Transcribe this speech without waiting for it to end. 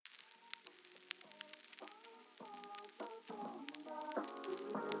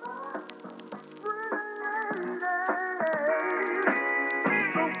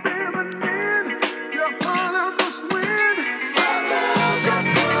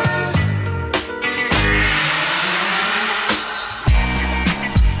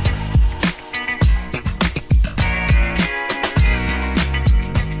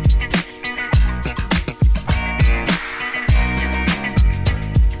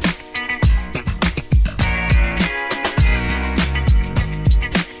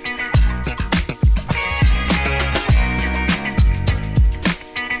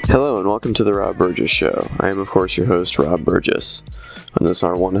Welcome to the Rob Burgess Show. I am, of course, your host, Rob Burgess. On this,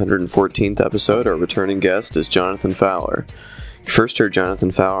 our 114th episode, our returning guest is Jonathan Fowler. You first heard Jonathan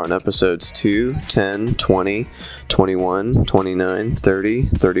Fowler on episodes 2, 10, 20, 21, 29, 30,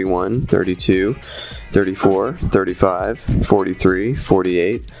 31, 32, 34, 35, 43,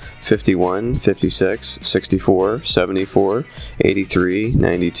 48, 51, 56, 64, 74, 83,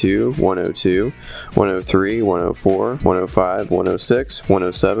 92, 102, 103, 104, 105, 106,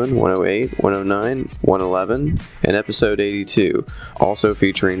 107, 108, 109, 111, and episode 82, also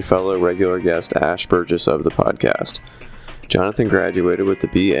featuring fellow regular guest Ash Burgess of the podcast. Jonathan graduated with a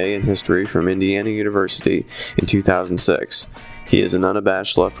BA in History from Indiana University in 2006. He is an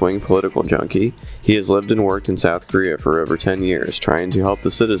unabashed left-wing political junkie. He has lived and worked in South Korea for over 10 years, trying to help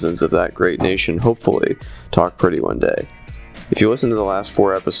the citizens of that great nation, hopefully, talk pretty one day. If you listen to the last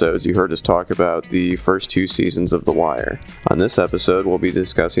 4 episodes, you heard us talk about the first 2 seasons of The Wire. On this episode, we'll be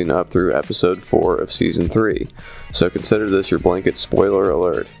discussing up through episode 4 of season 3, so consider this your blanket spoiler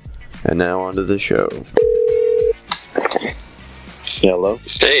alert. And now on to the show. Yeah, hello?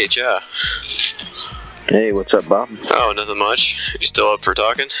 Hey, Ja. Hey, what's up, Bob? Oh, nothing much. You still up for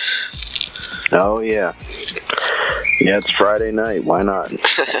talking? Oh, yeah. Yeah, it's Friday night. Why not?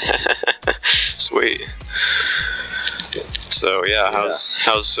 Sweet. So,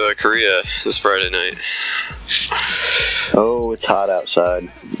 how's Korea this Friday night? Oh, it's hot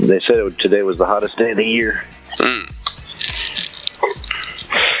outside. They said today was the hottest day of the year.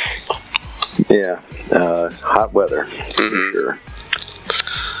 Yeah, hot weather, for sure.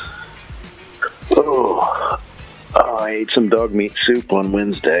 Oh, I ate some dog meat soup on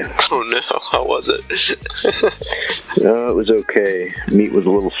Wednesday. Oh no, how was it? It was okay. Meat was a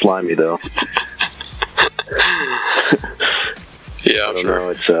little slimy, though. Yeah, I'm sure. Know,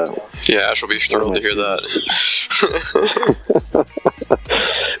 it's, yeah, Ash will be thrilled to hear that.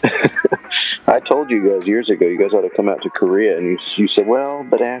 I told you guys years ago, you guys ought to come out to Korea, and you said, well,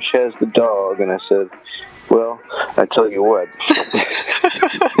 but Ash has the dog, and I said, well, I tell you what.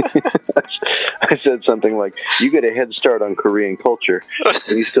 I said something like, you get a head start on Korean culture,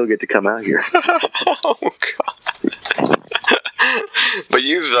 and you still get to come out here. Oh, God. But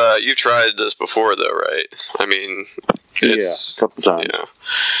you've tried this before, though, right? I mean, it's... Yeah, a couple times. Yeah.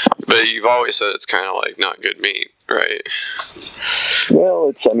 But you've always said it's kind of like not good meat, right?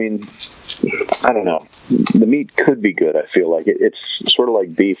 Well, I don't know. The meat could be good, I feel like. It's sort of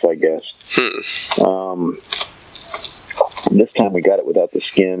like beef, I guess. This time we got it without the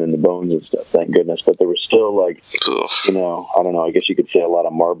skin and the bones and stuff, thank goodness. But there was still, like, I don't know, I guess you could say a lot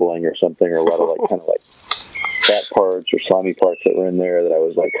of marbling or something, or a lot of, like, kind of like fat parts or slimy parts that were in there that I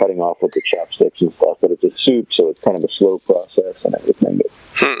was, like, cutting off with the chopsticks and stuff. But it's a soup, so it's kind of a slow process and everything. But,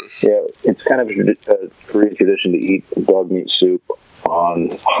 yeah, it's kind of a Korean tradition to eat dog meat soup on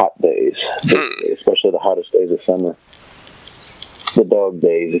hot days, especially the hottest days of summer. The dog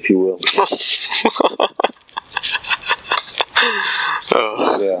days, if you will.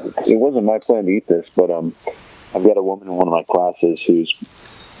 Oh. Yeah, it wasn't my plan to eat this, but I've got a woman in one of my classes who's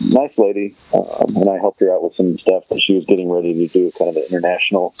a nice lady, and I helped her out with some stuff that she was getting ready to do, kind of an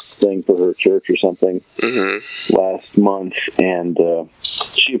international thing for her church or something last month, and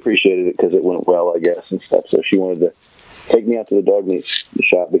she appreciated it because it went well, I guess, and stuff, so she wanted to take me out to the dog meat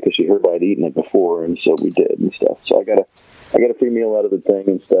shop because she heard I'd eaten it before, and so we did and stuff. So I got a free meal out of the thing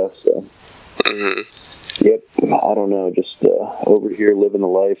and stuff. So, yep. I don't know, just over here living the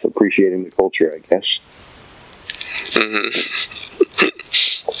life, appreciating the culture, I guess.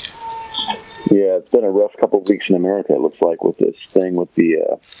 Yeah, it's been a rough couple of weeks in America. It looks like with this thing with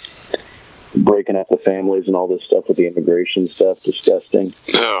the breaking up the families and all this stuff with the immigration stuff. Disgusting.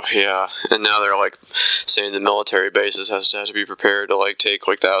 Oh, yeah. And now they're, like, saying the military bases have to be prepared to, like, take,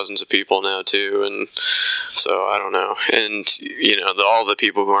 like, thousands of people now, too. And so, I don't know. And, you know, all the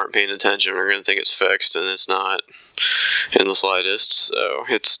people who aren't paying attention are going to think it's fixed, and it's not in the slightest. So,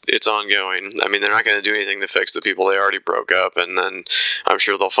 it's ongoing. I mean, they're not going to do anything to fix the people they already broke up, and then I'm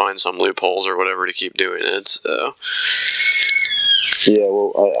sure they'll find some loopholes or whatever to keep doing it, so... Yeah,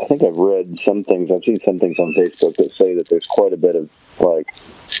 well, I think I've read some things. I've seen some things on Facebook that say that there's quite a bit of, like,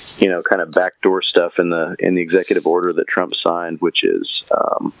 you know, kind of backdoor stuff in the executive order that Trump signed, which is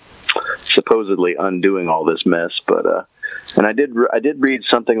supposedly undoing all this mess. But and I did read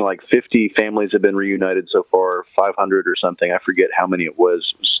something like 50 families have been reunited so far, 500 or something. I forget how many it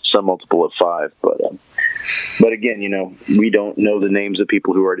was. Some multiple of 5, but again, you know, we don't know the names of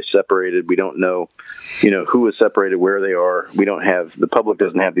people who are already separated. We don't know, you know, who is separated, where they are. We don't have, the public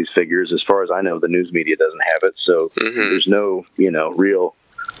doesn't have these figures. As far as I know, the news media doesn't have it. So there's no, you know, real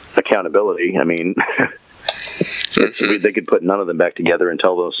accountability. I mean, They could put none of them back together and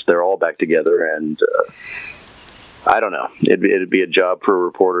tell us they're all back together, and I don't know. It'd be a job for a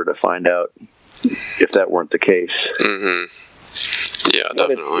reporter to find out if that weren't the case. Yeah,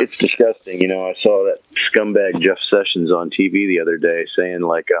 definitely. It's disgusting. I saw that scumbag Jeff Sessions on TV the other day saying,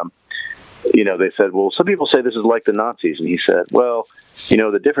 like, they said, well, some people say this is like the Nazis, and he said, well,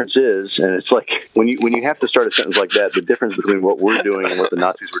 the difference is, and it's like when you have to start a sentence like that, the difference between what we're doing and what the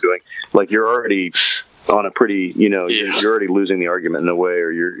Nazis were doing, like, you're already on a pretty, you're already losing the argument in a way,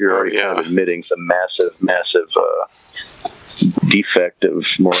 or you're already kind of admitting some massive defect of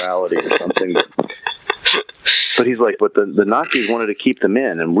morality or something. But he's like, but the Nazis wanted to keep them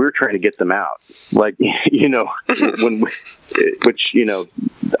in, and we're trying to get them out. Like,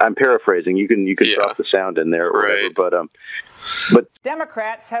 I'm paraphrasing. You can drop the sound in there, or whatever. But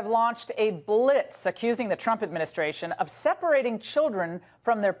Democrats have launched a blitz accusing the Trump administration of separating children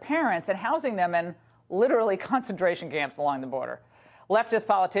from their parents and housing them in literally concentration camps along the border. Leftist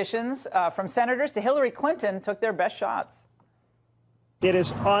politicians, from senators to Hillary Clinton, took their best shots. It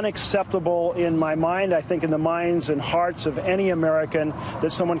is unacceptable in my mind, I think in the minds and hearts of any American,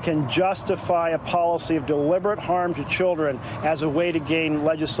 that someone can justify a policy of deliberate harm to children as a way to gain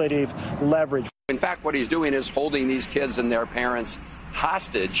legislative leverage. In fact, what he's doing is holding these kids and their parents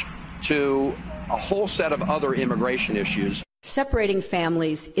hostage to a whole set of other immigration issues. Separating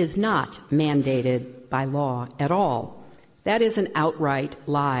families is not mandated by law at all. That is an outright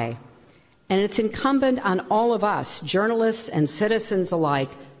lie. And it's incumbent on all of us, journalists and citizens alike,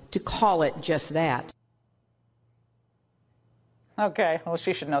 to call it just that. Okay, well,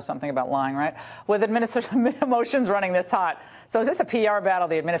 she should know something about lying, right? With administrative emotions running this hot. So is this a PR battle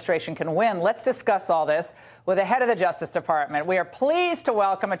the administration can win? Let's discuss all this with the head of the Justice Department. We are pleased to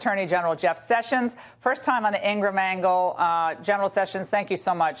welcome Attorney General Jeff Sessions. First time on the Ingram Angle. General Sessions, thank you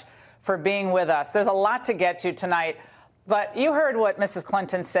so much for being with us. There's a lot to get to tonight, but you heard what Mrs.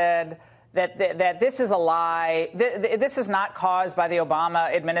 Clinton said, that this is a lie. This is not caused by the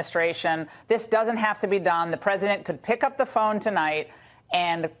Obama administration. This doesn't have to be done. The president could pick up the phone tonight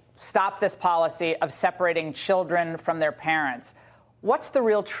and stop this policy of separating children from their parents. What's the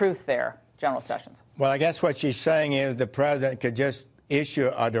real truth there, General Sessions? Well, I guess what she's saying is the president could just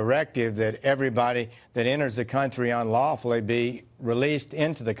issue a directive that everybody that enters the country unlawfully be released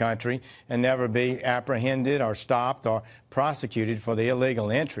into the country and never be apprehended or stopped or prosecuted for the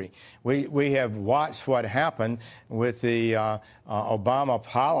illegal entry. We have watched what happened with the Obama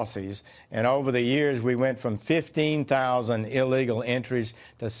policies, and over the years we went from 15,000 illegal entries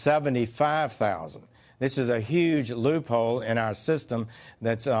to 75,000. This is a huge loophole in our system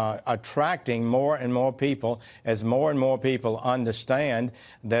that's attracting more and more people as more and more people understand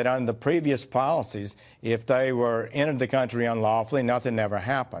that under the previous policies, if they were entered the country unlawfully, nothing ever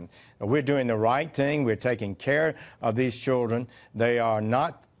happened. We're doing the right thing. We're taking care of these children. They are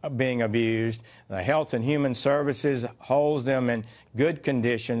not being abused. The Health and Human Services holds them in good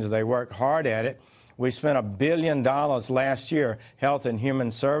conditions. They work hard at it. We spent $1 billion last year, Health and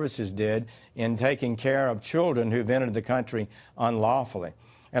Human Services did, in taking care of children who've entered the country unlawfully.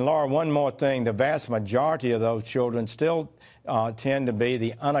 And Laura, one more thing, the vast majority of those children still tend to be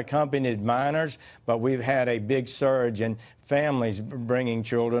the unaccompanied minors, but we've had a big surge in families bringing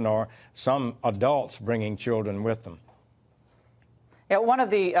children or some adults bringing children with them. Yeah, one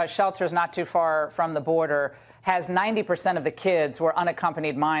of the shelters not too far from the border has 90% of the kids were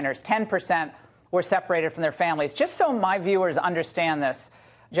unaccompanied minors, 10% were separated from their families. Just so my viewers understand this,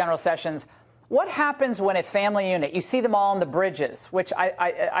 General Sessions, what happens when a family unit, you see them all on the bridges, which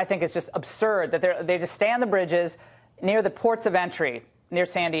I think is just absurd, that they just stay on the bridges near the ports of entry near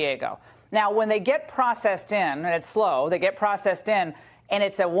San Diego. Now, when they get processed in, and it's slow, they get processed in, and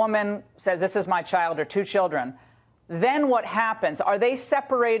it's a woman says, this is my child, or two children, then what happens? Are they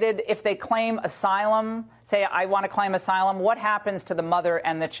separated if they claim asylum? Say, I want to claim asylum. What happens to the mother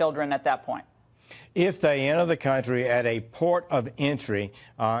and the children at that point? If they enter the country at a port of entry,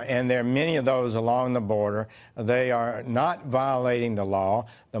 and there are many of those along the border, they are not violating the law.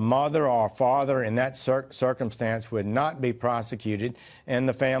 The mother or father in that circumstance would not be prosecuted, and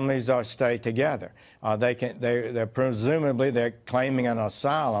the families stay together. They're presumably they're claiming an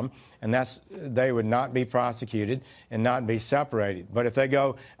asylum, and they would not be prosecuted and not be separated. But if they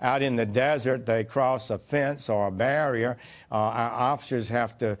go out in the desert, they cross a fence or a barrier, our officers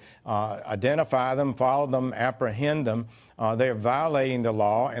have to identify them, follow them, apprehend them, They are violating the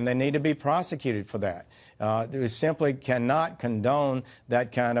law, and they need to be prosecuted for that. We simply cannot condone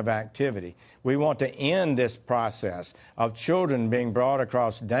that kind of activity. We want to end this process of children being brought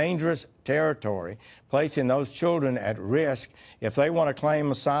across dangerous territory, placing those children at risk. If they want to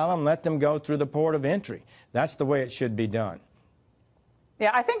claim asylum, let them go through the port of entry. That's the way it should be done. Yeah,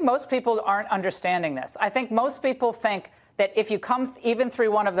 I think most people aren't understanding this. I think most people think that if you come even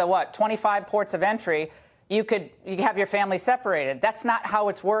through one of the, 25 ports of entry, you have your family separated. That's not how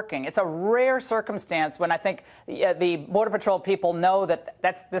it's working. It's a rare circumstance when I think the Border Patrol people know that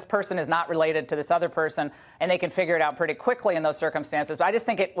this person is not related to this other person, and they can figure it out pretty quickly in those circumstances. But I just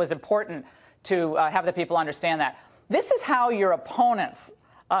think it was important to have the people understand that. This is how your opponents,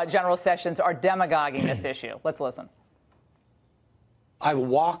 General Sessions, are demagoguing this issue. Let's listen. I've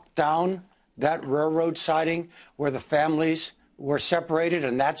walked down that railroad siding where the families were separated,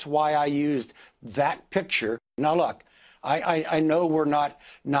 and that's why I used that picture. Now, look, I know we're not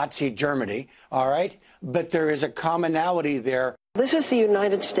Nazi Germany, all right, but there is a commonality there. This is the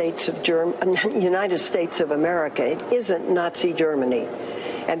United States of America. It isn't Nazi Germany,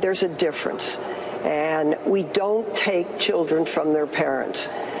 and there's a difference. And we don't take children from their parents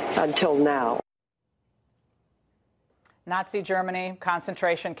until now. Nazi Germany,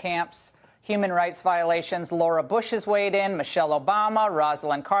 concentration camps, human rights violations. Laura Bush has weighed in, Michelle Obama,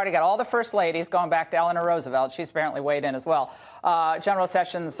 Rosalind Carter, got all the first ladies going back to Eleanor Roosevelt. She's apparently weighed in as well. General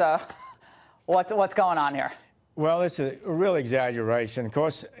Sessions, what's going on here? Well, it's a real exaggeration. Of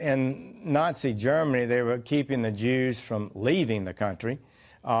course, in Nazi Germany, they were keeping the Jews from leaving the country.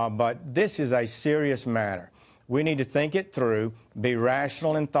 But this is a serious matter. We need to think it through, be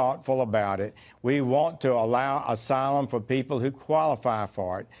rational and thoughtful about it. We want to allow asylum for people who qualify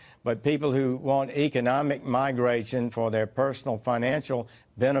for it, but people who want economic migration for their personal financial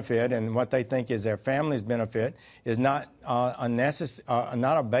benefit and what they think is their family's benefit is not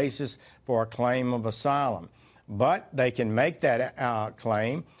a basis for a claim of asylum. But they can make that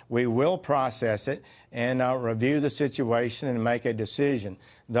claim. We will process it and review the situation and make a decision.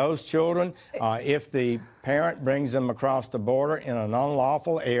 Those children, if the parent brings them across the border in an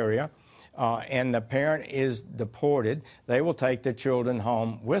unlawful area and the parent is deported, they will take the children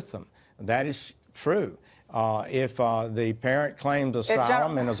home with them. That is true. If the parent claims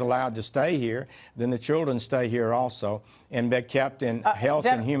asylum and is allowed to stay here, then the children stay here also and be kept in Health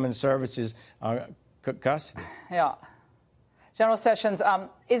and Human Services custody. Yeah. General Sessions,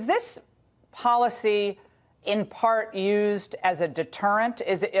 is this policy in part used as a deterrent?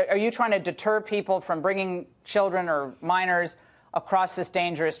 Are you trying to deter people from bringing children or minors across this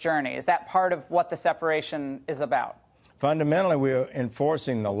dangerous journey? Is that part of what the separation is about? Fundamentally, we're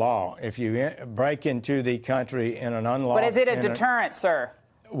enforcing the law. If you break into the country in an unlawful... But is it a deterrent, sir?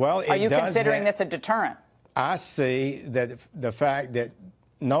 Well, are you considering this a deterrent? I see that the fact that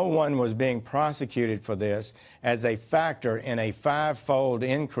no one was being prosecuted for this as a factor in a 5-fold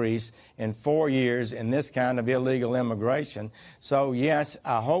increase in 4 years in this kind of illegal immigration. So, yes,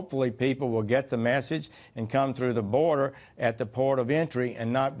 hopefully people will get the message and come through the border at the port of entry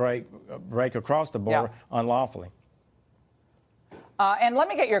and not break across the border unlawfully. And let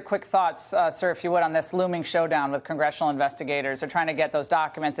me get your quick thoughts, sir, if you would, on this looming showdown with congressional investigators. They're trying to get those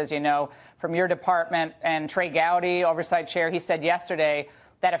documents, as you know, from your department. And Trey Gowdy, oversight chair, he said yesterday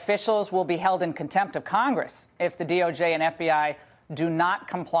that officials will be held in contempt of Congress if the DOJ and FBI do not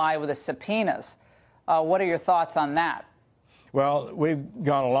comply with the subpoenas. What are your thoughts on that? Well, we've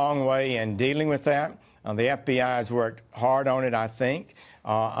gone a long way in dealing with that. The FBI has worked hard on it, I think.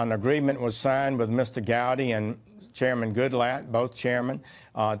 An agreement was signed with Mr. Gowdy and Chairman Goodlatte, both chairmen,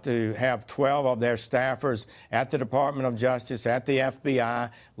 to have 12 of their staffers at the Department of Justice, at the FBI,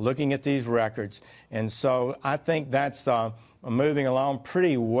 looking at these records. And so I think that's moving along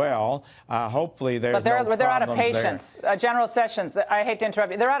pretty well. Hopefully there's no problems there. But they're out of patience. General Sessions, I hate to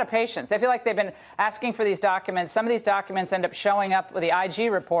interrupt you. They're out of patience. They feel like they've been asking for these documents. Some of these documents end up showing up with the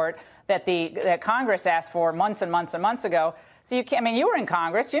IG report that Congress asked for months and months and months ago. So you can't, I mean, you were in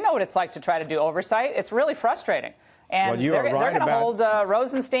Congress. You know what it's like to try to do oversight. It's really frustrating. And they're going to hold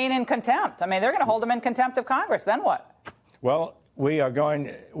Rosenstein in contempt. I mean, they're going to hold him in contempt of Congress. Then what? Well, we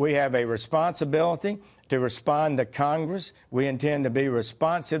have a responsibility to respond to Congress. We intend to be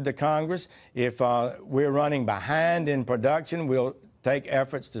responsive to Congress. If we're running behind in production, we'll take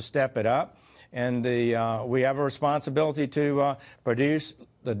efforts to step it up. And we have a responsibility to produce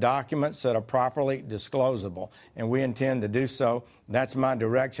the documents that are properly disclosable, and we intend to do so. That's my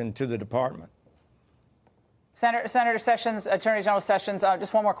direction to the department. Senator Sessions, Attorney General Sessions,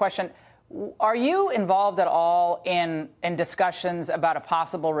 just one more question. Are you involved at all in discussions about a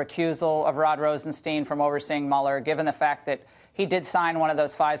possible recusal of Rod Rosenstein from overseeing Mueller, given the fact that he did sign one of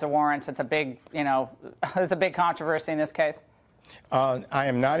those FISA warrants? It's a big, it's a big controversy in this case. I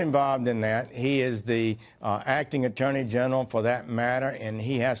am not involved in that. He is the acting attorney general for that matter, and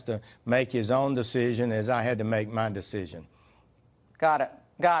he has to make his own decision as I had to make my decision. Got it.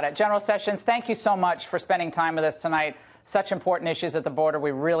 Got it. General Sessions, thank you so much for spending time with us tonight. Such important issues at the border.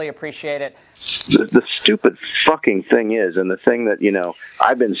 We really appreciate it. The stupid fucking thing is, and the thing that,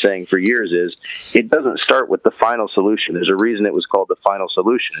 I've been saying for years is, it doesn't start with the final solution. There's a reason it was called the final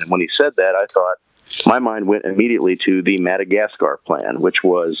solution. And when he said that, I thought, my mind went immediately to the Madagascar plan, which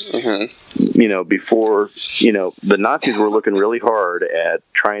was, before, the Nazis were looking really hard at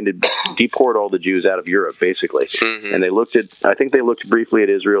trying to deport all the Jews out of Europe, basically. And I think they looked briefly at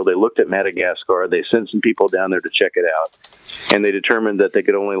Israel. They looked at Madagascar. They sent some people down there to check it out. And they determined that they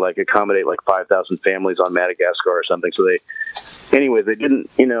could only accommodate 5,000 families on Madagascar or something. So they didn't,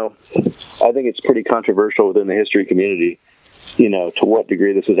 I think it's pretty controversial within the history community, to what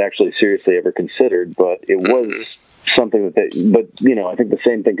degree this was actually seriously ever considered, but it was something I think the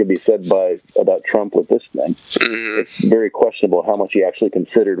same thing could be said about Trump with this thing. It's very questionable how much he actually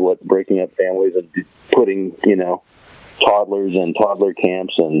considered what breaking up families and putting, toddlers in toddler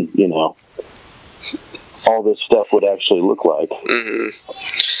camps and, all this stuff would actually look like.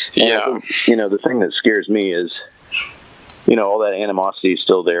 Yeah. And I think, the thing that scares me is, all that animosity is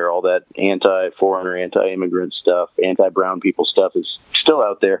still there. All that anti-foreigner, anti-immigrant stuff, anti-brown people stuff is still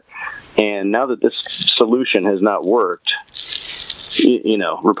out there. And now that this solution has not worked,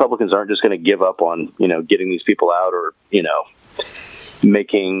 Republicans aren't just going to give up on, getting these people out or,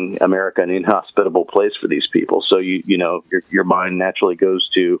 making America an inhospitable place for these people. So, your mind naturally goes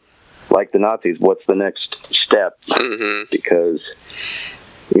to, like the Nazis, what's the next step? Because...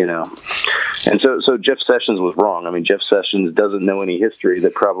 and so Jeff Sessions was wrong. I mean, Jeff Sessions doesn't know any history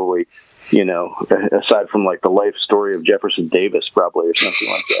that probably, aside from the life story of Jefferson Davis, probably, or something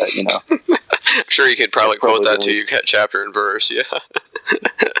like that, I'm sure you could probably quote that to you, chapter and verse, yeah.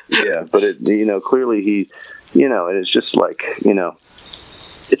 Yeah, but clearly he, and it's just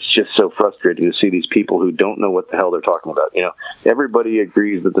it's just so frustrating to see these people who don't know what the hell they're talking about. Everybody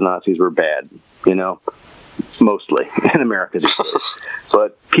agrees that the Nazis were bad, mostly in America these days.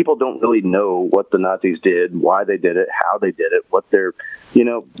 But people don't really know what the Nazis did, why they did it, how they did it, what they're,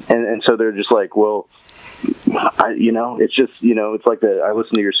 and so they're just well, it's just, it's like I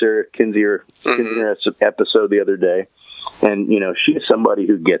listened to your Sarah Kinzinger episode the other day, and, she's somebody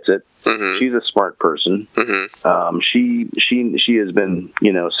who gets it. She's a smart person. She has been,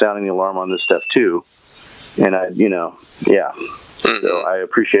 sounding the alarm on this stuff too. And so I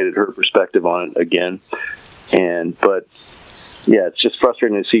appreciated her perspective on it again. But it's just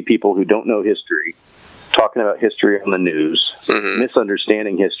frustrating to see people who don't know history talking about history on the news,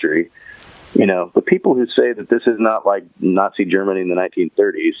 misunderstanding history. The people who say that this is not like Nazi Germany in the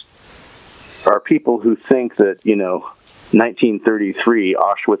 1930s are people who think that, 1933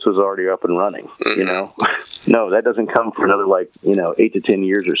 Auschwitz was already up and running. No, that doesn't come for another 8 to 10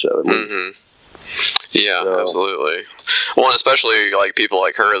 years or so at least. Yeah, absolutely. Well, and especially people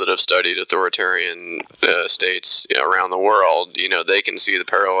like her that have studied authoritarian states around the world, they can see the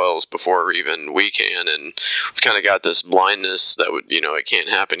parallels before even we can, and we've kind of got this blindness that would, it can't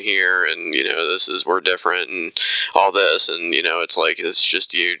happen here, and we're different and all this, and it's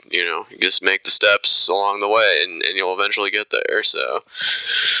just you just make the steps along the way, and you'll eventually get there. So,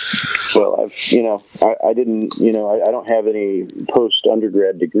 well, I didn't, I don't have any post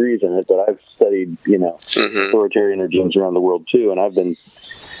undergrad degrees in it, but I've studied, authoritarian regimes around the world too, and I've been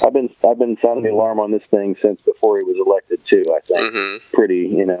sounding the alarm on this thing since before he was elected too. I think pretty,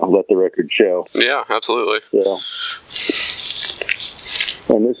 let the record show. Yeah, absolutely. So,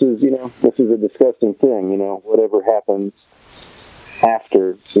 and this is a disgusting thing. Whatever happens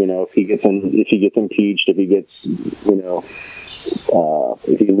after, if he gets impeached, if he gets,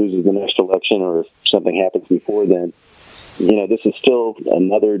 if he loses the next election, or if something happens before then. This is still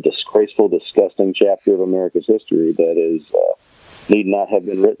another disgraceful, disgusting chapter of America's history that is need not have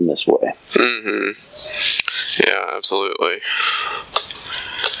been written this way. Yeah, absolutely.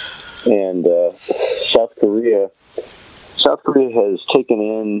 And South Korea has taken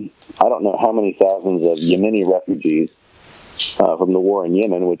in, I don't know how many thousands of Yemeni refugees from the war in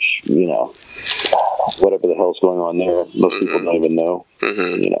Yemen, which, whatever the hell's going on there, most people don't even know.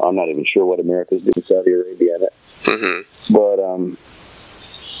 I'm not even sure what America's doing in Saudi Arabia in it. But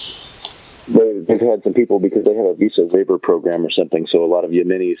they've had some people, because they have a visa waiver program or something, so a lot of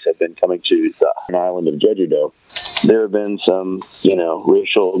Yemenis have been coming to the island of Jeju-do. there have been some,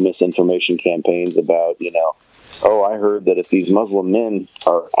 racial misinformation campaigns about, oh, I heard that if these Muslim men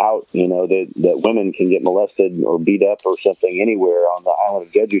are out, that women can get molested or beat up or something anywhere on the island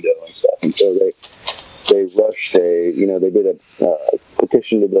of Jeju-do and stuff. And so they rushed they did a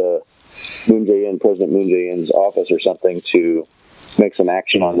petition to the President Moon Jae-in's office or something to make some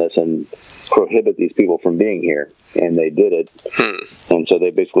action on this and prohibit these people from being here. And they did it. And so they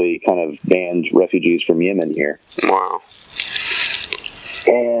basically kind of banned refugees from Yemen here. Wow.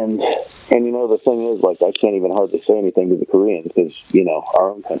 And the thing is, like, I can't even hardly say anything to the Koreans because, our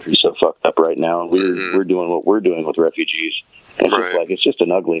own country's so fucked up right now. And we're doing what we're doing with refugees. And it's just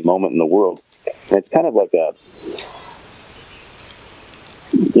an ugly moment in the world. And it's kind of like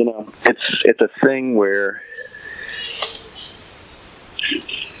it's a thing where,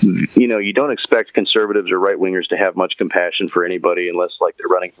 you don't expect conservatives or right-wingers to have much compassion for anybody unless, like, they're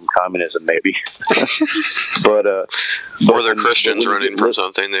running from communism, maybe. but or they're Christians running from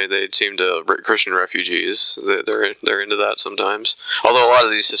something. They seem to Christian refugees. They're into that sometimes. Although a lot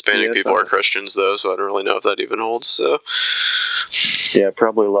of these Hispanic people are Christians, though, so I don't really know if that even holds. So. Yeah,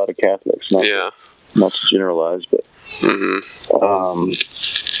 probably a lot of Catholics. Not to generalize, but.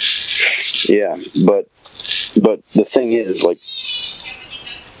 Yeah, but the thing is, like.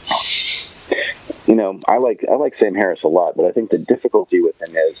 I like Sam Harris a lot, but I think the difficulty with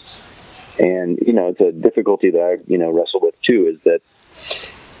him is, and it's a difficulty that I wrestle with too, is that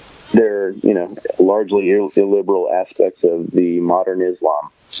there are largely illiberal aspects of the modern Islam,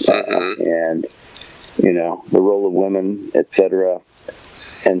 and the role of women, etc.,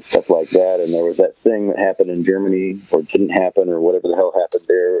 and stuff like that. And there was that thing that happened in Germany, or didn't happen, or whatever the hell happened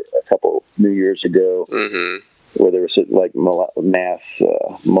there a couple New Years ago. Where there was like mass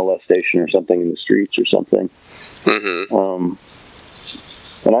molestation or something in the streets or something. And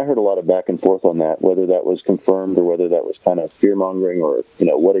I heard a lot of back and forth on that, whether that was confirmed or whether that was kind of fear-mongering or,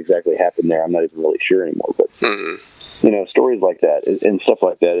 what exactly happened there. I'm not even really sure anymore. But, stories like that and stuff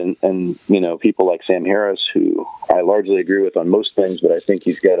like that. And people like Sam Harris, who I largely agree with on most things, but I think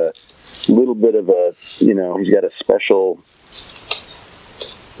he's got a little bit of a, he's got a special...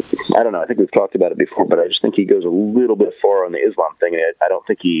 I don't know. I think we've talked about it before, but I just think he goes a little bit far on the Islam thing. I don't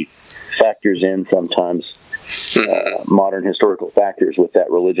think he factors in sometimes modern historical factors with that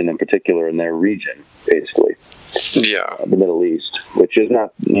religion in particular in their region, basically. Yeah. The Middle East, which is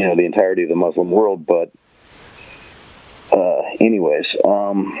not, the entirety of the Muslim world, but anyways.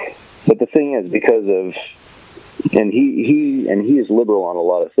 But the thing is, because of... And he is liberal on a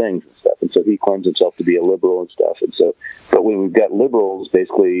lot of things and stuff, and so he claims himself to be a liberal and stuff. And so, but when we've got liberals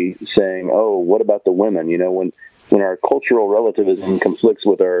basically saying, "Oh, what about the women?" When our cultural relativism conflicts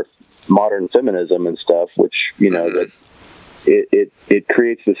with our modern feminism and stuff, which that it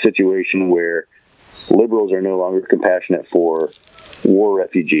creates the situation where liberals are no longer compassionate for war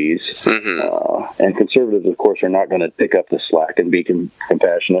refugees, and conservatives, of course, are not going to pick up the slack and be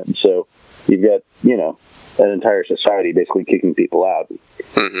compassionate. And so you've got an entire society basically kicking people out,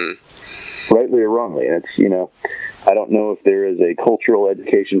 rightly or wrongly. And it's, I don't know if there is a cultural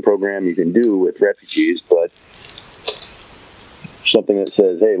education program you can do with refugees, but something that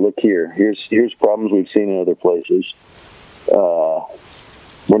says, hey, look here, here's problems we've seen in other places.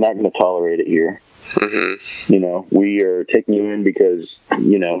 We're not going to tolerate it here. We are taking you in because,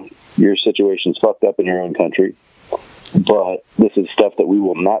 your situation's fucked up in your own country. But this is stuff that we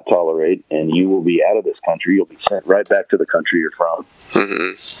will not tolerate, and you will be out of this country. You'll be sent right back to the country you're from.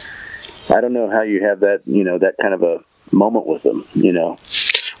 I don't know how you have that, that kind of a moment with them,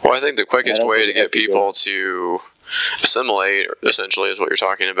 Well, I think the quickest way to get people to assimilate, essentially, is what you're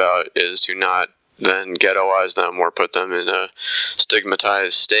talking about, is to not then ghettoize them or put them in a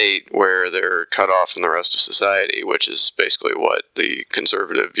stigmatized state where they're cut off from the rest of society, which is basically what the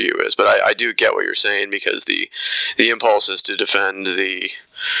conservative view is. But I do get what you're saying, because the impulse is to defend the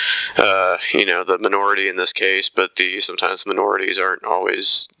the minority in this case, but sometimes the minorities aren't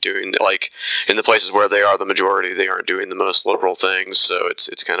always doing, like, in the places where they are the majority, they aren't doing the most liberal things, so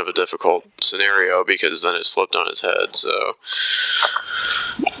it's kind of a difficult scenario, because then it's flipped on its head. So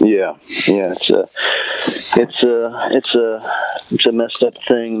yeah, it's a messed up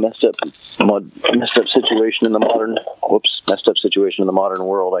thing, messed up situation in the modern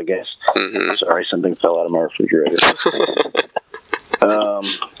world, I guess. Sorry, something fell out of my refrigerator.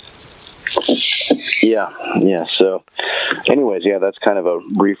 Yeah. So, anyways, that's kind of a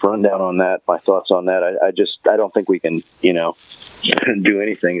brief rundown on that. My thoughts on that. I don't think we can, do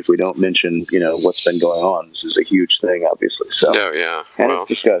anything if we don't mention, what's been going on. This is a huge thing, obviously. So, and it's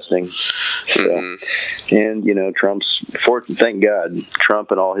disgusting. So, and thank God,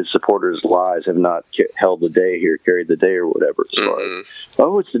 Trump and all his supporters' lies have not held the day here, carried the day, or whatever. As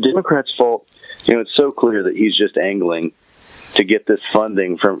far as, it's the Democrats' fault. It's so clear that he's just angling to get this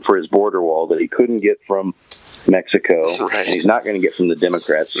funding for his border wall that he couldn't get from Mexico, right. And he's not going to get from the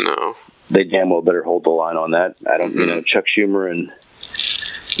Democrats. No, they damn well better hold the line on that. I don't, Chuck Schumer and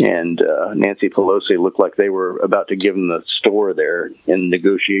Nancy Pelosi looked like they were about to give him the store there in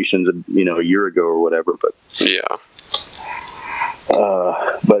negotiations, a year ago or whatever. But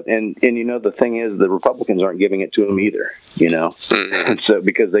the thing is, the Republicans aren't giving it to him either. And so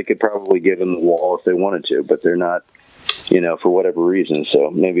because they could probably give him the wall if they wanted to, but they're not. For whatever reason.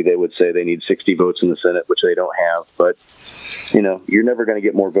 So maybe they would say they need 60 votes in the Senate, which they don't have. But, you're never going to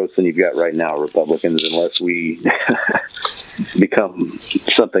get more votes than you've got right now, Republicans, unless we become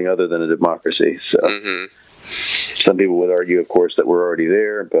something other than a democracy. So some people would argue, of course, that we're already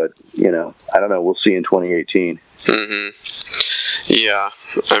there. But, I don't know. We'll see in 2018. Yeah,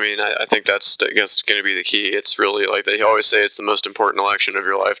 I mean, I think that's going to be the key. It's really like they always say it's the most important election of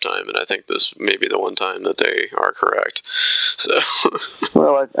your lifetime, and I think this may be the one time that they are correct. So,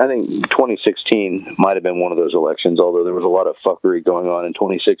 well, I think 2016 might have been one of those elections, although there was a lot of fuckery going on in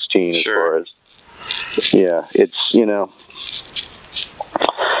 2016 as far as, it's,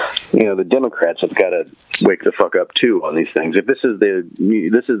 the Democrats have got to wake the fuck up too on these things. If this is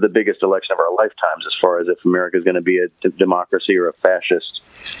the biggest election of our lifetimes, as far as if America is going to be a democracy or a fascist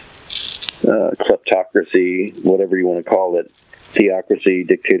kleptocracy, whatever you want to call it, theocracy,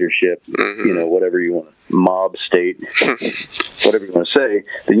 dictatorship, whatever you want, mob state, whatever you want to say,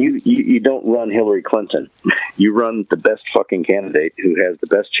 then you don't run Hillary Clinton. You run the best fucking candidate who has the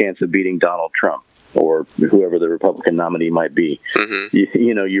best chance of beating Donald Trump, or whoever the Republican nominee might be.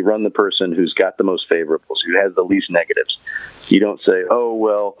 You run the person who's got the most favorables, who has the least negatives. You don't say,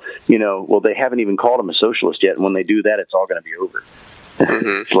 they haven't even called him a socialist yet, and when they do that, it's all going to be over.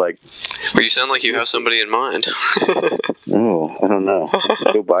 It's like... Well, you sound like you have somebody in mind. Oh, I don't know.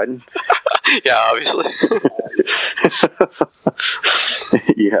 Joe Biden? Yeah, obviously.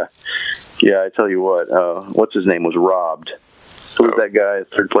 Yeah, I tell you what, what's his name was robbed. Who was that guy,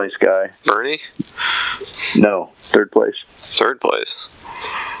 third place guy? Bernie? No, third place. Third place.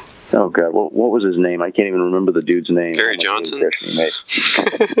 Oh, God. What was his name? I can't even remember the dude's name. Gary Johnson?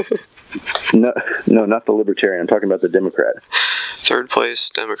 No, not the Libertarian. I'm talking about the Democrat. Third place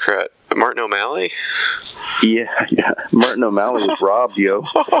Democrat. Martin O'Malley? Yeah. Martin O'Malley was robbed, yo.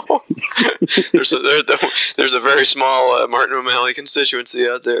 There's a very small Martin O'Malley constituency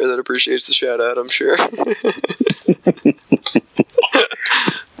out there that appreciates the shout out, I'm sure.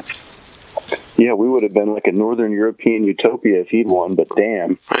 Yeah, we would have been like a Northern European utopia if he'd won, but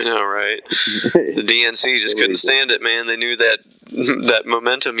damn. I know, right? The DNC just couldn't stand it, man. They knew that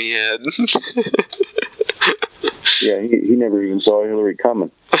momentum he had. Yeah, he never even saw Hillary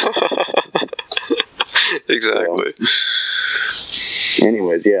coming. Exactly. So,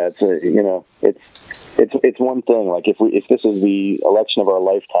 anyways, yeah, it's one thing. Like if this is the election of our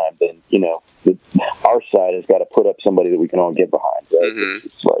lifetime, then our side has got to put up somebody that we can all get behind. Right?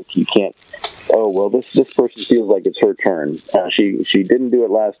 It's like you can't. Oh well, this person feels like it's her turn. She didn't do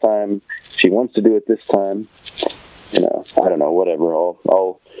it last time. She wants to do it this time. I don't know. Whatever.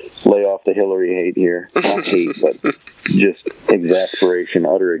 I'll lay off the Hillary hate here. Not hate, but just exasperation,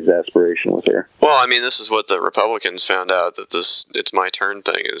 utter exasperation with her. Well, I mean, this is what the Republicans found out, that this "it's my turn"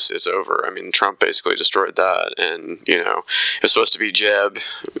 thing is over. I mean, Trump basically destroyed that, and it's supposed to be Jeb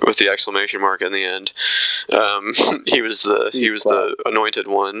with the exclamation mark in the end. He was the anointed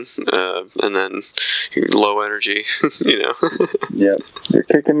one, and then low energy. Yep, you're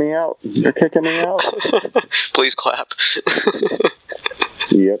kicking me out. Please clap.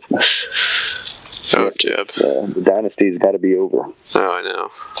 Yep. Oh, Jeb. The dynasty's got to be over. Oh, I know.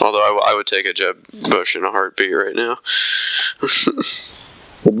 Although I would take a Jeb Bush in a heartbeat right now.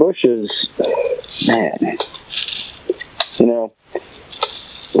 The Bushes, man,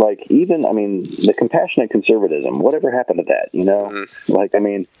 the compassionate conservatism, whatever happened to that,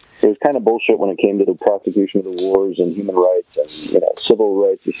 it was kind of bullshit when it came to the prosecution of the wars and human rights and, civil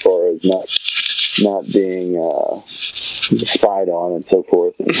rights as far as not being spied on and so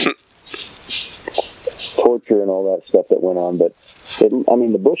forth. And torture and all that stuff that went on, but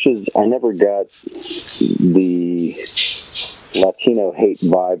the Bushes, I never got the Latino hate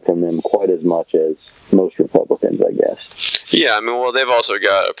vibe from them quite as much as most Republicans, I guess. Yeah, I mean, well, they've also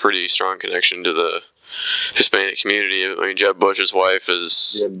got a pretty strong connection to the Hispanic community. I mean, Jeb Bush's wife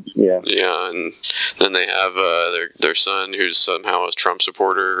is, yeah, and then they have their son, who's somehow a Trump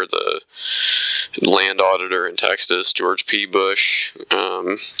supporter, the land auditor in Texas, George P. Bush.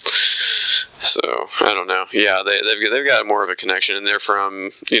 So I don't know. Yeah, they've got more of a connection, and they're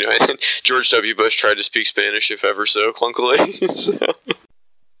from, you know, George W. Bush tried to speak Spanish, if ever so clunkily. So.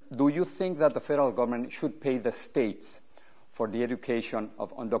 Do you think that the federal government should pay the states for the education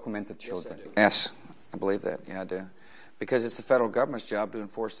of undocumented children? Yes, I believe that. Yeah, I do. Because it's the federal government's job to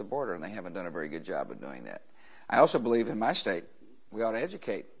enforce the border, and they haven't done a very good job of doing that. I also believe in my state, we ought to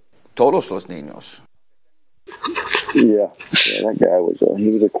educate todos los niños. Yeah, that guy he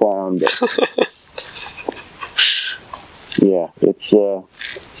was a clown, but yeah, it's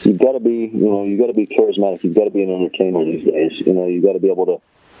you've got to be charismatic. You've got to be an entertainer these days. You know, you've got to be able to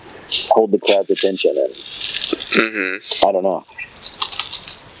hold the crowd's attention. And I don't know.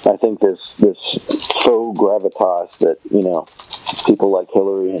 I think this faux gravitas that, you know, people like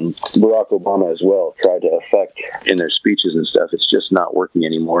Hillary and Barack Obama as well try to affect in their speeches and stuff, it's just not working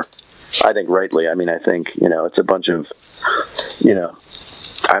anymore. I think rightly. I mean, I think, you know, it's a bunch of, you know,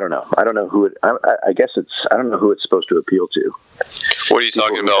 I don't know. I don't know who I guess I don't know who it's supposed to appeal to. What are you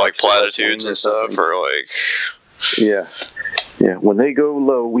talking about, like platitudes and stuff, or like? Yeah. Yeah, when they go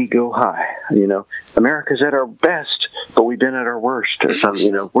low, we go high. You know, America's at our best, but we've been at our worst. Or something.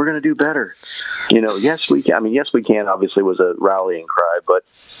 You know, we're going to do better. You know, yes, we can. I mean, yes, we can. Obviously, was a rallying cry, but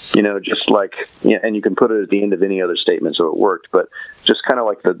you know, just like, yeah, and you can put it at the end of any other statement, so it worked. But just kind of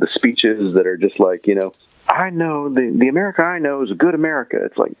like the speeches that are just like, you know, I know the America I know is a good America.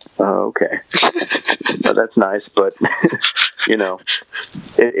 It's like, oh, okay, that's nice, but you know,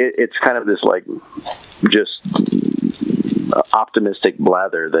 it's kind of this like just optimistic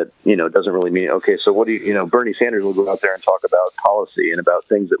blather that, you know, doesn't really mean, okay, so what do you know, Bernie Sanders will go out there and talk about policy and about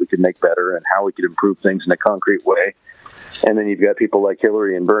things that we could make better and how we could improve things in a concrete way. And then you've got people like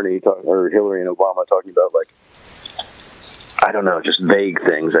Hillary and Hillary and Obama talking about, like, I don't know, just vague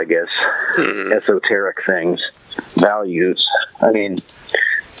things, I guess, esoteric things, values. I mean,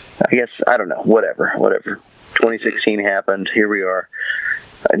 I guess, I don't know, whatever. 2016 happened, here we are.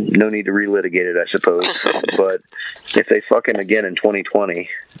 No need to relitigate it, I suppose. But if they fuck him again in 2020,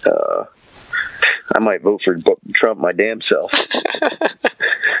 I might vote for Trump my damn self.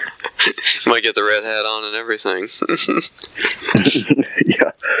 Might get the red hat on and everything.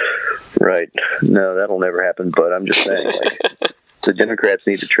 Yeah, right. No, that'll never happen. But I'm just saying, like, the Democrats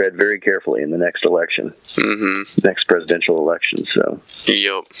need to tread very carefully in the next election, next presidential election. So,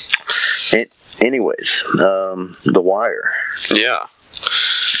 yep. Anyways, The Wire. Yeah.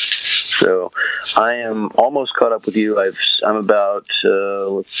 So I am almost caught up with you. I'm about,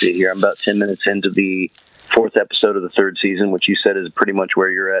 let's see here, I'm about 10 minutes into the 4th episode of the 3rd season, which you said is pretty much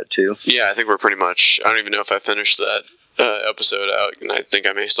where you're at, too. Yeah, I think we're pretty much, I don't even know if I finished that episode out, and I think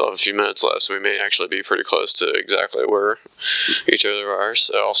I may still have a few minutes left, so we may actually be pretty close to exactly where each other are.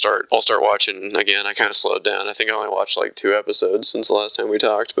 So I'll start watching again. I kind of slowed down. I think I only watched like 2 episodes since the last time we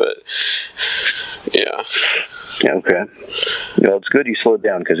talked, but yeah. Okay. Well, it's good you slowed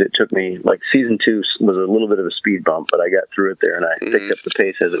down, because it took me, like, season 2 was a little bit of a speed bump, but I got through it there, and I picked up the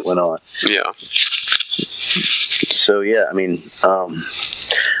pace as it went on. Yeah. So, yeah, I mean,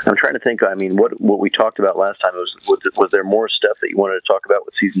 I'm trying to think, I mean, what we talked about last time, was there more stuff that you wanted to talk about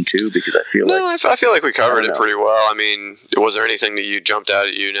with season 2? Because I feel I feel like we covered it pretty well. I mean, was there anything that you jumped out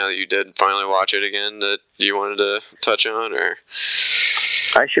at you now that you did finally watch it again that you wanted to touch on, or?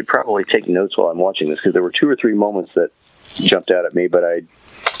 I should probably take notes while I'm watching this, because there were 2 or 3 moments that jumped out at me, but I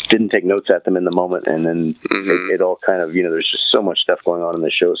didn't take notes at them in the moment, and then it all kind of, you know, there's just so much stuff going on in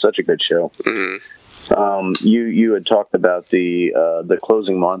this show. It's such a good show. You had talked about the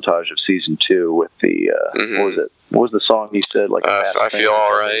closing montage of season 2 with the what was it? What was the song you said? Like I Feel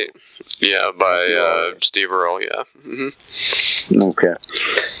All Right. Yeah, by Steve Earle. Yeah. Okay.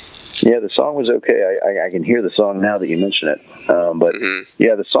 Yeah, the song was okay. I can hear the song now that you mention it. But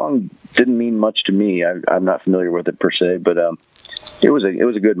yeah, the song didn't mean much to me. I'm not familiar with it per se, but it was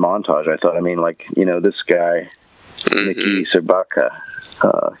a good montage, I thought. I mean, like, you know, this guy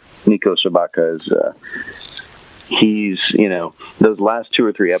Nico Sabaka is he's, you know, those last 2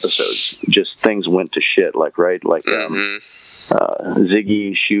 or 3 episodes, just things went to shit, like, right? Like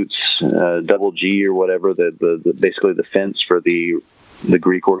Ziggy shoots Double G or whatever, the basically the fence for the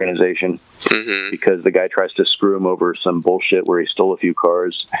Greek organization, because the guy tries to screw him over some bullshit where he stole a few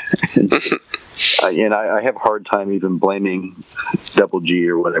cars. And I have a hard time even blaming Double G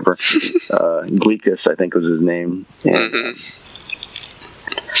or whatever. Gleekus, I think, was his name. And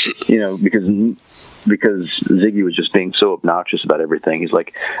because Ziggy was just being so obnoxious about everything. He's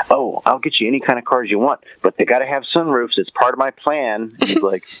like, "Oh, I'll get you any kind of cars you want, but they got to have sunroofs. It's part of my plan." And he's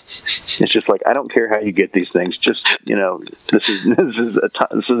like, "It's just like, I don't care how you get these things. Just, this is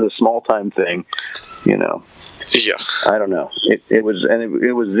a small time thing, Yeah, I don't know. It was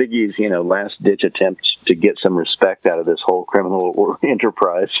Ziggy's last ditch attempt to get some respect out of this whole criminal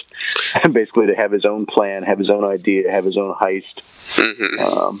enterprise, and basically to have his own plan, have his own idea, have his own heist.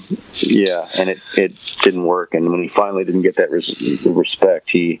 And it didn't work. And when he finally didn't get that respect,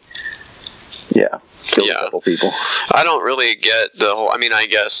 he killed a couple people. I don't really get the whole. I mean, I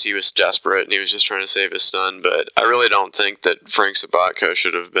guess he was desperate and he was just trying to save his son, but I really don't think that Frank Sabatko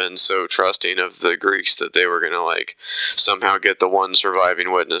should have been so trusting of the Greeks that they were going to somehow get the one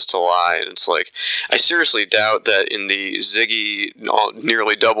surviving witness to lie. And it's like, I seriously doubt that in the Ziggy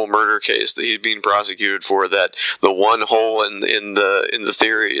nearly double murder case that he's being prosecuted for, that the one hole in the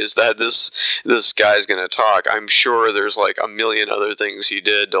theory is that this guy's going to talk. I'm sure there's a million other things he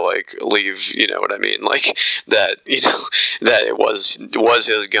did to leave. You know what I mean? That that it was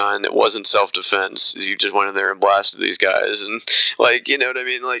his gun. It wasn't self-defense. He just went in there and blasted these guys, and you know what I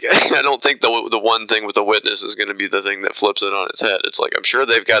mean? I don't think the one thing with the witness is going to be the thing that flips it on its head. It's I'm sure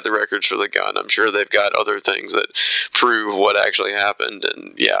they've got the records for the gun. I'm sure they've got other things that prove what actually happened.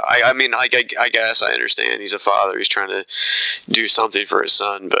 And I guess I understand. He's a father. He's trying to do something for his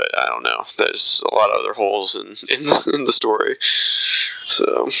son, but I don't know. There's a lot of other holes in the story.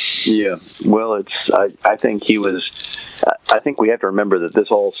 So yeah, well, I think he was. I think we have to remember that this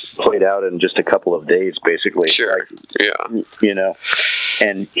all played out in just a couple of days, basically. Sure.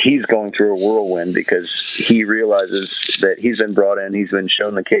 And he's going through a whirlwind because he realizes that he's been brought in. He's been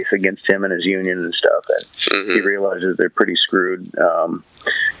shown the case against him and his union and stuff, and he realizes they're pretty screwed.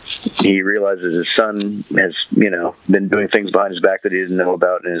 He realizes his son has, been doing things behind his back that he didn't know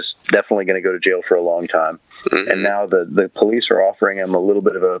about, and is definitely going to go to jail for a long time. And now the police are offering him a little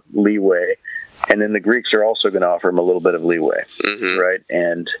bit of a leeway, and then the Greeks are also going to offer him a little bit of leeway, right?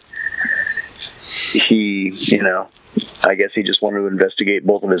 And he, I guess he just wanted to investigate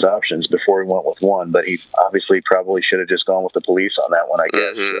both of his options before he went with one, but he obviously probably should have just gone with the police on that one, I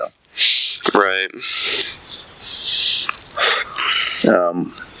guess. So. Right.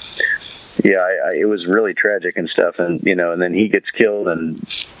 It was really tragic and stuff, and and then he gets killed, and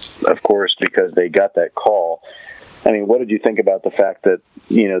of course, because they got that call. I mean, what did you think about the fact that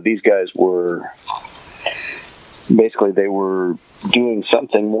these guys were basically, they were doing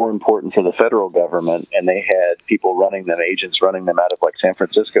something more important for the federal government, and they had people running them, agents running them out of San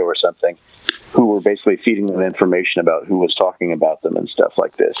Francisco or something, who were basically feeding them information about who was talking about them and stuff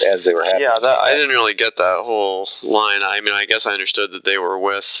like this as they were happening. Yeah, I didn't really get that whole line. I mean, I guess I understood that they were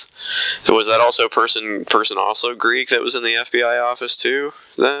with. Was that also person also Greek that was in the FBI office too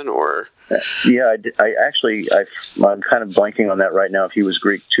then, or? Yeah, I'm kind of blanking on that right now if he was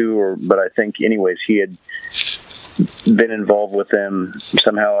Greek too, but I think anyways he had been involved with them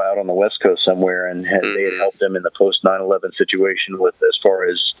somehow out on the West Coast somewhere, and they had helped them in the post 9/11 situation with, as far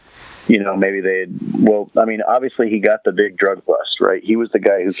as maybe they had. Well, I mean, obviously he got the big drug bust, right? He was the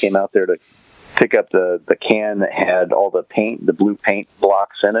guy who came out there to pick up the can that had all the blue paint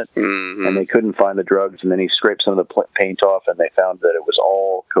blocks in it, and they couldn't find the drugs, and then he scraped some of the paint off, and they found that it was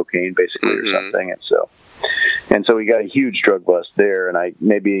all cocaine basically or something, and so he got a huge drug bust there. And I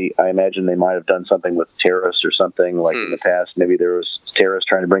imagine they might have done something with terrorists or something in the past. Maybe there was terrorists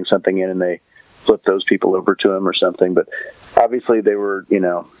trying to bring something in, and they flipped those people over to him or something. But obviously they were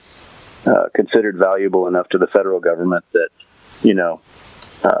considered valuable enough to the federal government that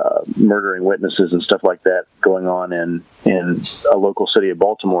murdering witnesses and stuff like that going on in a local city of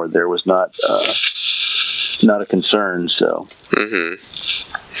Baltimore there was not a concern. So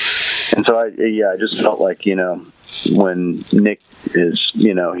and so I just felt like when Nick is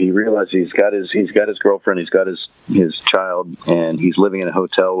he realized he's got his girlfriend, he's got his child, and he's living in a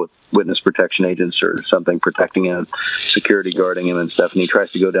hotel with witness protection agents or something protecting him, security guarding him and stuff, and he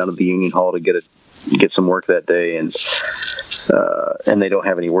tries to go down to the Union Hall to get some work that day, and they don't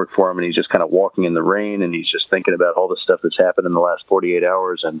have any work for him, and he's just kind of walking in the rain, and he's just thinking about all the stuff that's happened in the last 48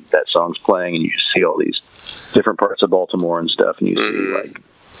 hours, and that song's playing, and you just see all these different parts of Baltimore and stuff, and you see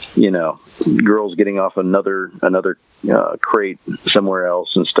girls getting off another crate somewhere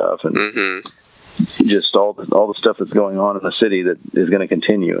else and stuff, and just all the stuff that's going on in the city that is going to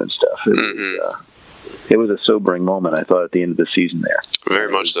continue and stuff. It was a sobering moment, I thought, at the end of the season there.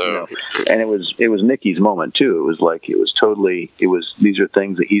 Very much so. And it was Nicky's moment too. These are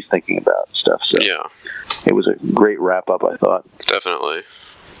things that he's thinking about and stuff. So yeah, it was a great wrap up, I thought. Definitely.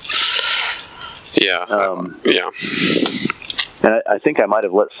 Yeah. Yeah. And I think I might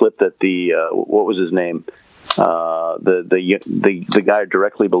have let slip that the what was his name? The guy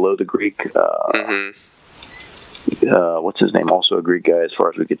directly below the Greek. What's his name? Also a Greek guy, as far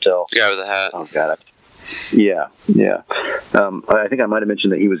as we could tell. The guy with the hat. Oh God. Yeah. I think I might have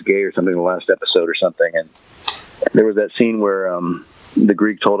mentioned that he was gay or something in the last episode or something, and there was that scene where the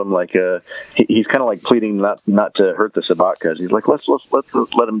Greek told him, like, he's kind of like pleading not to hurt the Sabatkas. He's like, let's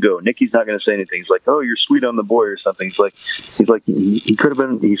let him go. Nikki's not going to say anything. He's like, oh, you're sweet on the boy or something. He's like he could have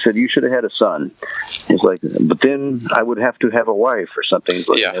been. He said you should have had a son. He's like, but then I would have to have a wife or something. He's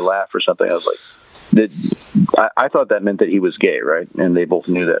like, and they laugh or something. I was like, I thought that meant that he was gay, right? And they both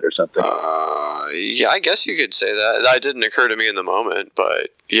knew that or something. Yeah, I guess you could say that. That didn't occur to me in the moment,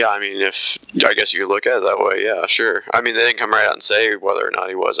 but yeah, I mean, I guess you could look at it that way. Yeah, sure. I mean, they didn't come right out and say whether or not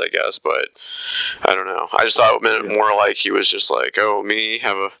he was, I guess, but I don't know. I just thought it meant more like he was just like, oh, me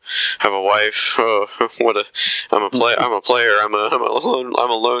have a wife. Oh, I'm a player. I'm a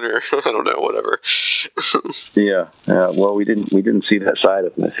loner. I don't know, whatever. Yeah. Well, we didn't see that side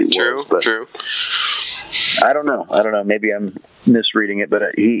of him. If he was, but true. I don't know. Maybe I'm misreading it,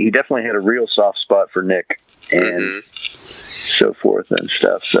 but he definitely had a real soft spot for Nick and so forth and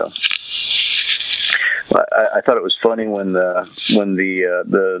stuff. So I thought it was funny when the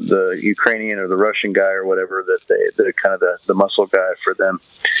Ukrainian or the Russian guy or whatever that the kind of the muscle guy for them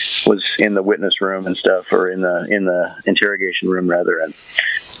was in the witness room and stuff, or in the interrogation room rather, and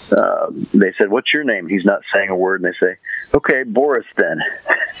they said, "What's your name?" He's not saying a word, and they say, "Okay, Boris. Then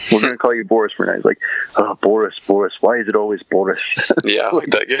we're going to call you Boris for now." He's like, "Oh, Boris. Why is it always Boris?" Yeah, I like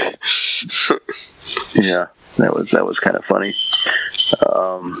that guy. Yeah, that was kind of funny.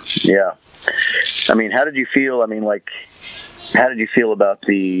 Yeah, I mean, how did you feel? I mean, how did you feel about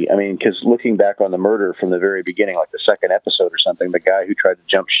because looking back on the murder from the very beginning, like the second episode or something, the guy who tried to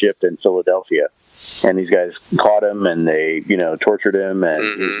jump ship in Philadelphia, and these guys caught him and they, tortured him,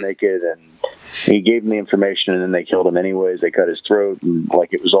 and he was naked, and he gave them the information, and then they killed him anyways. They cut his throat, and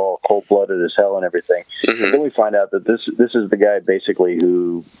like it was all cold-blooded as hell and everything. And then we find out that this is the guy basically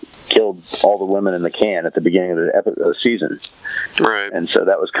who killed all the women in the can at the beginning of the season. Right. And so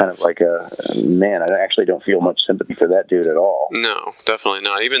that was kind of like I actually don't feel much sympathy for that dude at all. No, definitely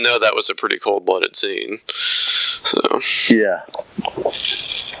not. Even though that was a pretty cold-blooded scene. So. Yeah.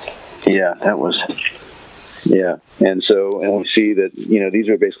 Yeah, that was. Yeah, and we see that these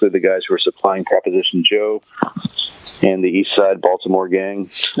are basically the guys who are supplying Proposition Joe and the East Side Baltimore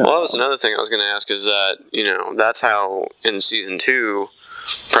gang. Well, that was another thing I was going to ask, is that that's how in season 2,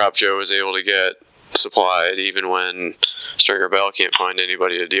 Prop Joe was able to get supplied even when Stringer Bell can't find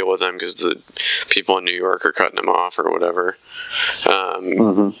anybody to deal with them because the people in New York are cutting him off or whatever.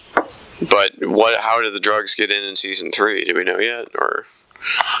 But how did the drugs get in season 3? Do we know yet, or?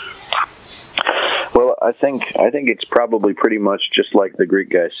 Well, I think it's probably pretty much just like the Greek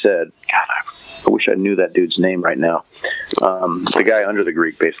guy said. God, I wish I knew that dude's name right now. The guy under the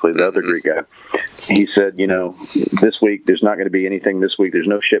Greek, basically, the other Greek guy. He said, this week there's not going to be anything this week. There's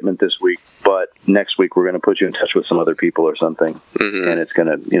no shipment this week, but next week we're going to put you in touch with some other people or something, and it's going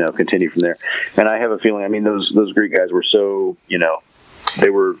to, continue from there. And I have a feeling, those Greek guys were so, they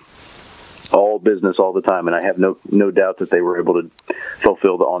were all business all the time, and I have no doubt that they were able to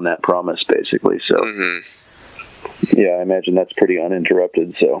fulfill on that promise, basically. So, yeah, I imagine that's pretty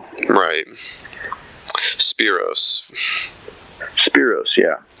uninterrupted. So, right, Spiros,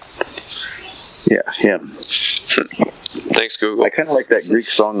 yeah, him. Thanks, Google. I kind of like that Greek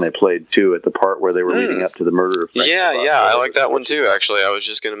song they played too at the part where they were leading up to the murder of Frank. Yeah, I like that one too. Actually, I was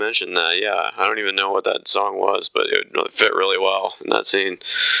just going to mention that. Yeah, I don't even know what that song was, but it would fit really well in that scene.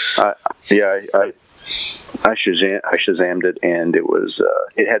 I Shazammed it, and it was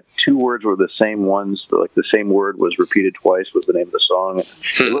it had two words were the same ones, like the same word was repeated twice was the name of the song.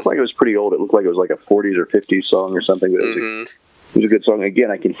 It looked like it was pretty old. It looked like it was like a 40s or 50s song or something, but it was a good song.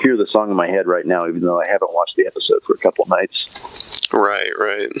 Again, I can hear the song in my head right now, even though I haven't watched the episode for a couple of nights. Right.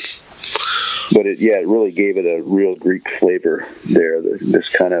 But it really gave it a real Greek flavor there. This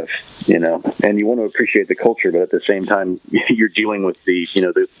kind of, and you want to appreciate the culture, but at the same time, you're dealing with the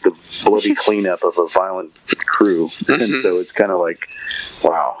bloody cleanup of a violent crew, and so it's kind of like,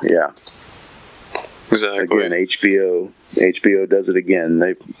 wow, yeah. Exactly. Again, HBO does it again.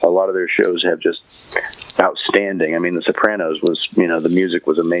 A lot of their shows have just outstanding. I mean, The Sopranos was, the music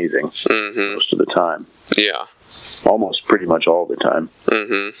was amazing most of the time. Yeah. Almost pretty much all the time.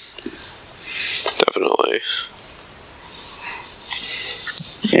 Definitely.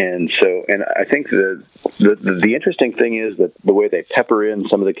 And I think that the interesting thing is that the way they pepper in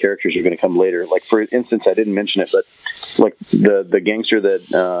some of the characters are going to come later. Like, for instance, I didn't mention it, but like the gangster that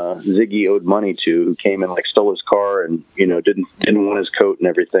Ziggy owed money to, who came and like stole his car and didn't want his coat and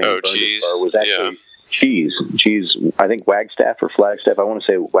everything. Oh, Cheese. Was actually Cheese. I think Wagstaff or Flagstaff. I want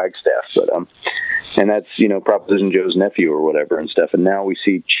to say Wagstaff, but and that's Proposition Joe's nephew or whatever and stuff. And now we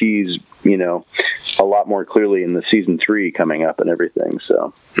see Cheese, a lot more clearly in the season 3 coming up and everything.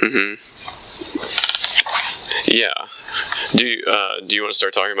 So. Mm-hmm. Yeah. Do you want to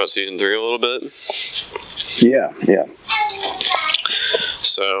start talking about season 3 a little bit? Yeah.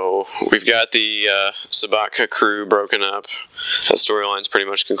 So we've got the Sabatka crew broken up. That storyline's pretty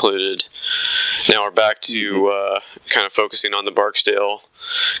much concluded. Now we're back to kind of focusing on the Barksdale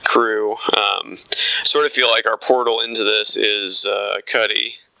crew. Sort of feel like our portal into this is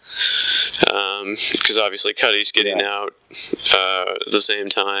Cuddy. Because obviously Cuddy's getting out at the same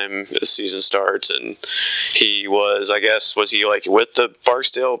time as season starts, and he was he like with the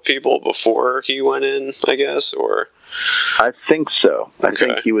Barksdale people before he went in, I guess, or? I think so. I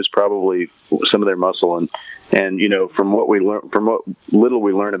think he was probably some of their muscle, and from what little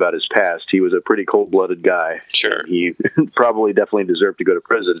we learn about his past, he was a pretty cold-blooded guy. Sure. He probably definitely deserved to go to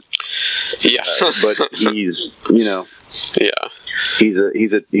prison. Yeah. But he's yeah.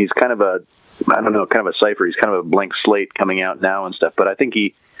 He's kind of a, I don't know, kind of a cipher. He's kind of a blank slate coming out now and stuff. But I think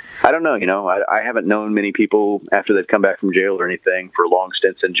I don't know, I haven't known many people after they've come back from jail or anything for long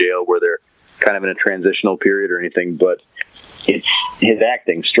stints in jail where they're kind of in a transitional period or anything, but his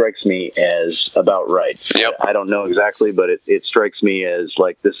acting strikes me as about right. Yep. I don't know exactly, but it strikes me as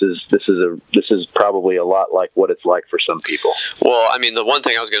like this is probably a lot like what it's like for some people. Well, I mean, the one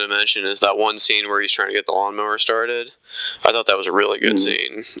thing I was going to mention is that one scene where he's trying to get the lawnmower started. I thought that was a really good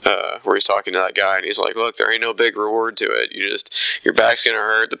scene where he's talking to that guy and he's like, "Look, there ain't no big reward to it. Your back's going to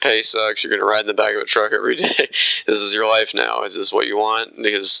hurt. The pay sucks. You're going to ride in the back of a truck every day. This is your life now. Is this what you want?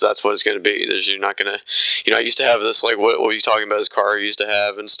 Because that's what it's going to be. You're not going to, I used to have this like what you talking about his car he used to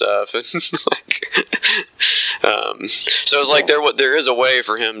have and stuff, and so it's like there is a way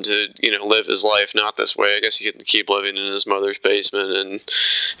for him to live his life not this way. I guess he can keep living in his mother's basement and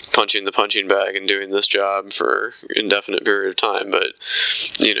punching the punching bag and doing this job for indefinite period of time, but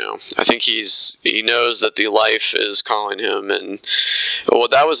I think he knows that the life is calling him. And well,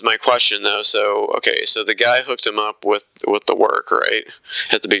 that was my question though. So the guy hooked him up with the work right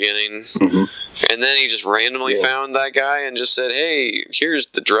at the beginning, and then he just randomly found that guy and just said, "Hey, here's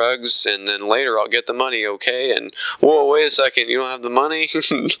the drugs, and then later I'll get the money, okay?" And whoa, wait a second, you don't have the money?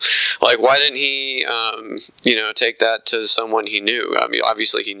 Like, why didn't he take that to someone he knew? I mean,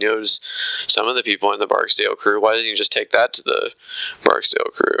 obviously he knows some of the people in the Barksdale crew. Why didn't he just take that to the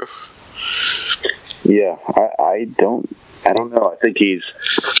Barksdale crew? Yeah, I don't know.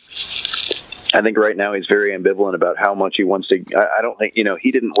 I think right now he's very ambivalent about how much he wants to. I don't think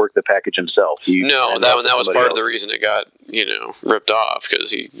he didn't work the package himself. That was part of the reason it got ripped off, because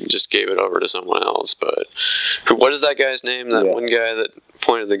he just gave it over to someone else. But what is that guy's name? That one guy that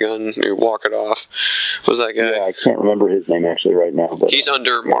pointed the gun and walk it off. Was that guy? Yeah, I can't remember his name actually right now. But he's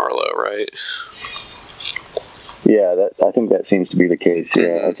under Marlowe, right? Yeah, I think that seems to be the case.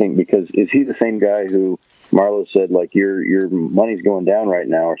 Yeah, I think because is he the same guy who Marlowe said, like, your money's going down right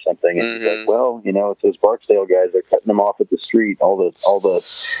now or something, and he's like, well, it's those Barksdale guys, they're cutting them off at the street, all the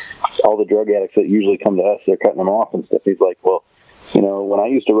drug addicts that usually come to us, they're cutting them off and stuff. He's like, well, when I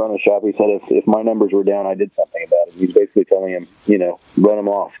used to run a shop, he said if my numbers were down, I did something about it. He's basically telling him, run them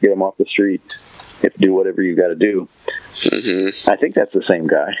off, get them off the street, do whatever you got to do. I think that's the same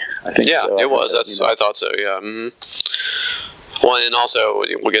guy. I think so. It was. I thought so. Yeah. Well, and also,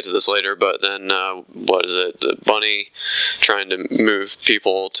 we'll get to this later, but then, what is it? The Bunny trying to move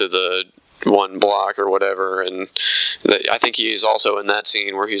people to the one block or whatever, and I think he's also in that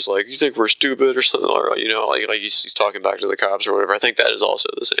scene where he's like, "You think we're stupid?" or something, or like he's talking back to the cops or whatever. I think that is also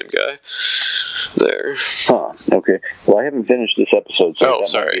the same guy there. Huh. Okay. Well, I haven't finished this episode, so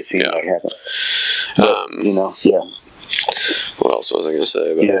sorry. Yeah. I haven't. But, yeah. What else was I going to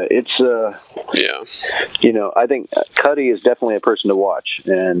say about it's I think Cuddy is definitely a person to watch,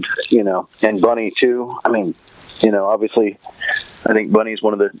 and and Bunny too. I mean, obviously I think Bunny's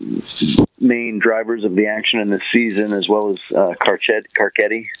one of the main drivers of the action in this season, as well as Carcetti,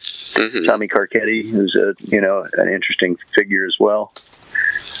 Tommy Carcetti, who's an interesting figure as well.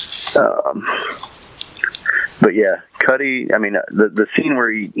 But yeah, Cuddy, I mean, the scene where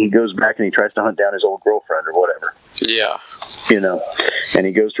he goes back and he tries to hunt down his old girlfriend or whatever. Yeah. And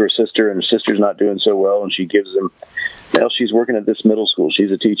he goes to her sister, and her sister's not doing so well, and she gives him, she's working at this middle school.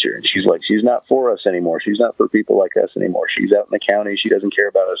 She's a teacher. And she's like, she's not for us anymore. She's not for people like us anymore. She's out in the county. She doesn't care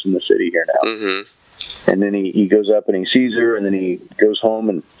about us in the city here now. And then he goes up and he sees her, and then he goes home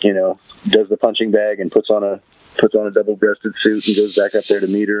and, does the punching bag and puts on a double-breasted suit and goes back up there to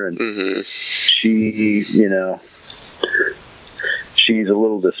meet her. And she, she's a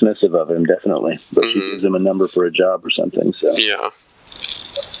little dismissive of him, definitely. But she gives him a number for a job or something. So Yeah.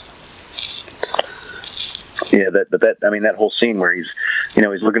 Yeah, that whole scene where he's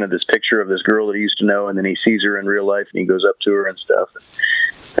looking at this picture of this girl that he used to know, and then he sees her in real life, and he goes up to her and stuff.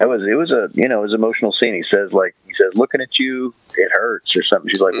 It was an emotional scene. He says, looking at you, it hurts or something.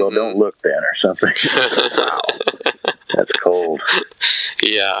 She's like, well, don't look then or something. Wow. That's cold.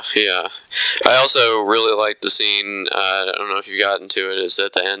 Yeah. I also really liked the scene, I don't know if you've gotten to it, is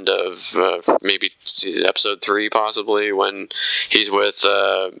at the end of maybe episode 3 possibly, when he's with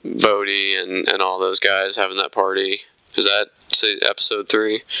Bodhi and all those guys having that party. Is that episode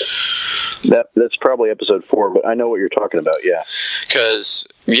 3? That's probably episode 4, but I know what you're talking about, yeah. Because,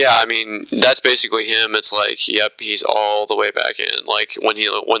 I mean, that's basically him. It's like, yep, he's all the way back in. Like, when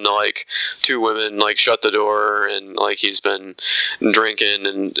the 2 women, shut the door, and, he's been drinking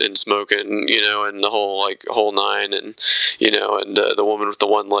and smoking, and the whole 9, and, and the woman with the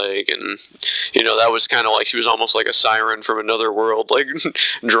one leg, and, that was kind of like, she was almost like a siren from another world,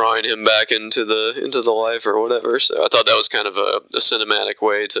 drawing him back into the life or whatever. So I thought that was kind of a cinematic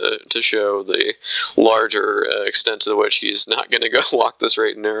way to show the larger extent to which he's not going to go walk the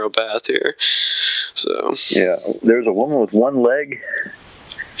straight and narrow path here. So yeah, there's a woman with one leg.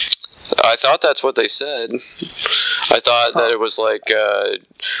 I thought that's what they said. I thought that it was like a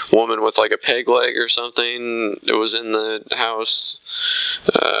woman with a peg leg or something. It was in the house.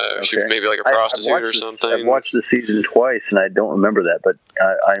 She was maybe a prostitute or something. I've watched the season twice, and I don't remember that. But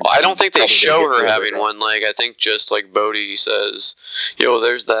I don't think they show her having one leg. I think just Bodhi says,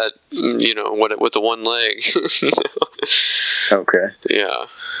 there's that, with the one leg. Okay. Yeah.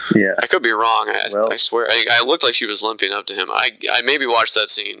 Yeah. I could be wrong. I swear. I looked like she was limping up to him. I maybe watched that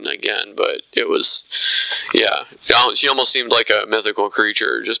scene again, but it was, she almost seemed like a mythical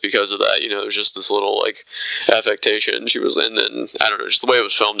creature just because of that. It was just this little affectation she was in, and I don't know, just the way it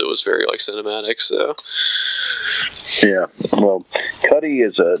was filmed, it was very cinematic. So yeah, well, Cuddy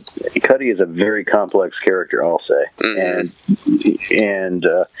is a very complex character, I'll say, and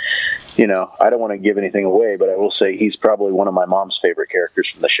I don't want to give anything away, but I will say he's probably one of my mom's favorite characters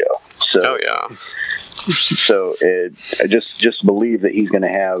from the show. So, oh yeah. So I just believe that he's going to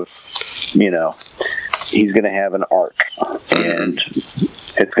have, he's going to have an arc, and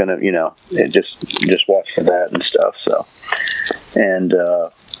it's going to, just watch for that and stuff. So, and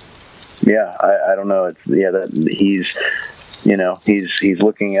I don't know. He's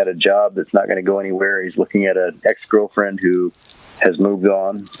looking at a job that's not going to go anywhere. He's looking at an ex-girlfriend who has moved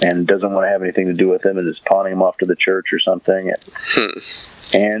on and doesn't want to have anything to do with him and is pawning him off to the church or something.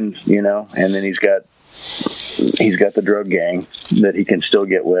 And and then he's got the drug gang that he can still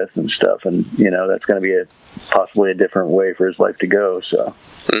get with and stuff. And, that's going to be possibly a different way for his life to go. So,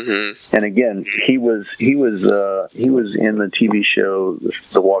 and again, he was in the TV show,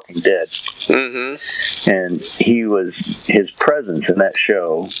 The Walking Dead. And his presence in that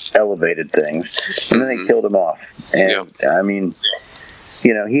show elevated things, and then they killed him off. And I mean,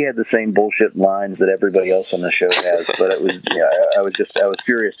 he had the same bullshit lines that everybody else on the show has, but it was, I was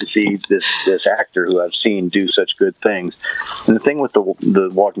curious to see this actor who I've seen do such good things. And the thing with the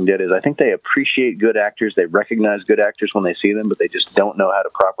Walking Dead is I think they appreciate good actors. They recognize good actors when they see them, but they just don't know how to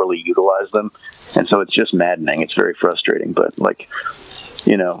properly utilize them. And so it's just maddening. It's very frustrating, but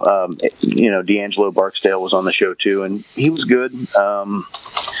D'Angelo Barksdale was on the show too, and he was good.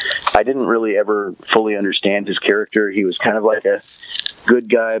 I didn't really ever fully understand his character. He was kind of like a good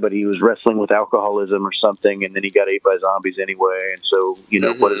guy, but he was wrestling with alcoholism or something, and then he got ate by zombies anyway. And so,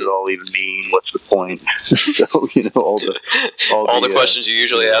 what does it all even mean? What's the point? So, all the questions you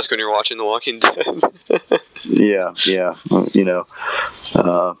usually ask when you're watching The Walking Dead. Yeah.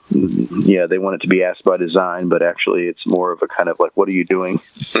 They want it to be asked by design, but actually it's more of a kind of like, what are you doing?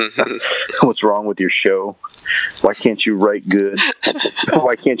 What's wrong with your show? Why can't you write good?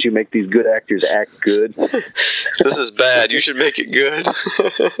 Why can't you make these good actors act good? This is bad. You should make it good.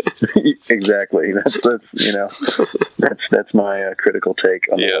 Exactly. That's my critical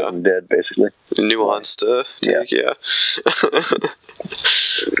take on The Walking Dead, basically. Nuanced take, yeah.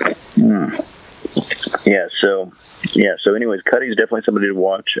 So anyways, Cuddy's definitely somebody to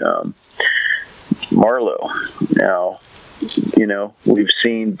watch. Marlowe. Now, we've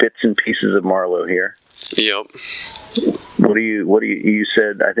seen bits and pieces of Marlowe here. Yep. What do you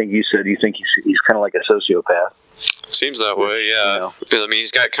said? I think you said you think he's kind of like a sociopath. Seems that way, yeah. You know? I mean,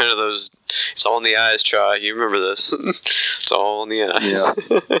 he's got kind of those. It's all in the eyes, Try. You remember this? It's all in the eyes.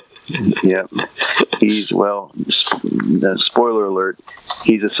 Yeah. He's spoiler alert.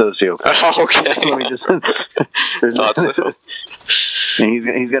 He's a sociopath. Oh, okay. Let me just. Thought so. And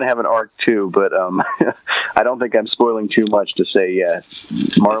he's going to have an arc too, but I don't think I'm spoiling too much to say. Yeah,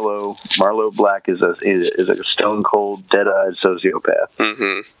 Marlowe Black is a stone cold, dead-eyed sociopath.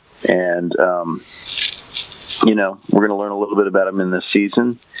 Mm-hmm. And we're going to learn a little bit about him in this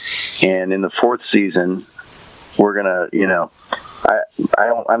season, and in the fourth season, we're going to,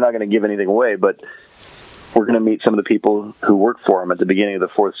 I'm not going to give anything away, but we're going to meet some of the people who work for him at the beginning of the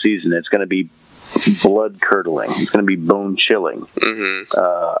fourth season. It's going to be blood curdling. It's going to be bone chilling.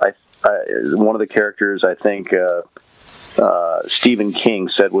 Mm-hmm. One of the characters, I think, Stephen King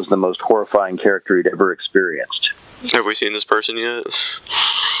said was the most horrifying character he'd ever experienced. Have we seen this person yet?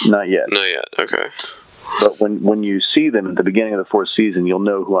 Not yet. Not yet. Okay. But when you see them at the beginning of the fourth season, you'll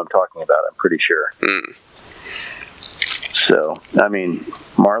know who I'm talking about. I'm pretty sure. Mm. So, I mean,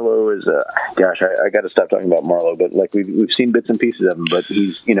 Marlowe is I got to stop talking about Marlowe, but like we've seen bits and pieces of him, but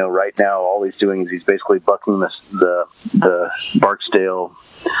he's, right now all he's doing is he's basically bucking the Barksdale,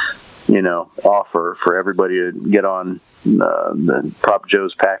 offer for everybody to get on the Prop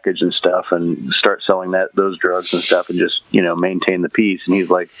Joe's package and stuff and start selling those drugs and stuff and just, maintain the peace. And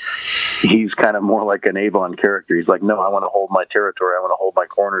he's kind of more like an Avon character. He's like, no, I want to hold my territory. I want to hold my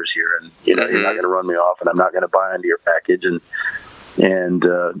corners here. And, you're not going to run me off and I'm not going to buy into your package.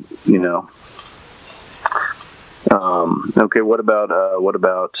 Okay. What about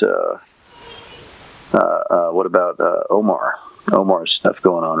Omar? Omar's stuff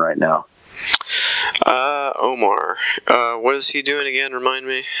going on right now. Omar. What is he doing again? Remind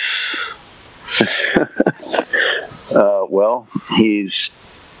me. Well,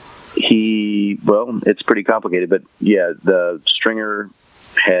 it's pretty complicated, but yeah, the Stringer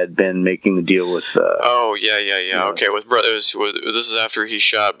had been making the deal with. Okay, with brothers. This is after he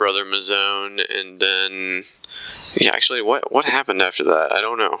shot Brother Mazzone, and then. Yeah, actually, what happened after that? I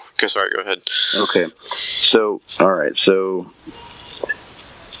don't know. Okay, sorry. Go ahead. Okay, so all right, so.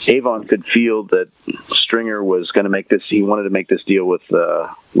 Avon could feel that Stringer was going to make this. He wanted to make this deal with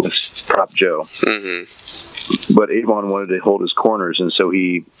Prop Joe, mm-hmm. but Avon wanted to hold his corners, and so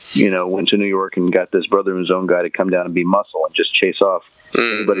he, went to New York and got this Brother Mazzone guy to come down and be muscle and just chase off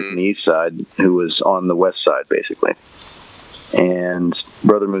anybody from the east side who was on the west side, basically. And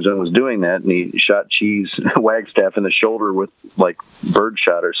Brother Mazzone was doing that, and he shot Cheese Wagstaff in the shoulder with like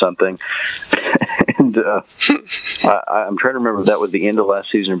birdshot or something. And I'm trying to remember if that was the end of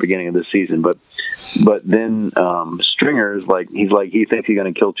last season or beginning of this season. But then Stringer is he thinks he's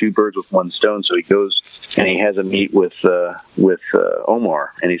going to kill two birds with one stone, so he goes and he has a meet with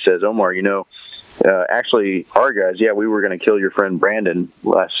Omar, and he says, Omar, actually, our guys, we were going to kill your friend Brandon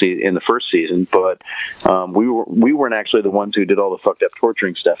in the first season, but we weren't actually the ones who did all the fucked up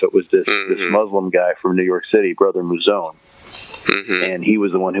torturing stuff. It was this Muslim guy from New York City, Brother Mazzone, and he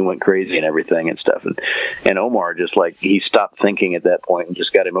was the one who went crazy and everything and stuff. And Omar just he stopped thinking at that point and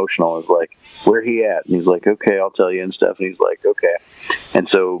just got emotional. And was like, "Where he at?" And he's like, "Okay, I'll tell you" and stuff. And he's like, "Okay." And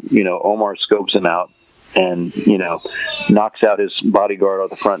so Omar scopes him out. And, knocks out his bodyguard at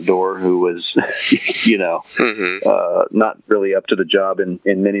the front door who was, not really up to the job in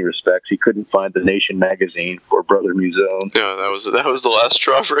many respects. He couldn't find the Nation magazine for Brother Mazzone. No, that was the last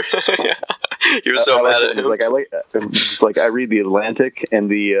straw for him. He was so mad at him. I read the Atlantic and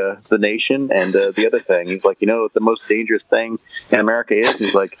the Nation and the other thing. He's like, what the most dangerous thing in America is?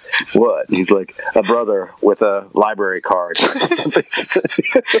 He's like, what? He's like, a brother with a library card.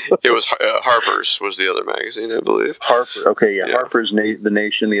 It was Harper's was the other magazine, I believe. Harper. Okay, yeah. Harper's the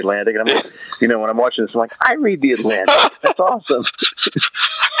Nation, the Atlantic. And I'm like, when I'm watching this, I'm like, I read the Atlantic. That's awesome.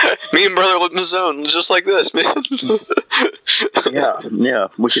 Me and Brother Mazzone, just like this, man. Yeah.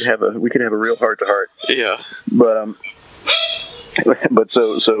 We could have a real heart to heart. Yeah. But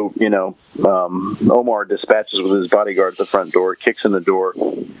so Omar dispatches with his bodyguard at the front door, kicks in the door,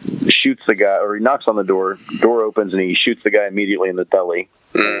 shoots the guy, or he knocks on the door opens, and he shoots the guy immediately in the belly.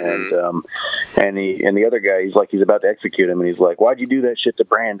 Mm-hmm. And the other guy, he's about to execute him, and he's like, "Why'd you do that shit to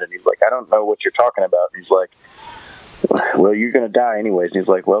Brandon?" He's like, "I don't know what you're talking about." And he's like, "Well, you're gonna die anyways." And he's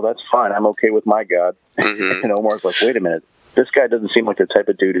like, "Well, that's fine. I'm okay with my God." Mm-hmm. And Omar's like, "Wait a minute. This guy doesn't seem like the type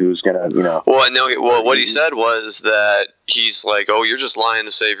of dude who's gonna, Well, no. Well, what he said was that he's like, "Oh, you're just lying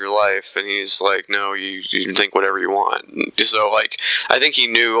to save your life," and he's like, "No, you can think whatever you want." So, I think he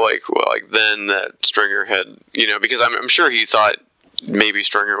knew, then that Stringer had, because I'm sure he thought maybe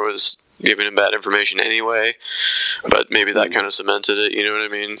Stringer was giving him bad information anyway, but maybe that kind of cemented it. You know what I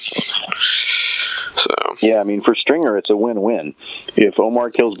mean? So yeah, I mean, for Stringer, it's a win-win. If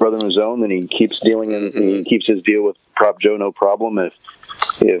Omar kills Brother Mazone, then he keeps dealing in, he keeps his deal with Prop Joe, no problem.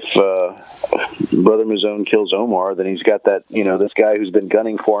 If Brother Mazone kills Omar, then he's got that, this guy who's been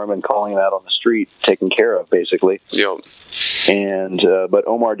gunning for him and calling him out on the street taken care of, basically. Yep. And but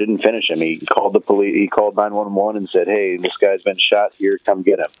Omar didn't finish him. He called the police. He called 911 and said, "Hey, this guy's been shot here. Come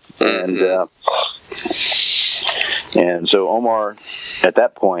get him." And so Omar, at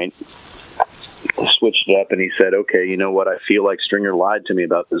that point, switched it up and he said, "Okay, you know what? I feel like Stringer lied to me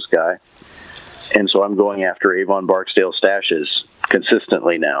about this guy, and so I'm going after Avon Barksdale stashes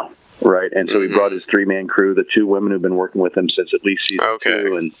consistently now." Right, and so he brought his 3-man crew, the 2 women who've been working with him since at least season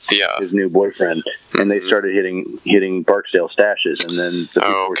 2, and his new boyfriend, and they started hitting Barksdale stashes, and then the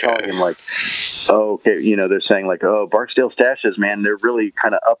people were telling him like, "Oh, okay," they're saying like, "Oh, Barksdale stashes, man, they're really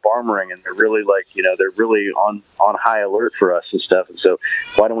kind of up armoring, and they're really like, they're really on high alert for us and stuff, and so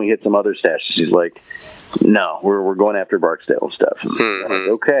why don't we hit some other stashes?" He's like, "No, we're going after Barksdale and stuff." And I'm like,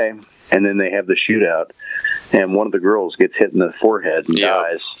 okay. And then they have the shootout, and one of the girls gets hit in the forehead and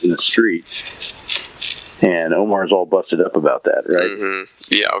dies in the street. And Omar's all busted up about that, right?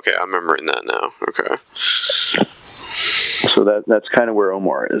 Yeah, okay, I'm remembering that now. Okay. So that's kind of where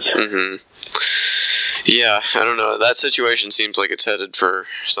Omar is. Yeah, I don't know. That situation seems like it's headed for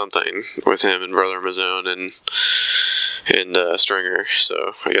something with him and Brother Mazone and Stringer.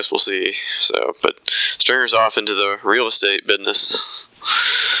 So I guess we'll see. So, but Stringer's off into the real estate business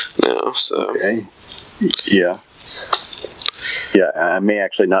now. So okay. Yeah. I may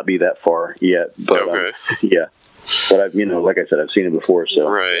actually not be that far yet, but yeah. But I've like I said, I've seen him before. So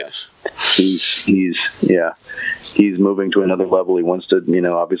right. Yeah. He's moving to another level. He wants to,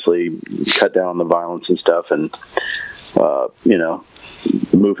 obviously cut down on the violence and stuff, and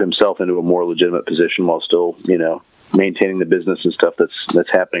move himself into a more legitimate position while still, maintaining the business and stuff that's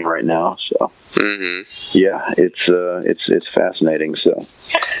happening right now. So yeah, it's fascinating. So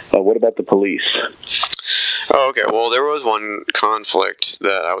what about the police? Oh, okay. Well, there was one conflict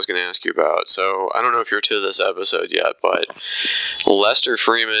that I was going to ask you about. So I don't know if you're to this episode yet, but Lester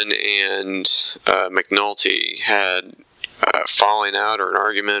Freeman and McNulty had falling out or an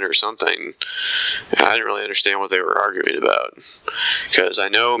argument or something. I didn't really understand what they were arguing about, because I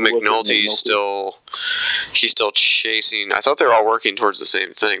know McNulty's still chasing. I thought they were all working towards the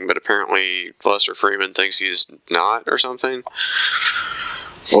same thing, but apparently Lester Freeman thinks he's not, or something.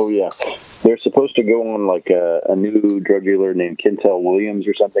 Oh yeah, they're supposed to go on like a new drug dealer named Kentel Williamson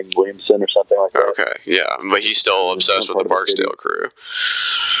or something like that. Okay, yeah, but he's still obsessed with the Barksdale crew.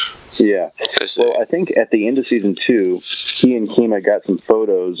 Yeah. Well, I think at the end of season 2, he and Kima got some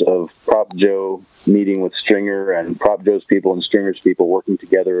photos of Prop Joe meeting with Stringer and Prop Joe's people and Stringer's people working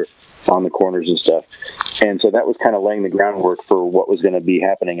together on the corners and stuff. And so that was kind of laying the groundwork for what was going to be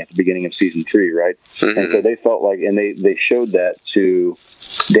happening at the beginning of season 3, right? And so they felt like, and they showed that to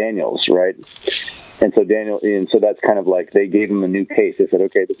Daniels, right? And so that's kind of like they gave him a new case. They said,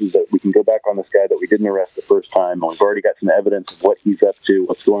 okay, we can go back on this guy that we didn't arrest the first time. And we've already got some evidence of what he's up to,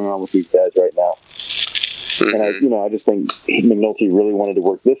 what's going on with these guys right now. And I just think McNulty really wanted to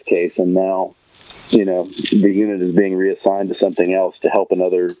work this case, and now, the unit is being reassigned to something else to help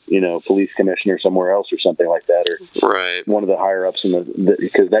another, police commissioner somewhere else or something like that, or one of the higher ups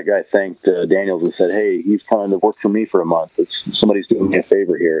because that guy thanked Daniels and said, "Hey, he's coming to work for me for a month. Somebody's doing me a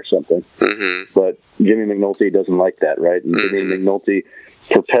favor here or something." But Jimmy McNulty doesn't like that, right? And Jimmy McNulty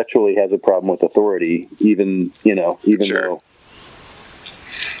perpetually has a problem with authority, even though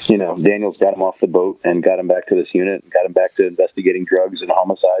Daniels got him off the boat and got him back to this unit and got him back to investigating drugs and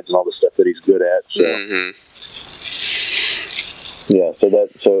homicides and all the stuff that he's good at. So, yeah,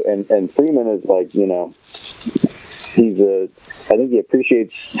 and Freeman is like, I think he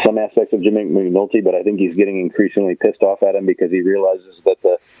appreciates some aspects of Jimmy McNulty, but I think he's getting increasingly pissed off at him because he realizes that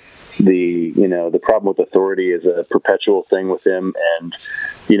the problem with authority is a perpetual thing with him, and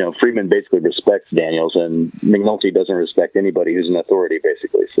Freeman basically respects Daniels, and McNulty doesn't respect anybody who's an authority,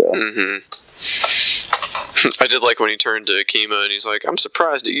 basically. So I did like when he turned to Kima and he's like, "I'm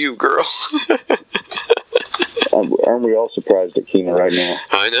surprised at you, girl." Aren't we all surprised at Kima right now?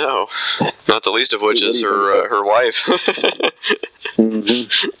 I know, not the least of which is her wife.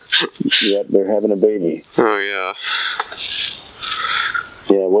 Yep, they're having a baby. Oh yeah.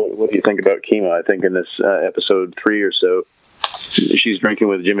 Yeah, what do you think about Kima? I think in this episode 3 or so, she's drinking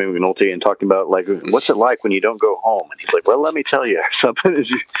with Jimmy McNulty and talking about, like, what's it like when you don't go home? And he's like, well, let me tell you something.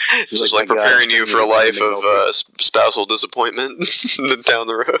 Just like preparing you for a life of spousal disappointment down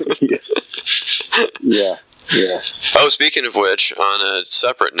the road. Yeah. Yeah. Oh, speaking of which, on a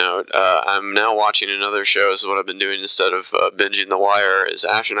separate note, I'm now watching another show. This is what I've been doing instead of binging The Wire. Is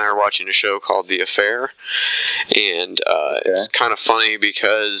Ash and I are watching a show called The Affair, and it's kind of funny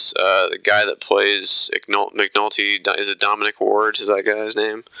because the guy that plays McNulty, is it Dominic Ward? Is that guy's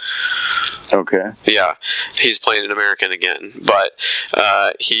name? Okay. Yeah, he's playing an American again, but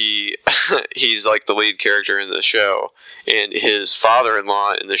he's like the lead character in the show, and his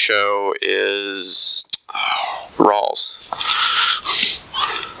father-in-law in the show is Rawls.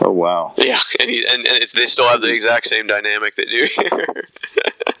 Oh wow. Yeah, and they still have the exact same dynamic they do here.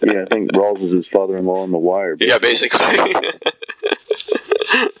 Yeah, I think Rawls is his father-in-law on The Wire. Yeah, basically.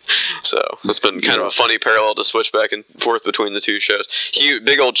 So it's been kind of a funny parallel to switch back and forth between the two shows.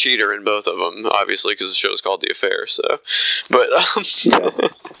 Big old cheater in both of them, obviously, because the show is called The Affair. So, but yeah.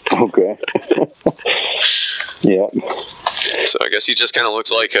 Okay. Yeah. So I guess he just kind of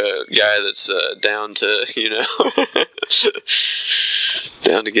looks like a guy that's down to,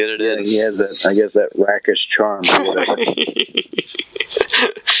 down to get it in. He has that, I guess, that rakish charm or whatever.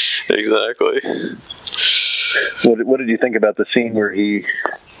 Exactly. What did you think about the scene where he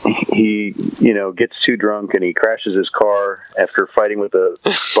gets too drunk and he crashes his car after fighting with a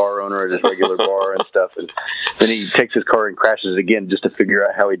bar owner at his regular bar and stuff, and then he takes his car and crashes it again just to figure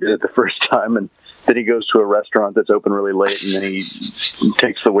out how he did it the first time, and then he goes to a restaurant that's open really late, and then he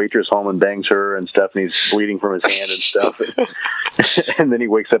takes the waitress home and bangs her and stuff, and he's bleeding from his hand and stuff. And then he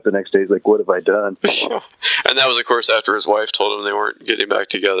wakes up the next day, he's like, what have I done? And that was, of course, after his wife told him they weren't getting back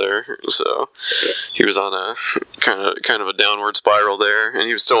together. So he was on a kind of a downward spiral there, and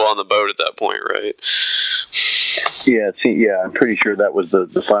he was still on the boat at that point, right? Yeah, I'm pretty sure that was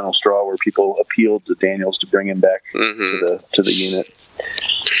the final straw where people appealed to Daniels to bring him back to the unit.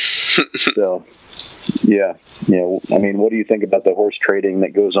 So, yeah. I mean, what do you think about the horse trading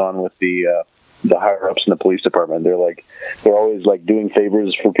that goes on with the higher ups in the police department? They're always like doing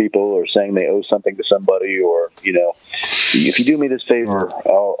favors for people or saying they owe something to somebody, or if you do me this favor,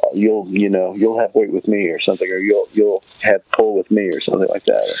 you'll have weight with me or something, or you'll have pull with me or something like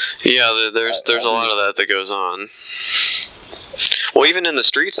that. Yeah, there's a lot of that goes on. Well, even in the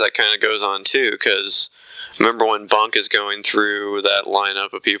streets, that kind of goes on too, because remember when Bunk is going through that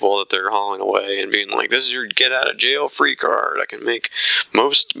lineup of people that they're hauling away and being like, this is your get out of jail free card. I can make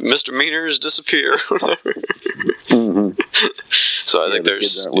most misdemeanors disappear. Mm-hmm. So I think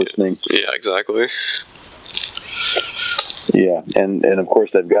there's... listening. Yeah, exactly. Yeah, and of course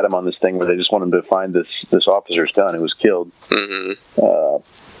they've got him on this thing where they just want him to find this officer's gun who was killed. Mm-hmm.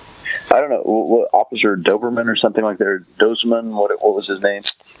 I don't know, what, Officer Doberman or something like that, or Dozeman, what was his name?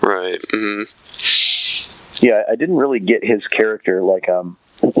 Right. Mm-hmm. Yeah, I didn't really get his character. Like,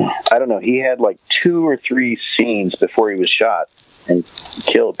 I don't know, he had like 2 or 3 scenes before he was shot and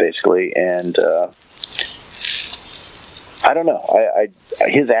killed, basically, and I don't know.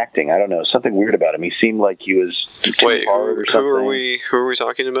 His acting, I don't know, something weird about him. He seemed like he was too hard or something. Who are we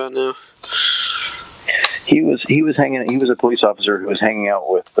talking about now? He was a police officer who was hanging out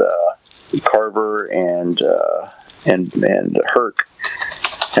with Carver and Herc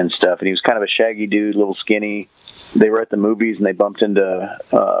and stuff, and he was kind of a shaggy dude, little skinny. They were at the movies and they bumped into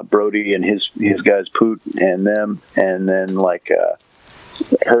Brody and his guys Poot and them, and then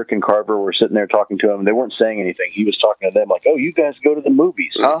Herc and Carver were sitting there talking to him. They weren't saying anything. He was talking to them like, "Oh, you guys go to the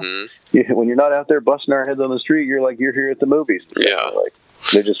movies, huh? Mm-hmm. When you're not out there busting our heads on the street, you're here at the movies." Yeah.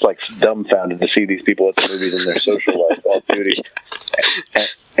 They're just dumbfounded to see these people at the movies in their social life, off duty,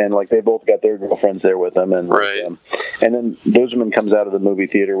 and they both got their girlfriends there with them, and right. And then Dozeman comes out of the movie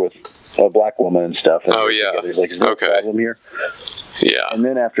theater with a black woman and stuff. And he's like, "Is there a problem here?" Yeah. And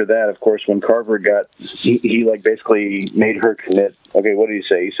then after that, of course, when Carver he basically made her commit. Okay, what did he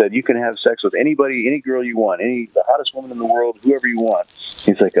say? He said, "You can have sex with anybody, any girl you want, the hottest woman in the world, whoever you want."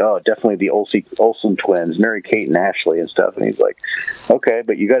 He's like, "Oh, definitely the Olsen twins, Mary Kate and Ashley and stuff." And he's like, "Okay,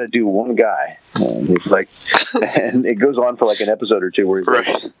 but you got to do one guy." And he's like, and it goes on for an episode or two where he's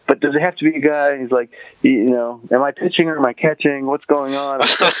like, "But does it have to be a guy?" And he's like, "Am I pitching or am I catching? What's going on?"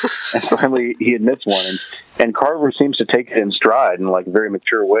 And finally, he admits one, and Carver seems to take it in stride in a very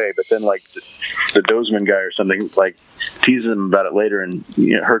mature way. But then the Dozeman guy or something teases him about it later, and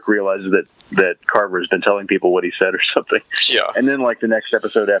Herc realizes that Carver's been telling people what he said or something. Yeah. And then the next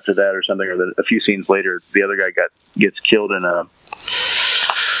episode after that or something, or a few scenes later, the other guy gets killed in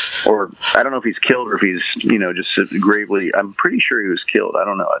or I don't know if he's killed or if he's just gravely. I'm pretty sure he was killed. I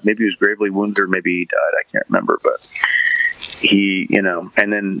don't know. Maybe he was gravely wounded or maybe he died. I can't remember. But he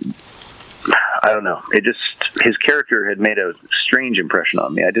and then I don't know. His character had made a strange impression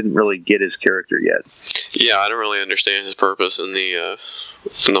on me. I didn't really get his character yet. Yeah, I don't really understand his purpose in the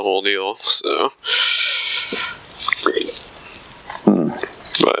whole deal. So,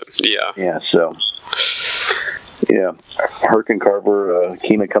 but yeah. Yeah. So. Yeah, Herc and Carver,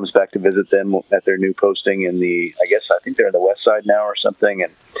 Kima comes back to visit them at their new posting in I think they're in the West Side now or something,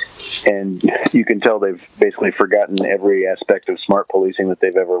 and you can tell they've basically forgotten every aspect of smart policing that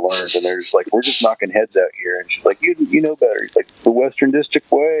they've ever learned, and they're just like, we're just knocking heads out here, and she's like, you know better. He's like, the Western District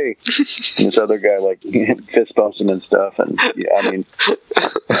way, and this other guy like fist bumps him and stuff, and yeah, I mean,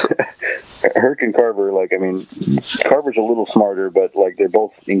 Herc and Carver, Carver's a little smarter, but like they're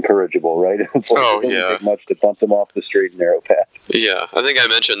both incorrigible, right? It's like, it doesn't take much to bump them off the straight and narrow path. Yeah, I think I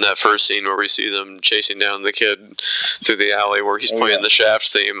mentioned that first scene where we see them chasing down the kid through the alley where he's playing the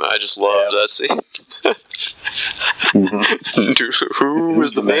Shaft theme. I just loved that scene. Who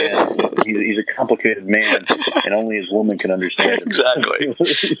is the man? He's a complicated man, and only his woman can understand him. Exactly.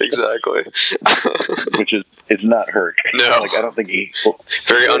 Which is not Herc. No. Like, I don't think he...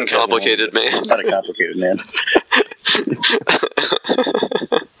 Very uncomplicated man. Not a complicated man.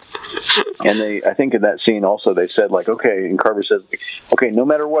 And I think in that scene also they said, like, okay, and Carver says, okay, no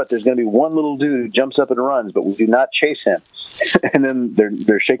matter what, there's going to be one little dude who jumps up and runs, but we do not chase him. And then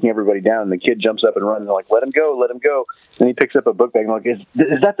they're shaking everybody down, and the kid jumps up and runs, and they're like, let him go. Then he picks up a book bag and like, is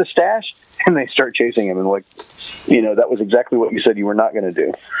that the stash? And they start chasing him, and like, that was exactly what you said you were not going to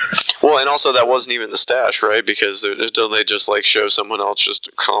do. Well, and also that wasn't even the stash, right? Because don't they just like show someone else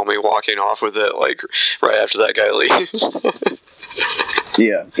just calmly walking off with it, like right after that guy leaves?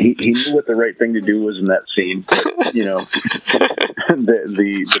 Yeah, he knew what the right thing to do was in that scene, but, the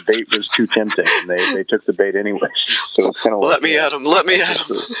bait was too tempting, and they took the bait anyway. So it's kind of let me at him.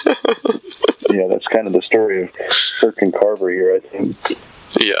 Yeah, that's kind of the story of Herc and Carver here, I think.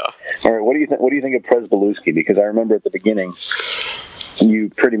 Yeah. All right, what do you think of Przybylewski? Because I remember at the beginning, you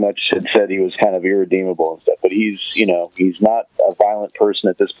pretty much had said he was kind of irredeemable and stuff, but he's not a violent person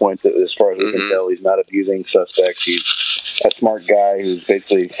at this point. As far as we can tell, he's not abusing suspects. He's a smart guy who's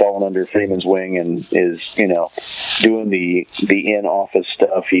basically fallen under Freeman's wing and is, doing the in-office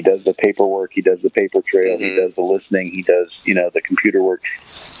stuff. He does the paperwork. He does the paper trail. He does the listening. He does, the computer work.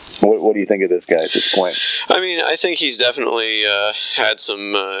 What do you think of this guy at this point? I mean, I think he's definitely had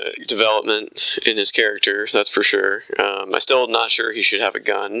some development in his character, that's for sure. I'm still not sure he should have a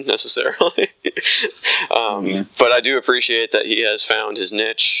gun, necessarily. But I do appreciate that he has found his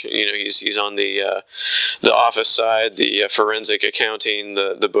niche. He's on the office side, the forensic accounting,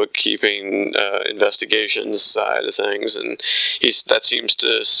 the bookkeeping, investigations side of things, and that seems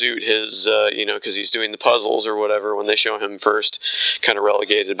to suit his, because he's doing the puzzles or whatever when they show him first, kind of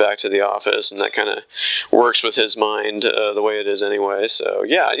relegated back to the office, and that kind of works with his mind the way it is anyway. So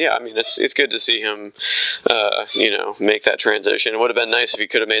yeah. I mean, it's good to see him, make that transition. It would have been nice if he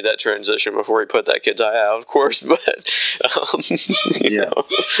could have made that transition before he put that kid's eye out, of course. But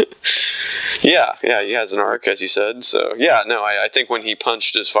he has an arc, as you said. So yeah, no, I think when he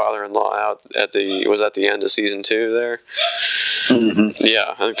punched his father-in-law out at the end of season 2 there.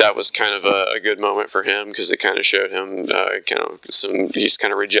 Yeah, I think that was kind of a good moment for him, because it kind of showed him he's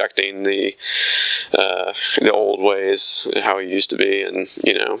kind of rejecting the old ways, how he used to be, and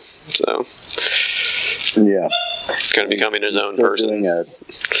so yeah, kind of becoming his own person.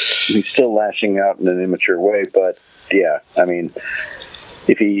 He's still lashing out in an immature way, but yeah, I mean,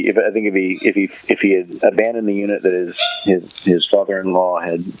 if he had abandoned the unit that his father-in-law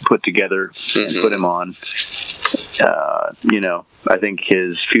had put together and put him on, I think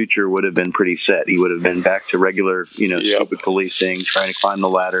his future would have been pretty set. He would have been back to regular, stupid policing, trying to climb the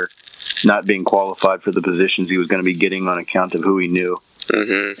ladder, not being qualified for the positions he was going to be getting on account of who he knew.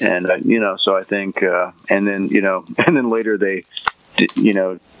 And so I think, and then later they,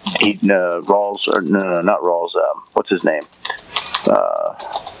 Rawls, or no, not Rawls. What's his name?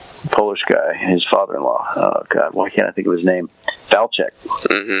 Polish guy, his father-in-law. Oh God, why can't I think of his name? Valchek.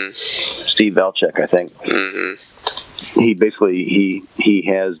 Steve Valchek, I think. He basically he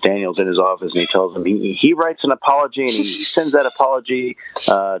has Daniels in his office, and he tells him he writes an apology, and he sends that apology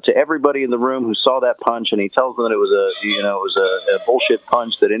to everybody in the room who saw that punch, and he tells them that it was a bullshit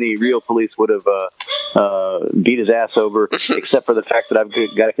punch that any real police would have beat his ass over, except for the fact that I've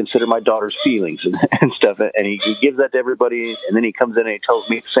got to consider my daughter's feelings and stuff. And he gives that to everybody, and then he comes in and he tells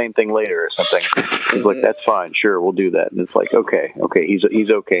me the same thing later or something. He's like, "That's fine, sure, we'll do that." And it's like, okay, he's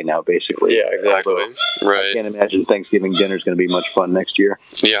okay now, basically. Yeah, exactly. Right. I can't imagine Thanksgiving dinner is going to be much fun next year.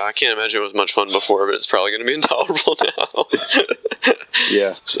 Yeah, I can't imagine it was much fun before, but it's probably going to be intolerable now.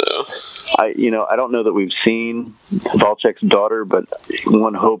 Yeah. So I don't know that we've seen Valchek's daughter, but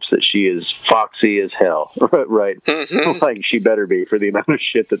one hopes that she is foxy as hell, right? Mm-hmm. Like she better be for the amount of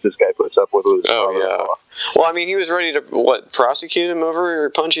shit that this guy puts up with his father-in-law. Well, I mean, he was ready to prosecute him over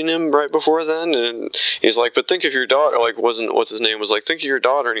punching him right before then, and he's like, "But think of your daughter." Like, what's his name? Was like, "Think of your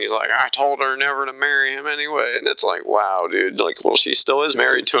daughter," and he's like, "I told her never to marry him anyway." And it's like, wow, dude. Like, well, she still is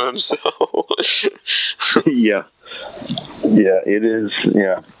married to him, so. Yeah, it is.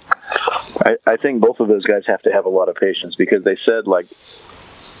 Yeah, I think both of those guys have to have a lot of patience because they said like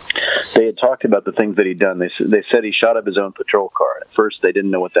they had talked about the things that he'd done. They said he shot up his own patrol car. At first, they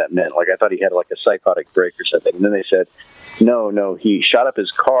didn't know what that meant. Like I thought he had like a psychotic break or something. And then they said, no, he shot up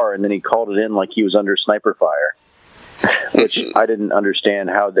his car and then he called it in like he was under sniper fire. Which I didn't understand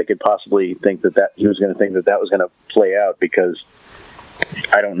how they could possibly think that he was going to think that was going to play out because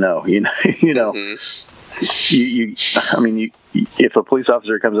I don't know. You know. Mm-hmm. If a police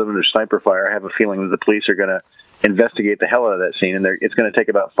officer comes up under sniper fire, I have a feeling that the police are going to investigate the hell out of that scene, and it's going to take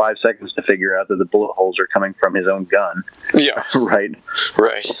about 5 seconds to figure out that the bullet holes are coming from his own gun. Yeah. Right.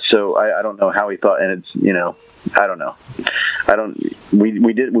 So I don't know how he thought, and it's I don't know. We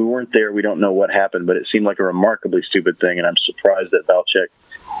weren't there. We don't know what happened, but it seemed like a remarkably stupid thing, and I'm surprised that Valchek,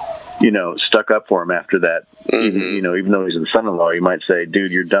 stuck up for him after that. Mm-hmm. Even though he's the son-in-law, you might say,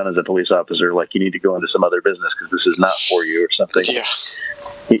 dude, you're done as a police officer. Like, you need to go into some other business because this is not for you or something. Yeah.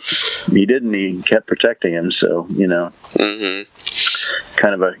 He didn't. He kept protecting him. So, mm-hmm.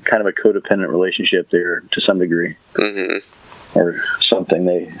 kind of a codependent relationship there to some degree. Mm-hmm. Or something.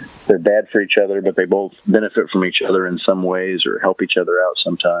 They're bad for each other, but they both benefit from each other in some ways or help each other out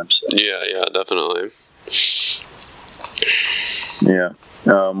sometimes. So. Yeah, definitely. Yeah.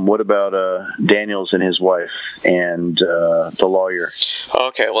 What about Daniels and his wife and the lawyer?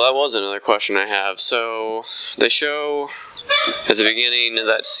 Okay, well, that was another question I have. So they show at the beginning of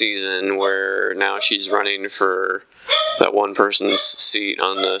that season where now she's running for that one person's seat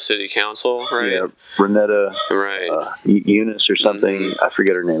on the city council, right? Yeah, Renetta, right? Eunice or something. Mm-hmm. I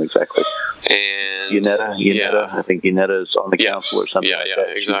forget her name exactly. And Yunetta. Yeah. I think Yunetta's on the council or something. Yeah, like yeah,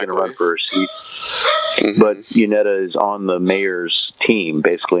 that. exactly. She's going to run for her seat. Mm-hmm. But Yunetta is on the mayor's team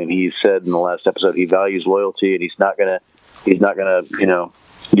basically, and he said in the last episode he values loyalty, and he's not gonna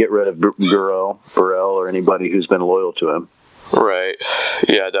get rid of Burrell or anybody who's been loyal to him. Right.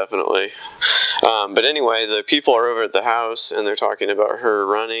 Yeah, definitely. But anyway, the people are over at the house and they're talking about her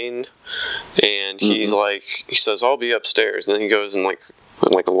running, and he's like, he says, "I'll be upstairs," and then he goes and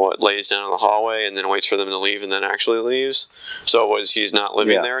lays down in the hallway and then waits for them to leave and then actually leaves. So he's not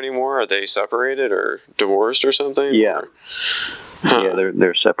living there anymore? Are they separated or divorced or something? Yeah. Yeah,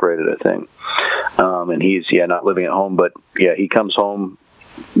 they're separated, I think. And he's not living at home, but he comes home,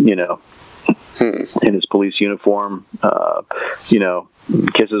 in his police uniform,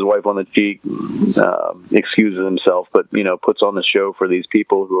 kisses his wife on the cheek, excuses himself, but, puts on the show for these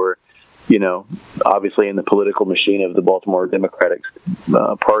people who are, obviously in the political machine of the Baltimore Democratic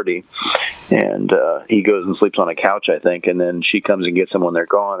Party. And he goes and sleeps on a couch, I think, and then she comes and gets him when they're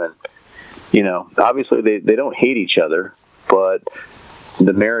gone. And, obviously they don't hate each other, but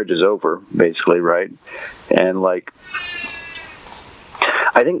the marriage is over, basically, right? And,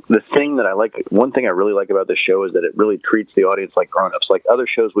 I think one thing I really like about this show is that it really treats the audience like grown-ups. Like other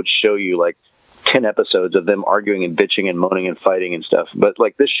shows would show you 10 episodes of them arguing and bitching and moaning and fighting and stuff. But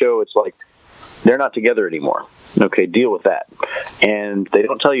this show, it's like they're not together anymore. Okay, deal with that. And they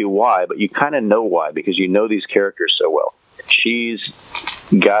don't tell you why, but you kind of know why because you know these characters so well. She's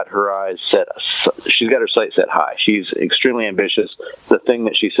got her sights set high. She's extremely ambitious. The thing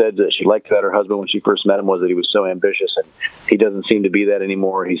that she said that she liked about her husband when she first met him was that he was so ambitious, and he doesn't seem to be that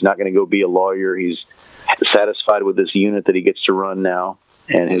anymore. He's not going to go be a lawyer. He's satisfied with this unit that he gets to run now,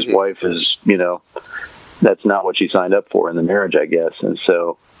 and his wife is, that's not what she signed up for in the marriage, I guess, and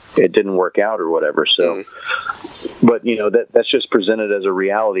so it didn't work out or whatever. So, but that's just presented as a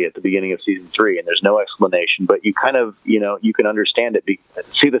reality at the beginning of season 3, and there's no explanation. But you kind of, you can understand it.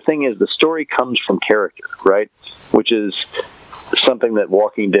 See, the thing is, the story comes from character, right? Which is something that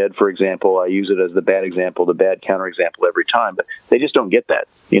Walking Dead, for example, I use it as the bad example, the bad counterexample every time. But they just don't get that.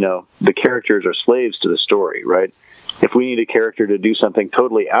 The characters are slaves to the story, right? If we need a character to do something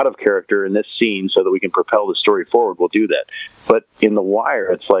totally out of character in this scene so that we can propel the story forward, we'll do that. But in The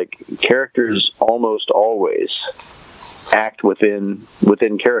Wire, it's like characters almost always act within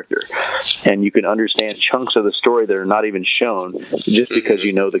character. And you can understand chunks of the story that are not even shown just because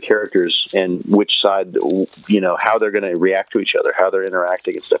you know the characters and which side, how they're going to react to each other, how they're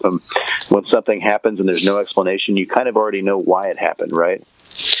interacting and stuff. And when something happens and there's no explanation, you kind of already know why it happened, right?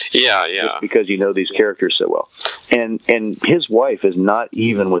 Yeah. Just because you know these characters so well. And his wife is not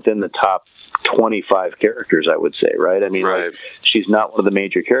even within the top 25 characters, I would say, right? I mean, like, she's not one of the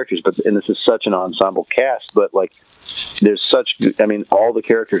major characters, and this is such an ensemble cast, but like, there's such, I mean, all the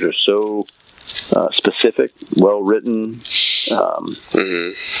characters are so specific, well written,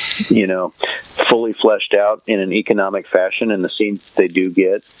 you know, fully fleshed out in an economic fashion in the scenes they do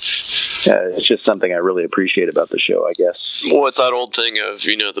get. It's just something I really appreciate about the show, I guess. Well, it's that old thing of,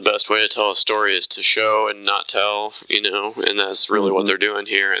 you know, the best way to tell a story is to show and not tell, you know, and that's really what they're doing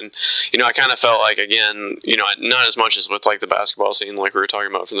here. And, you know, I kind of felt like, again, you know, not as much as with, like, the basketball scene like we were talking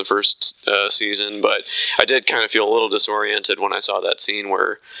about from the first season, but I did kind of feel a little disoriented when I saw that scene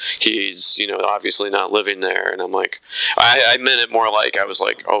where he's, you know, obviously not living there. And I'm like, I meant it more like I was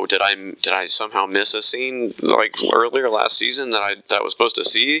like, oh, did I somehow miss a scene, like, earlier last season that I was supposed to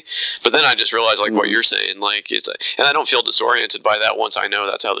see? But then I just realized, like, what you're saying, like, and I don't feel disoriented by that once I know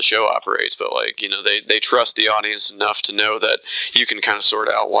that's how the show operates, but, like, you know, they trust the audience enough to know that you can kind of sort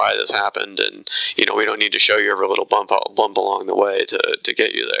out why this happened, and, you know, we don't need to show you every little bump along the way to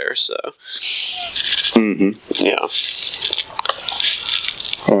get you there, so. Yeah.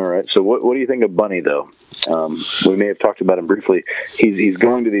 All right, so what do you think of Bunny, though? We may have talked about him briefly. He's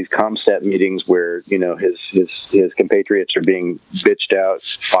going to these ComStat meetings where, you know, his compatriots are being bitched out,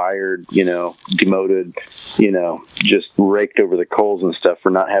 fired, you know, demoted, you know, just raked over the coals and stuff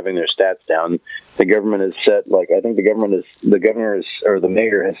for not having their stats down. The government has set, like, I think the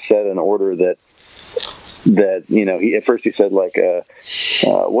mayor has set an order that you know, at first he said, like,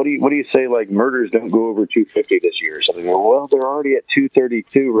 what do you say, like, murders don't go over 250 this year or something? Well, they're already at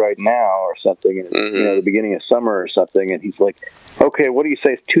 232 right now or something, and you know, the beginning of summer or something, and he's like, okay, what do you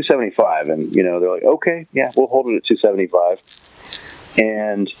say, 275? And, you know, they're like, okay, yeah, we'll hold it at 275.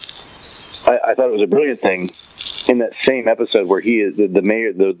 And I thought it was a brilliant thing in that same episode where he is the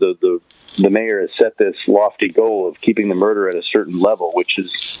mayor, the mayor has set this lofty goal of keeping the murder at a certain level, which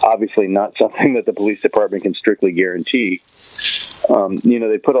is obviously not something that the police department can strictly guarantee. You know,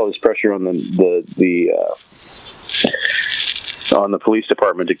 they put all this pressure on on the police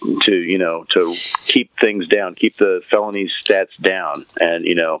department to you know, to keep things down, keep the felony stats down, and,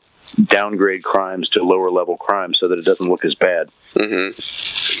 you know, downgrade crimes to lower level crimes so that it doesn't look as bad.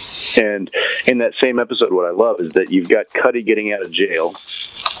 And in that same episode, what I love is that you've got Cuddy getting out of jail,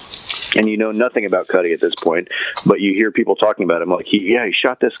 and you know nothing about Cuddy at this point, but you hear people talking about him like, he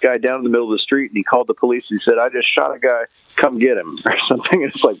shot this guy down in the middle of the street, and he called the police, and he said, I just shot a guy, come get him, or something.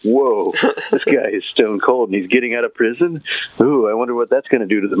 And it's like, whoa, this guy is stone cold, and he's getting out of prison? Ooh, I wonder what that's going to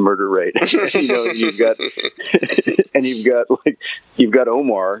do to the murder rate. You know, you've got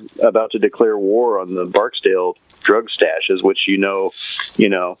Omar about to declare war on the Barksdale drug stashes, which you know,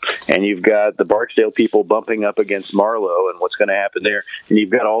 and you've got the Barksdale people bumping up against Marlowe and what's going to happen there, and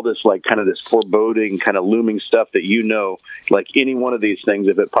you've got all this, like, kind of this foreboding, kind of looming stuff that, you know, like, any one of these things,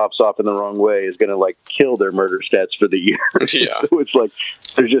 if it pops off in the wrong way, is going to, like, kill their murder stats for the year. Yeah. So it's like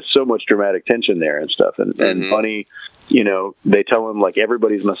there's just so much dramatic tension there and stuff, and Bunny, you know, they tell him, like,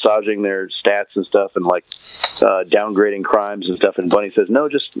 everybody's massaging their stats and stuff, and, like, downgrading crimes and stuff, and Bunny says, no,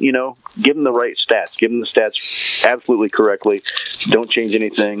 just, you know, give them the right stats, give them the stats absolutely correctly, don't change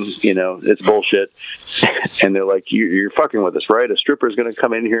anything, you know, it's bullshit. And they're like, you're fucking with us, right? A stripper's going to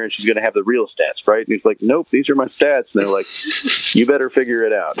come in here and she's going to have the real stats, right? And he's like, nope, these are my stats. And they're like, you better figure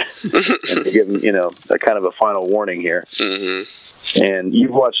it out. And they give him, you know, a kind of a final warning here. And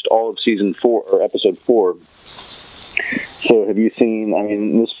you've watched all of season 4 or episode 4. So have you seen, I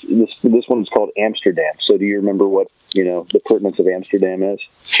mean, this one's called Amsterdam. So do you remember what, you know, the pertinence of Amsterdam is?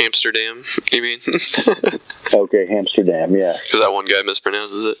 Amsterdam, you mean? Okay, Amsterdam, yeah. Because that one guy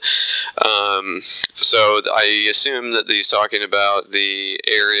mispronounces it. So I assume that he's talking about the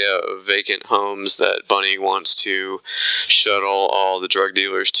area of vacant homes that Bunny wants to shuttle all the drug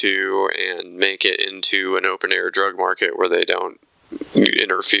dealers to and make it into an open-air drug market where they don't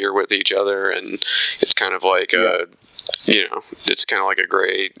interfere with each other, and it's kind of like a, you know, it's kind of like a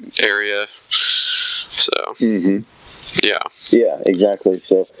gray area. So yeah, exactly.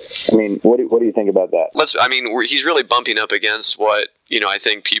 So I mean, what do you think about that? He's really bumping up against what, you know, I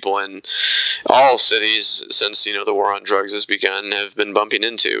think people in all cities since, you know, the war on drugs has begun have been bumping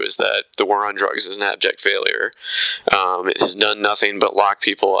into, is that the war on drugs is an abject failure. It has done nothing but lock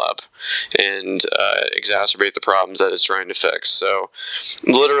people up and exacerbate the problems that it's trying to fix. So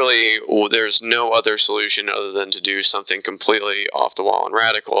literally there's no other solution other than to do something completely off the wall and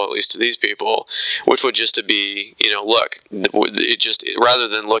radical, at least to these people, which would just to be, you know, look, rather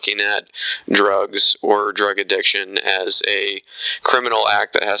than looking at drugs or drug addiction as a criminal criminal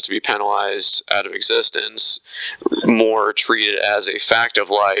act that has to be penalized out of existence, more treated as a fact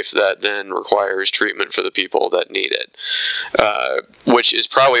of life that then requires treatment for the people that need it, which is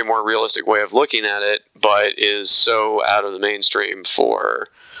probably a more realistic way of looking at it, but is so out of the mainstream for,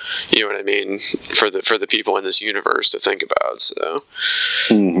 you know what I mean, for the people in this universe to think about. So,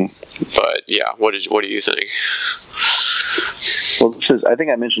 but yeah, what do you think? Well, I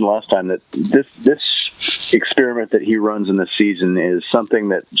think I mentioned last time that this experiment that he runs in this season is something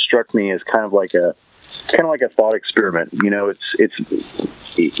that struck me as kind of like a thought experiment. You know, this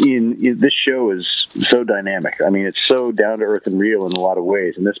show is so dynamic. I mean, it's so down to earth and real in a lot of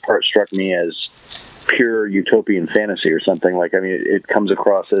ways, and this part struck me as pure utopian fantasy or something. Like, I mean, it comes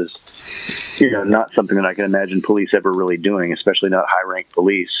across as, you know, not something that I can imagine police ever really doing, especially not high-ranked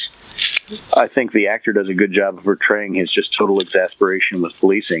police. I think the actor does a good job of portraying his just total exasperation with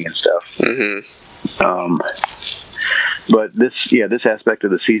policing and stuff. But this aspect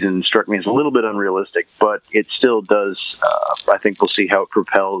of the season struck me as a little bit unrealistic, but it still does. I think we'll see how it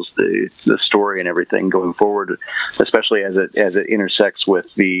propels the story and everything going forward, especially as it intersects with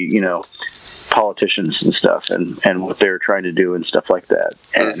the, you know, politicians and stuff and what they're trying to do and stuff like that.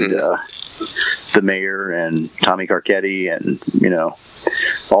 And the mayor and Tommy Carcetti and, you know,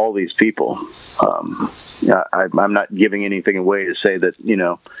 all these people. I'm not giving anything away to say that, you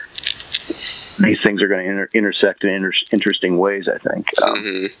know, these things are going to intersect in interesting ways, I think.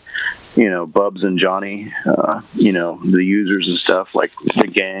 You know, Bubs and Johnny, you know, the users and stuff, like the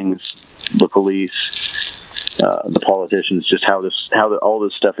gangs, the police, the politicians, just how all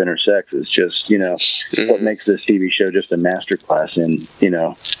this stuff intersects is just, you know, what makes this TV show just a masterclass in, you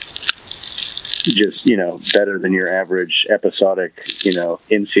know, just, you know, better than your average episodic, you know,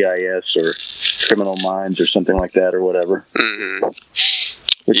 NCIS or Criminal Minds or something like that or whatever.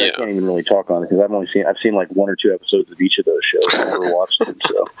 Which I can't even really talk on because I've seen like one or two episodes of each of those shows. I've never watched them,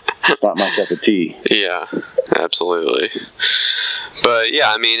 so it's not my cup of tea. Yeah, absolutely. But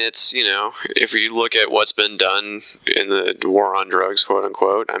yeah, I mean, it's, you know, if you look at what's been done in the war on drugs, quote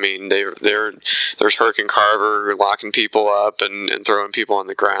unquote, I mean, there's Herc and Carver locking people up and throwing people on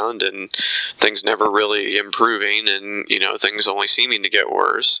the ground, and things never really improving, and, you know, things only seeming to get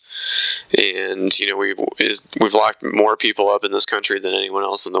worse. And, you know, we've locked more people up in this country than anyone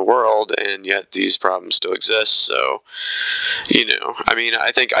else in the world, and yet these problems still exist. So, you know, I mean,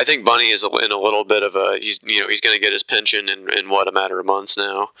 I think Bunny is in a little bit of a, he's going to get his pension in what, a matter of months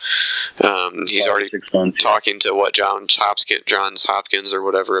now. He's already talking to Johns Hopkins or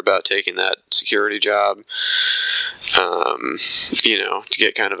whatever about taking that security job, you know, to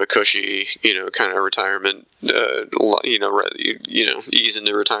get kind of a cushy, you know, kind of retirement, ease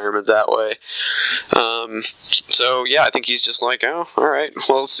into retirement that way. So yeah, I think he's just like, oh, all right,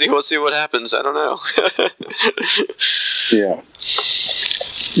 we'll see what happens. I don't know.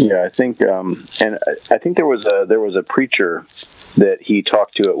 Yeah, I think, and I think there was a preacher that he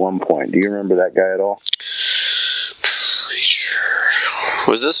talked to at one point. Do you remember that guy at all? Preacher.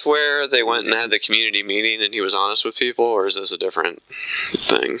 Was this where they went and had the community meeting and he was honest with people, or is this a different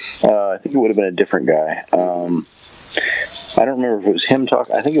thing? I think it would have been a different guy. I don't remember if it was him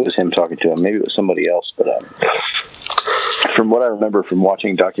talking. I think it was him talking to him. Maybe it was somebody else, but from what I remember from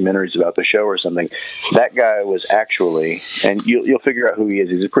watching documentaries about the show or something, that guy was actually, and you'll figure out who he is.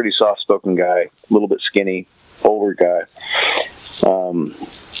 He's a pretty soft-spoken guy, a little bit skinny, older guy.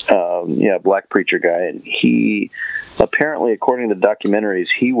 Black preacher guy, and he apparently, according to the documentaries,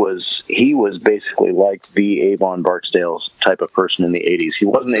 he was basically like the Avon Barksdale type of person in the 80s. He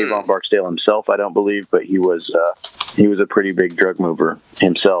wasn't Avon Barksdale himself, I don't believe, but he was a pretty big drug mover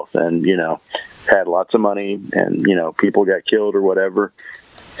himself, and, you know, had lots of money, and, you know, people got killed or whatever.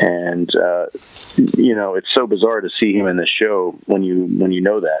 And you know, it's so bizarre to see him in this show when you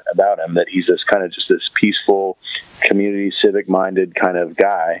know that about him, that he's this kind of just this peaceful, community, civic-minded kind of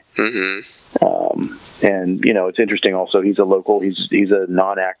guy. And, you know, it's interesting also, he's a local, he's a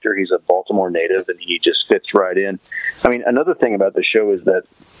non-actor, he's a Baltimore native, and he just fits right in. I mean, another thing about the show is that,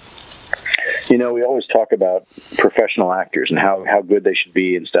 you know, we always talk about professional actors and how good they should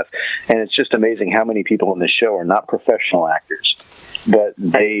be and stuff. And it's just amazing how many people in this show are not professional actors, but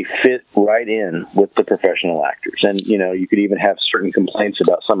they fit right in with the professional actors. And, you know, you could even have certain complaints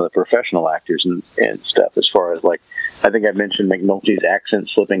about some of the professional actors and stuff, as far as, like, I think I mentioned McNulty's accent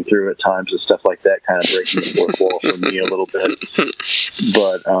slipping through at times and stuff like that, kind of breaking the fourth wall for me a little bit.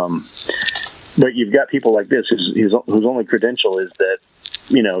 But you've got people like this whose only credential is that,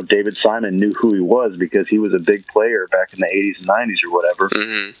 you know, David Simon knew who he was because he was a big player back in the 80s and 90s or whatever.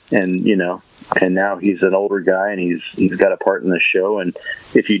 And, you know, and now he's an older guy, and he's got a part in the show. And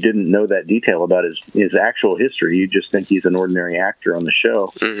if you didn't know that detail about his actual history, you just think he's an ordinary actor on the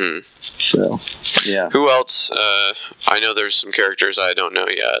show. Mm-hmm. So, yeah. Who else? I know there's some characters I don't know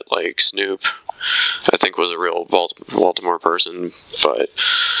yet, like Snoop. I think was a real Baltimore person, but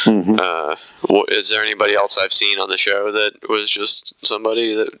is there anybody else I've seen on the show that was just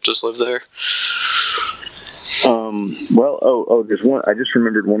somebody that just lived there? There's one. I just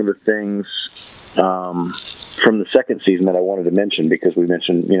remembered one of the things from the second season that I wanted to mention, because we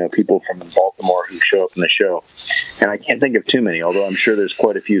mentioned, people from Baltimore who show up in the show, and I can't think of too many, although I'm sure there's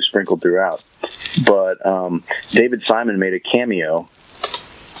quite a few sprinkled throughout. But David Simon made a cameo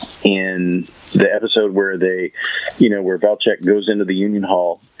in the episode where where Valchek goes into the Union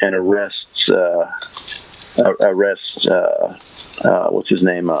Hall and arrests what's his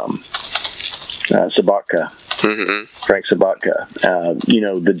name, Sabatka. Mm-hmm. Frank Sabatka,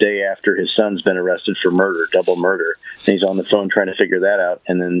 the day after his son's been arrested for murder, double murder, and he's on the phone trying to figure that out.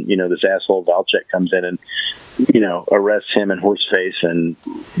 And then, this asshole Valchek comes in and, arrests him and Horseface and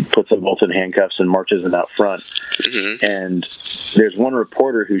puts them both in handcuffs and marches them out front. Mm-hmm. And there's one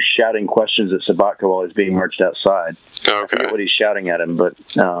reporter who's shouting questions at Sabatka while he's being marched outside. Okay. I forget what he's shouting at him, but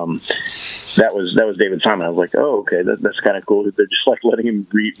that was David Simon. I was like, oh, okay, that's kind of cool. They're just like letting him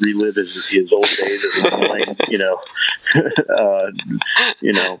relive his old days as playing,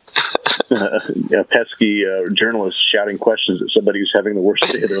 a pesky journalist shouting questions at somebody who's having the worst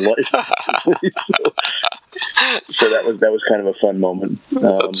day of their life. So that was kind of a fun moment.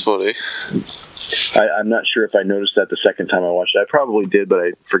 That's funny. I'm not sure if I noticed that the second time I watched it. I probably did, but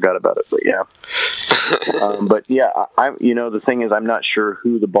I forgot about it. But yeah, the thing is, I'm not sure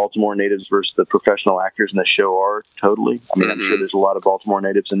who the Baltimore natives versus the professional actors in the show are totally. I mean, I'm sure there's a lot of Baltimore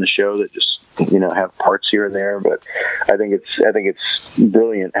natives in the show that just have parts here and there, but I think it's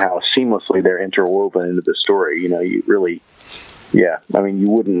brilliant how seamlessly they're interwoven into the story. You really. Yeah, I mean, you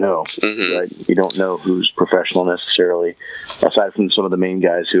wouldn't know, right? You don't know who's professional necessarily, aside from some of the main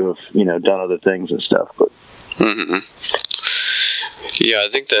guys who have, done other things and stuff. But yeah, I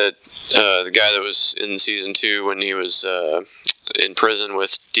think that the guy that was in season 2 when he was in prison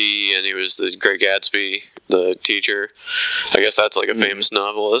with Dee, and he was the Great Gatsby, the teacher. I guess that's like a famous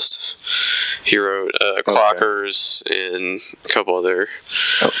novelist. He wrote Clockers and a couple other.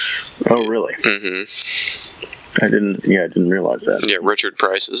 Oh, really? Mm-hmm. I didn't realize that. Yeah, Richard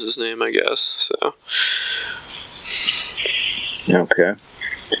Price is his name, I guess. So. Okay.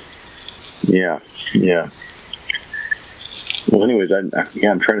 Yeah. Well, anyways, I'm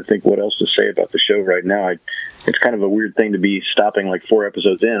trying to think what else to say about the show right now. It's kind of a weird thing to be stopping like 4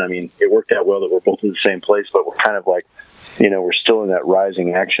 episodes in. I mean, it worked out well that we're both in the same place, but we're kind of like, we're still in that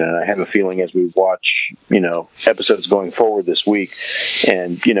rising action. And I have a feeling as we watch, episodes going forward this week,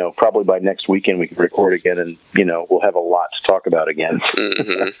 and, probably by next weekend we can record again, and, we'll have a lot to talk about again.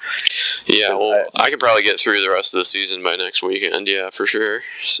 Mm-hmm. Yeah, well, I could probably get through the rest of the season by next weekend. Yeah, for sure.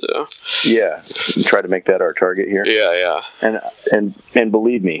 So. Yeah, try to make that our target here. Yeah. And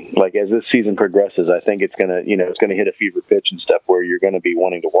believe me, like as this season progresses, I think it's gonna, it's gonna hit a fever pitch and stuff where you're gonna be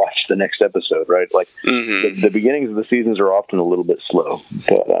wanting to watch the next episode, right? Like the beginnings of the seasons are often a little bit slow,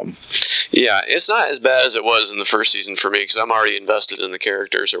 but yeah, it's not as bad as it was in the first season for me because I'm already invested in the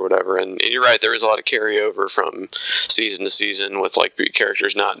characters or whatever. And you're right, there is a lot of carryover from season to season with like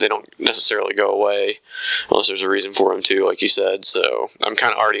characters they don't necessarily go away unless there's a reason for them to, like you said. So I'm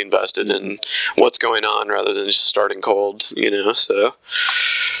kind of already invested in what's going on rather than just starting cold, So.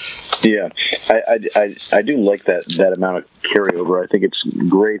 Yeah, I do like that amount of carryover. I think it's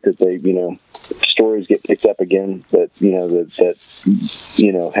great that they, stories get picked up again that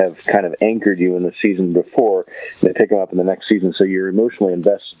have kind of anchored you in the season before. They pick them up in the next season, so you're emotionally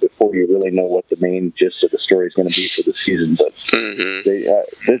invested before you really know what the main gist of the story is going to be for the season. But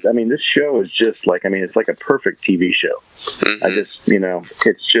this show is just like, it's like a perfect TV show. I just,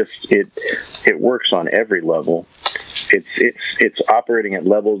 it works on every level. It's operating at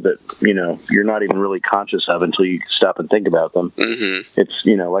levels that you're not even really conscious of until you stop and think about them. It's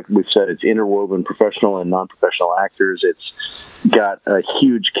like we've said, it's interwoven professional and non-professional actors. It's got a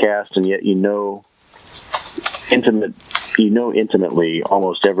huge cast, and yet intimately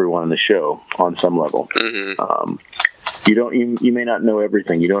almost everyone in the show on some level. You may not know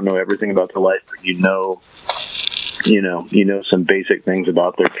everything. You don't know everything about their life, but you know some basic things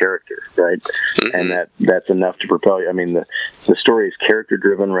about their character, right? And that's enough to propel you. I mean, the story is character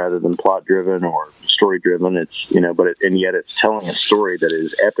driven rather than plot driven or story driven. It's and yet it's telling a story that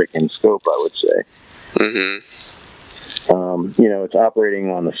is epic in scope, I would say. It's operating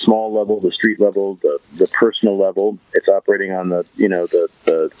on the small level, the street level, the personal level. It's operating on the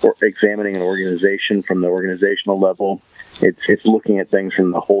examining an organization from the organizational level. It's looking at things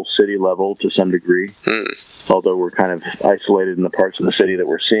from the whole city level to some degree, although we're kind of isolated in the parts of the city that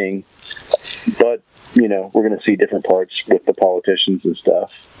we're seeing. But, we're going to see different parts with the politicians and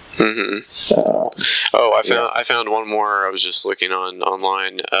stuff. I found one more. I was just looking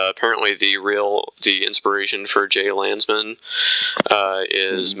online. Apparently, the inspiration for Jay Landsman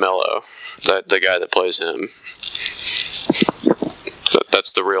is Mello, the guy that plays him.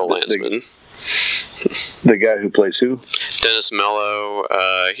 That's the real Landsman. The guy who plays who? Dennis Mello.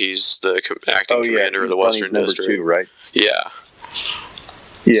 He's the acting commander of the Western District. Number 2, right? Yeah.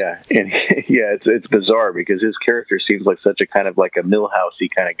 Yeah, and it's bizarre because his character seems like such a kind of like a Milhouse-y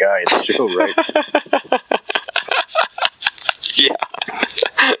kind of guy in the show, right? Yeah.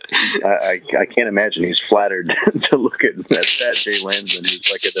 I can't imagine he's flattered to look at that fat Jay Landsman who's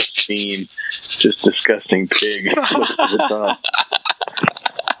like an obscene, just disgusting pig most of the time.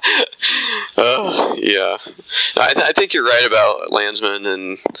 Yeah, I think you're right about Landsman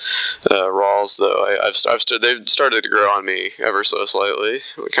and Rawls, though. They've started to grow on me ever so slightly,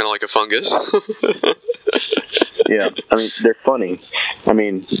 kind of like a fungus. Yeah, I mean, they're funny. I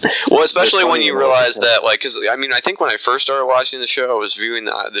mean, well, especially when you realize that, like, because I mean, I think when I first started watching the show, I was viewing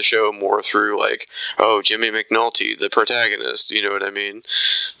the show more through like, oh, Jimmy McNulty, the protagonist, you know what I mean?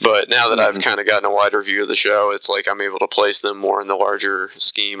 But now that I've kind of gotten a wider view of the show, it's like I'm able to place them more in the larger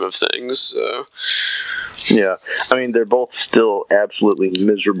scheme of things. So. Yeah, I mean, they're both still absolutely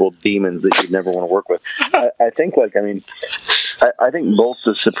miserable demons that you'd never want to work with. I think both The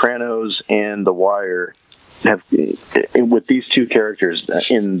Sopranos and The Wire have, with these two characters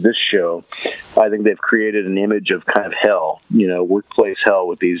in this show, I think they've created an image of kind of hell, workplace hell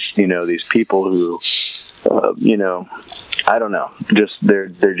with these people who, I don't know, just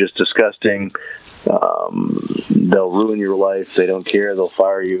they're just disgusting. They'll ruin your life. They don't care. They'll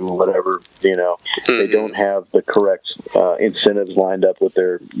fire you, whatever. They don't have the correct incentives lined up with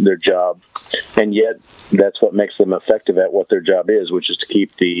their job, and yet that's what makes them effective at what their job is, which is to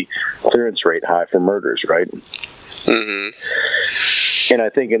keep the clearance rate high for murders, right? And I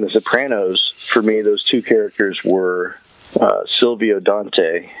think in The Sopranos, for me, those two characters were Silvio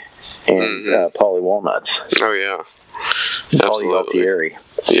Dante and Paulie Walnuts. Oh yeah. Paulie Altieri.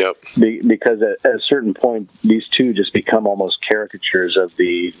 Yep. Because at a certain point, these two just become almost caricatures of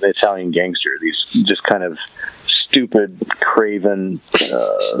the Italian gangster. These just kind of stupid, craven,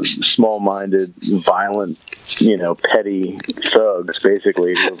 small-minded, violent, petty thugs,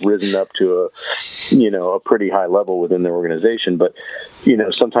 basically, who have risen up to a pretty high level within their organization. But,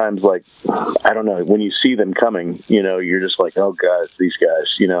 sometimes, like, I don't know, when you see them coming, you're just like, oh, God, it's these guys,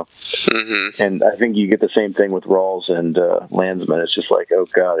 And I think you get the same thing with Rawls and Landsman. It's just like, oh,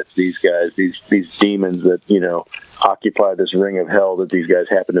 God, it's these guys, these demons that, occupy this ring of hell that these guys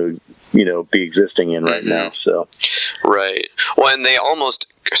happen to, be existing in right now. So, right. Well, and they almost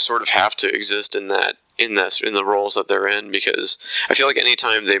sort of have to exist in the roles that they're in, because I feel like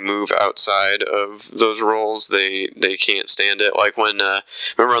anytime they move outside of those roles, they can't stand it. Like when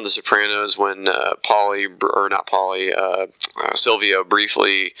remember on The Sopranos when Silvio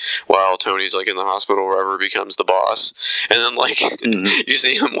briefly, while Tony's like in the hospital or wherever, becomes the boss, and then like you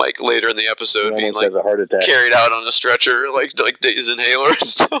see him like later in the episode being like carried out on a stretcher, like his inhaler and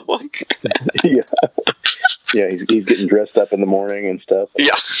stuff. Like yeah, he's getting dressed up in the morning and stuff.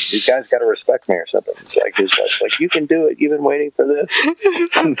 Yeah, these guys got to respect me or something. It's like his wife's like, you can do it. You've been waiting for this.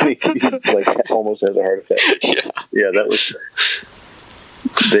 He like almost has a heart attack. Yeah, that was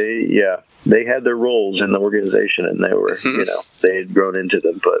they had their roles in the organization, and they were they had grown into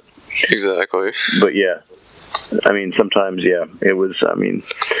them. But exactly. But yeah, I mean, sometimes it was. I mean,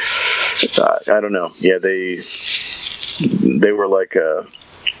 I don't know. Yeah, they were like a.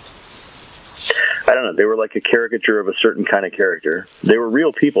 I don't know. They were like a caricature of a certain kind of character. They were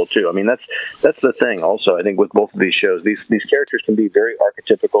real people too. I mean, that's the thing. Also, I think with both of these shows, these characters can be very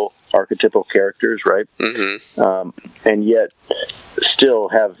archetypical characters, right? And yet still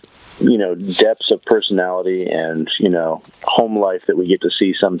have depths of personality and home life that we get to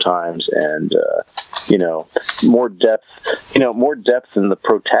see sometimes, and more depth than the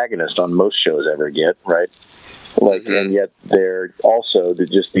protagonist on most shows ever get, right? Like, and yet they're also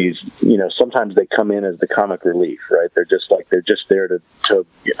just these, sometimes they come in as the comic relief, right? They're just there to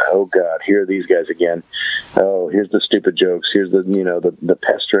oh God, here are these guys again. Oh, here's the stupid jokes. Here's the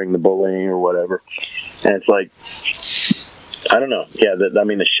pestering, the bullying or whatever. And it's like, I don't know. Yeah.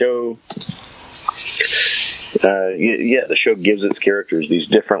 The show, the show gives its characters these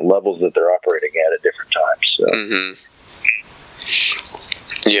different levels that they're operating at different times. So.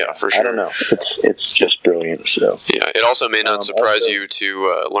 Yeah, for sure. I don't know. It's just brilliant. So yeah, it also may not surprise you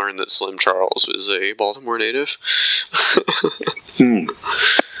to learn that Slim Charles was a Baltimore native.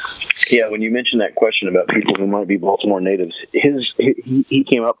 Yeah, when you mentioned that question about people who might be Baltimore natives, he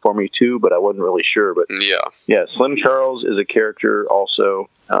came up for me too, but I wasn't really sure. But yeah, Slim Charles is a character. Also,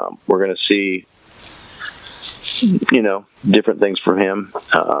 we're going to see, different things from him.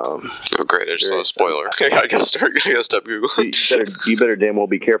 Oh, great! I just saw a spoiler. Okay, I gotta stop Googling. You better damn well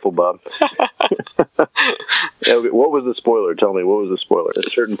be careful, Bob. What was the spoiler? Tell me, what was the spoiler? At a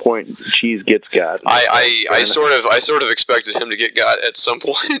certain point, Cheese gets got. I sort of expected him to get got at some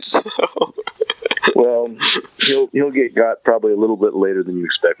point. So. Well, he'll get got probably a little bit later than you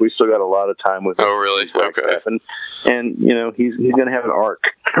expect. We still got a lot of time with him. Oh, really? Okay. And he's going to have an arc,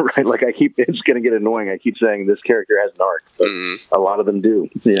 right? Like it's going to get annoying. I keep saying this character has an arc, but a lot of them do.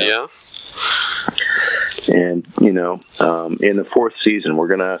 Yeah. And in the fourth season, we're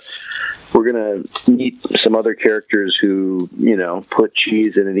gonna meet some other characters who put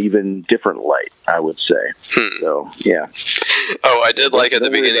Cheese in an even different light, I would say. So yeah. Oh, I did like at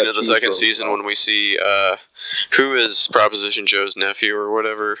the beginning of the second season when we see who is Proposition Joe's nephew or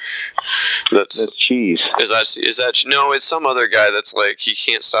whatever. That's Cheese. Is that no? It's some other guy that's like he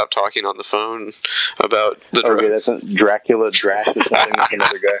can't stop talking on the phone about the drugs. Okay, that's Dracula Drax or something. That's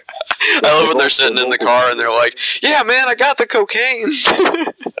another guy. I love when they're sitting in the car and they're like, "Yeah, man, I got the cocaine."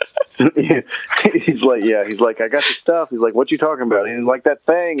 He's like, I got the stuff. He's like, what you talking about? He's like, that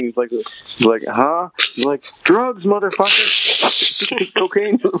thing. He's like, huh? He's like, drugs, motherfucker.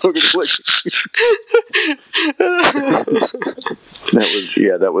 Cocaine.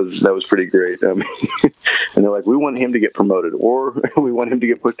 That was pretty great. And they're like, we want him to get promoted, or we want him to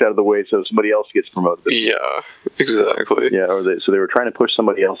get pushed out of the way so somebody else gets promoted. Yeah, exactly. Yeah, so they were trying to push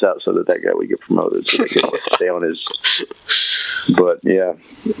somebody else out so that guy would get promoted, so they could stay on his. But yeah,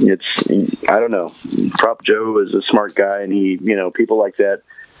 I don't know. Prop Joe is a smart guy, and he, people like that.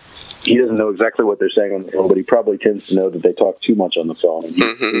 He doesn't know exactly what they're saying on the phone, but he probably tends to know that they talk too much on the phone. And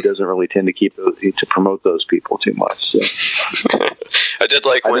he doesn't really tend to promote those people too much. So. I did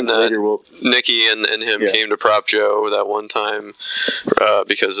like when Nikki and him came to Prop Joe that one time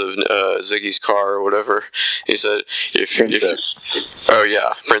because of Ziggy's car or whatever. He said, Princess,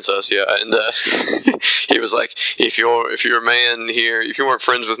 yeah. And he was like, if you're a man here, if you weren't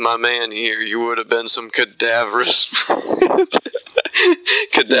friends with my man here, you would have been some cadaverous.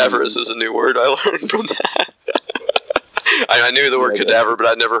 Cadaverous is a new word I learned from that. I knew the word cadaver, but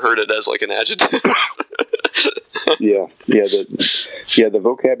I'd never heard it as like an adjective. The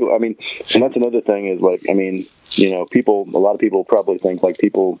vocabulary. I mean, and that's another thing is like, I mean, a lot of people probably think like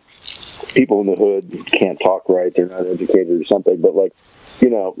people in the hood can't talk right, they're not educated or something, but like, I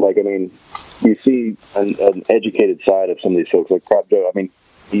mean, you see an educated side of some of these folks, like Prop Joe. I mean,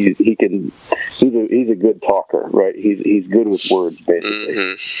 he's a good talker, right? He's good with words,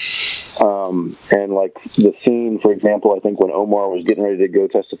 basically. And like the scene, for example, I think when Omar was getting ready to go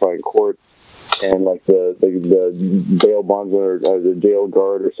testify in court, and like the bail bondsman or the jail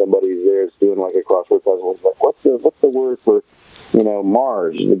guard or somebody's there is doing like a crossword puzzle. He's like, what's the word for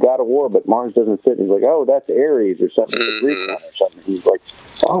Mars, the god of war, but Mars doesn't fit. He's like, oh, that's Ares or something, the Greek one or something. He's like,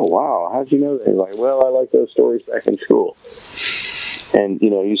 oh wow, how'd you know that? He's like, well, I like those stories back in school. And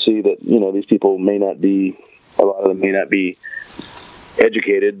you see that these people a lot of them may not be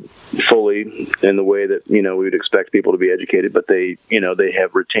educated fully in the way that we would expect people to be educated, but they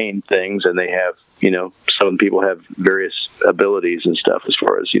have retained things, and they have some people have various abilities and stuff as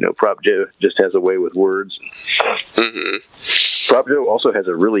far as Prop Joe just has a way with words. Prop Joe also has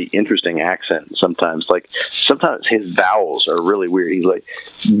a really interesting accent sometimes. Like sometimes his vowels are really weird. He's like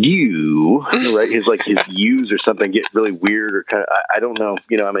you, right? His U's or something get really weird or kind of, I don't know.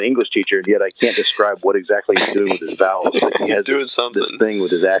 I'm an English teacher, and yet I can't describe what exactly he's doing with his vowels. Like he has doing something. This thing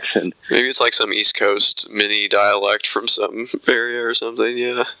with his accent. Maybe it's like some East Coast mini dialect from some area or something.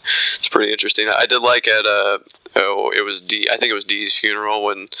 Yeah, it's pretty interesting. I did like at I think it was Dee's funeral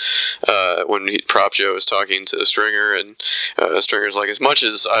when Prop Joe was talking to Stringer, and Stringer's like, as much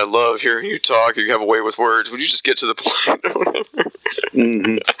as I love hearing you talk, you have a way with words. Would you just get to the point or whatever?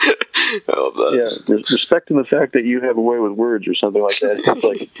 I love that. Yeah, respecting the fact that you have a way with words or something like that. It's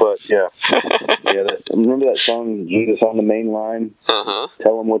like, but yeah. Remember that song, Jesus on the Main Line?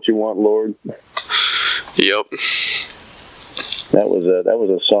 Tell him what you want, Lord. Yep. That was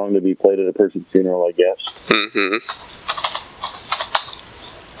a song to be played at a person's funeral, I guess.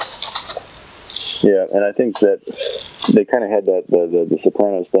 Yeah, and I think that they kind of had that the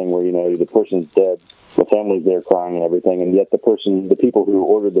Sopranos thing where, you know, the person's dead, the family's there crying and everything, and yet the people who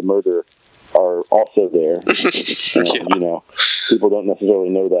ordered the murder are also there. And, you know, people don't necessarily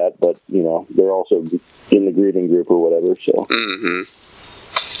know that, but, you know, they're also in the grieving group or whatever, so. Mm-hmm.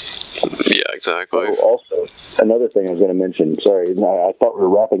 Yeah, exactly. Oh, also, another thing I was going to mention, sorry, I thought we were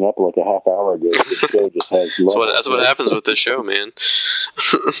wrapping up like a half hour ago. This show just has that's what happens with this show, man.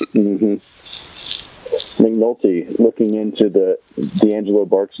 Mm-hmm. McNulty looking into the D'Angelo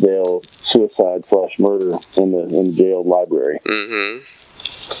Barksdale suicide/murder in the jail library. Mm-hmm.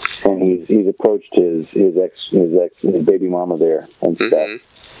 And he's approached his baby mama there and stuff.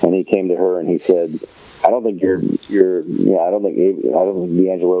 And he came to her and he said, I don't think I don't think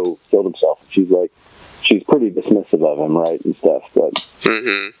D'Angelo killed himself. She's like, she's pretty dismissive of him, right, and stuff. But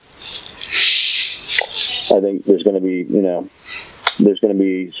I think there's going to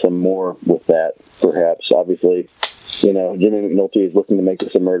be some more with that, perhaps. Obviously, you know, Jimmy McNulty is looking to make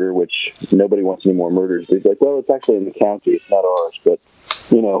this a murder, which nobody wants any more murders. He's like, well, it's actually in the county, it's not ours, but,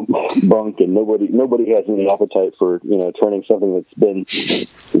 you know, bunk, and nobody has any appetite for, you know, turning something that's been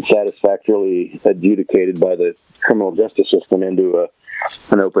satisfactorily adjudicated by the criminal justice system into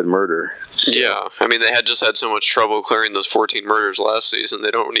an open murder. Yeah, I mean, they just had so much trouble clearing those 14 murders last season.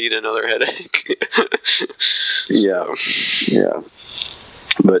 They don't need another headache. Yeah.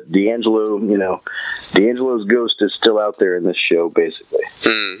 But D'Angelo's ghost is still out there in this show, basically.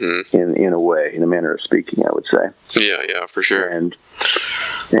 Mm-hmm. In a way, in a manner of speaking, I would say. Yeah, for sure. And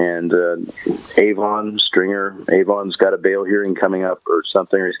Avon's got a bail hearing coming up or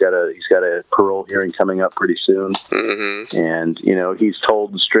something, or he's got a parole hearing coming up pretty soon. Mm-hmm. And, you know, he's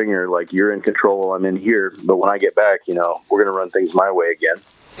told Stringer, like, you're in control while I'm in here, but when I get back, you know, we're going to run things my way again.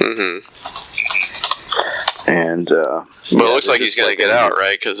 Mm-hmm. And well, it looks like he's going to get out,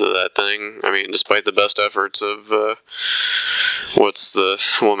 right, because of that thing. I mean, despite the best efforts of what's the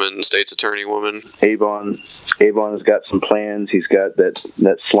woman, state's attorney woman? Avon has got some plans. He's got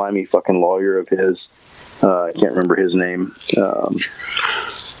that slimy fucking lawyer of his. I can't remember his name.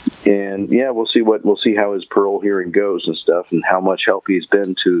 And yeah, we'll see how his parole hearing goes and stuff, and how much help he's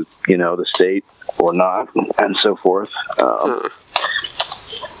been to, you know, the state or not, and so forth.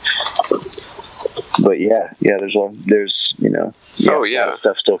 But yeah, there's you know,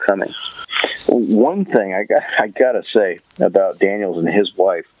 stuff still coming. One thing I gotta say about Daniels and his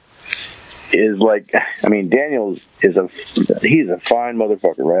wife is, like, I mean, Daniels he's a fine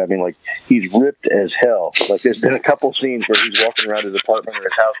motherfucker, right? I mean, like, he's ripped as hell. Like, there's been a couple scenes where he's walking around his apartment or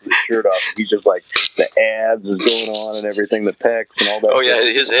his house with his shirt off, and he's just like, the abs is going on and everything, the pecs and all that. Oh yeah,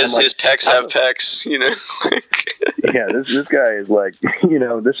 his pecs have pecs, you know. Yeah, this guy is like, you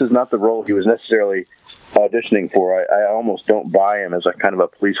know, this is not the role he was necessarily auditioning for. I almost don't buy him as a kind of a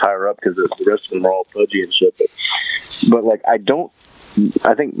police higher up, because the rest of them are all pudgy and shit. But like, I think is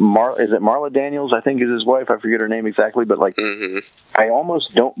it Marla Daniels, I think, is his wife. I forget her name exactly, but like, I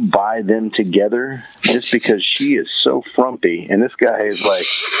almost don't buy them together, just because she is so frumpy, and this guy is like,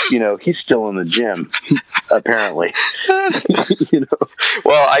 you know, he's still in the gym, apparently. You know.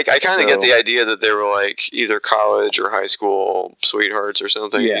 Well, I kind of get the idea that they were like either college or high school sweethearts or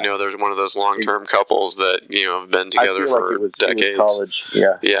something. Yeah. You know, there's one of those long-term couples that, you know, have been together for decades. It was college.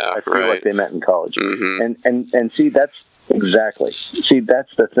 Yeah, I feel like they met in college. Mm-hmm. And see, that's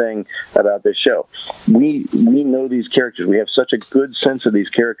the thing about this show. We know these characters. We have such a good sense of these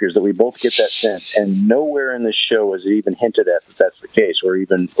characters that we both get that sense, and nowhere in this show is it even hinted at that that's the case, or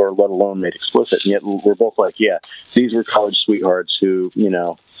let alone made explicit. And yet we're both like, yeah, these were college sweethearts who, you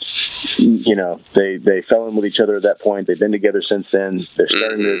know, they fell in with each other at that point. They've been together since then. They're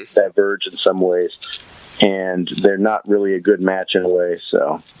starting to diverge in some ways, and they're not really a good match in a way.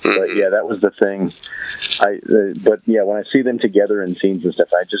 So, but yeah, that was the thing. But yeah, when I see them together in scenes and stuff,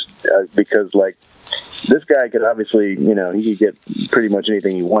 I just because, like, this guy could obviously, you know, he could get pretty much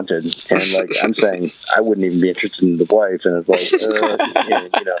anything he wanted, and like, I'm saying, I wouldn't even be interested in the wife, and it's like, you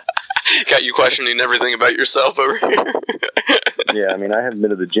know, got you questioning everything about yourself over here. Yeah, I mean, I haven't been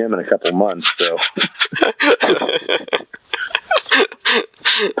to the gym in a couple months, so.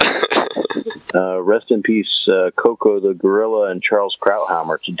 Rest in peace, Coco the Gorilla and Charles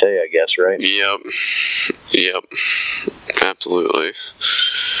Krauthammer today, I guess, right? Yep. Absolutely.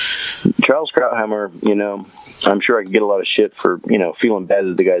 Charles Krauthammer, you know, I'm sure I could get a lot of shit for, you know, feeling bad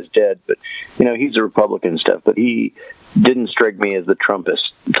that the guy's dead, but, you know, he's a Republican and stuff, but he didn't strike me as the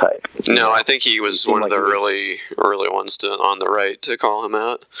Trumpist type. No, I think he was one of the early ones on the right to call him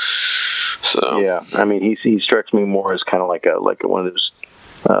out. So yeah, I mean, he strikes me more as kind of like one of those,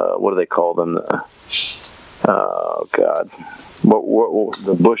 what do they call them? Oh God, What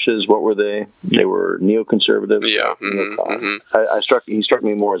the Bushes? What were they? They were neoconservative. Yeah. He struck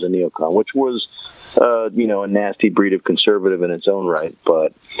me more as a neocon, which was, a nasty breed of conservative in its own right.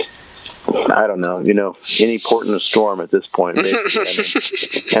 But I don't know. Any port in a storm at this point.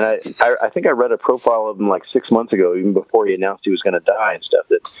 Basically. And I think I read a profile of him like 6 months ago, even before he announced he was going to die and stuff.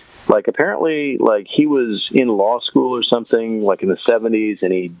 That apparently he was in law school or something in the 70s,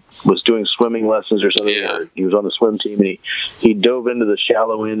 and he was doing swimming lessons or something. Yeah. Or he was on the swim team, and he dove into the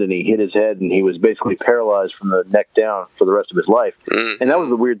shallow end and he hit his head, and he was basically paralyzed from the neck down for the rest of his life. And that was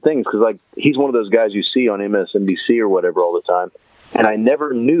the weird thing, because he's one of those guys you see on MSNBC or whatever all the time. And I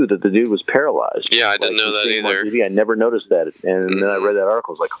never knew that the dude was paralyzed. Yeah, I didn't know that either. TV, I never noticed that. And then I read that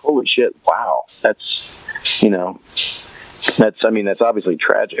article. I was like, holy shit, wow. That's obviously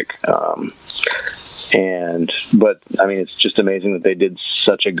tragic. But it's just amazing that they did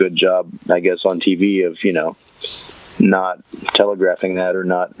such a good job, I guess, on TV of, not telegraphing that or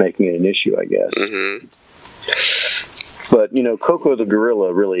not making it an issue, I guess. Mm-hmm. But, Coco the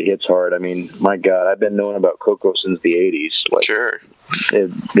gorilla really hits hard. I mean, my God, I've been knowing about Coco since the 80s. Sure.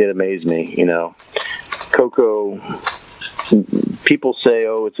 It amazed me, Coco, people say,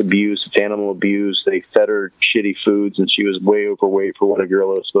 oh, it's abuse, it's animal abuse. They fed her shitty foods, and she was way overweight for what a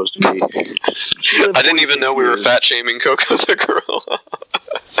gorilla was supposed to be. I didn't even know we were fat-shaming Coco the gorilla.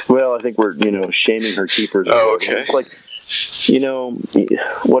 Well, I think we're, shaming her keepers. Oh, okay. It's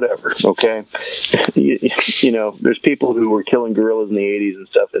whatever, okay? There's people who were killing gorillas in the 80s and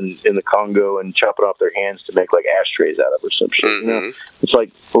stuff in the Congo and chopping off their hands to make, ashtrays out of or some shit, Mm-hmm. It's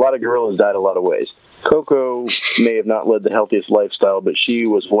a lot of gorillas died a lot of ways. Coco may have not led the healthiest lifestyle, but she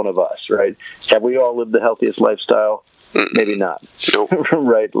was one of us, right? Have we all lived the healthiest lifestyle? Mm-mm. Maybe not. Nope.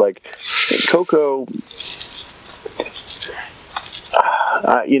 Right? Coco...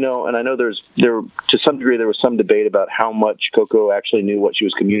 and I know there to some degree there was some debate about how much Coco actually knew what she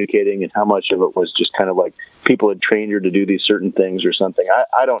was communicating and how much of it was just kind of people had trained her to do these certain things or something.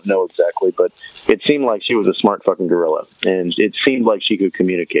 I don't know exactly, but it seemed like she was a smart fucking gorilla, and it seemed like she could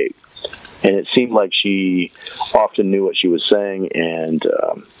communicate, and it seemed like she often knew what she was saying, and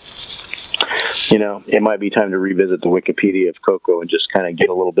it might be time to revisit the Wikipedia of Coco and just kind of get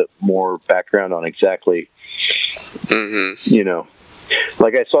a little bit more background on exactly,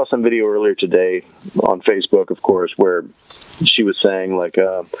 I saw some video earlier today on Facebook, of course, where she was saying,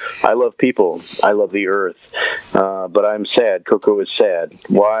 I love people, I love the earth, but I'm sad. Coco is sad.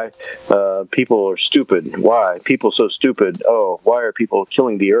 Why? People are stupid. Why? People so stupid. Oh, why are people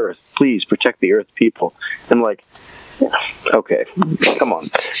killing the earth? Please protect the earth, people. I'm like, okay, come on.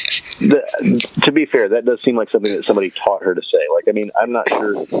 To be fair, that does seem like something that somebody taught her to say.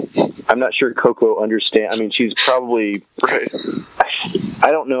 I'm not sure Coco understands. I mean, she's probably right. I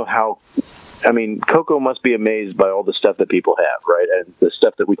don't know how. I mean, Coco must be amazed by all the stuff that people have, right, and the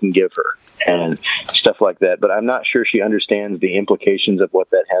stuff that we can give her and stuff like that. But I'm not sure she understands the implications of what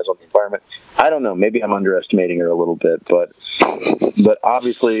that has on the environment. I don't know. Maybe I'm underestimating her a little bit, but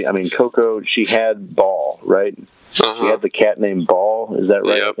obviously, I mean, Coco, she had Ball, right? Uh-huh. She had the cat named Ball. Is that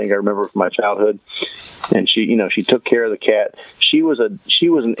right? Yep. I think I remember from my childhood. And she she took care of the cat. She was an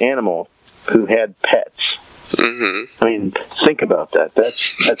animal who had pets. Mm-hmm. I mean, think about that.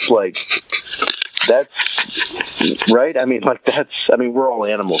 That's right. I mean, we're all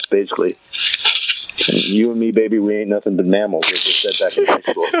animals basically. And you and me, baby, we ain't nothing but mammals, as they said back in high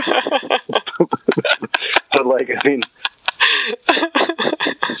school. But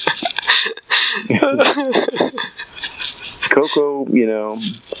Coco,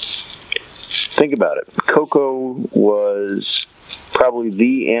 think about it. Coco was probably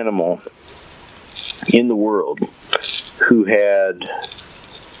the animal in the world who had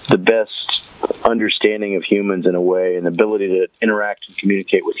the best understanding of humans in a way, and ability to interact and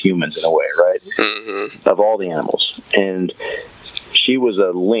communicate with humans in a way, right? Mm-hmm. Of all the animals. And she was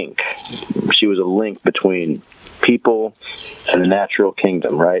a link. She was a link between people and the natural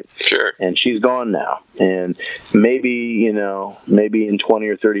kingdom, right? Sure. And she's gone now. And maybe in 20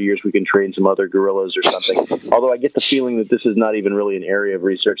 or 30 years we can train some other gorillas or something. Although I get the feeling that this is not even really an area of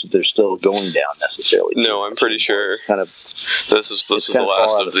research that they're still going down necessarily. No, I'm pretty sure. This is the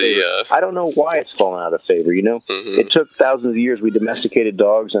last of the. I don't know why it's fallen out of favor. Mm-hmm. It took thousands of years. We domesticated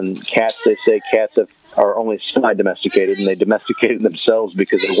dogs and cats. They say cats are only semi-domesticated, and they domesticated themselves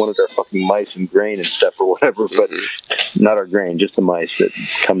because they wanted our fucking mice and grain and stuff or whatever, but not our grain, just the mice that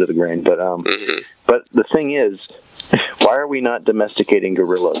come to the grain. But but the thing is, why are we not domesticating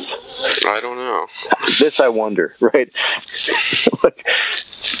gorillas? I don't know. This I wonder, right?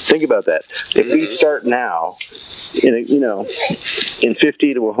 Think about that. If we start now, in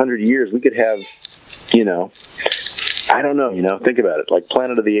 50 to 100 years, we could have, I don't know, think about it, like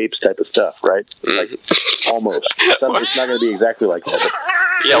Planet of the Apes type of stuff, right? Like, almost. It's not going to be exactly like that. But,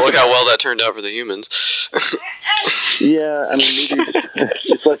 yeah, look how well that turned out for the humans. Yeah, I mean, maybe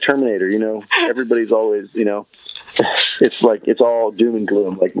it's like Terminator, everybody's always, it's like, it's all doom and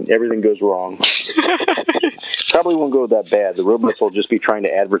gloom, like everything goes wrong. Probably won't go that bad. The robots will just be trying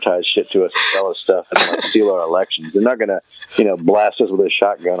to advertise shit to us and sell us stuff and like steal our elections. They're not going to, blast us with a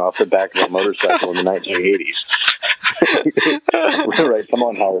shotgun off the back of a motorcycle in the 1980s. Right, come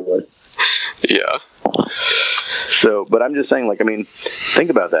on, Hollywood. Yeah. So, but I'm just saying, think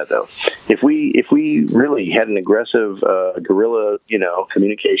about that though. If we really had an aggressive guerrilla,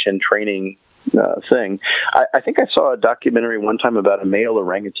 communication training thing, I think I saw a documentary one time about a male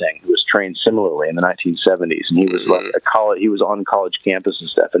orangutan who was trained similarly in the 1970s, and he was he was on college campus and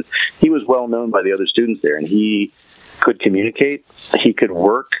stuff, and he was well known by the other students there, and he could communicate, he could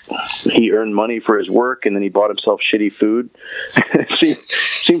work, he earned money for his work, and then he bought himself shitty food.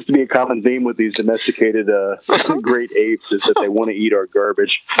 Seems to be a common theme with these domesticated great apes, is that they want to eat our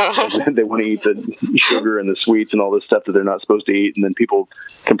garbage. And they want to eat the sugar and the sweets and all this stuff that they're not supposed to eat, and then people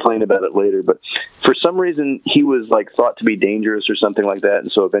complain about it later. But for some reason, he was thought to be dangerous or something like that,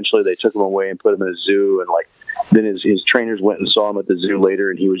 and so eventually they took him away and put him in a zoo, and then his trainers went and saw him at the zoo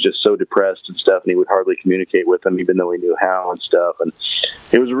later, and he was just so depressed and stuff, and he would hardly communicate with them, even though he knew how and stuff. And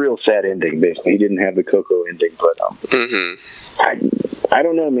it was a real sad ending, basically. He didn't have the Coco ending, but I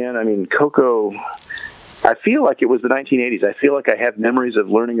don't know, man. I mean, Coco, I feel like it was the 1980s. I feel like I have memories of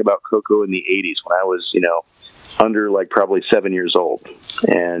learning about Coco in the 80s when I was, under probably 7 years old.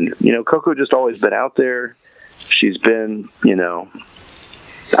 And, Coco just always been out there. She's been, I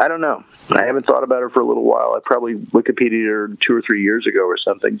don't know. I haven't thought about her for a little while. I probably Wikipedia'd her 2 or 3 years ago or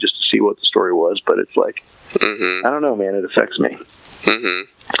something just to see what the story was. But it's I don't know, man. It affects me.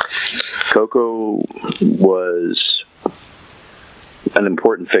 Coco was an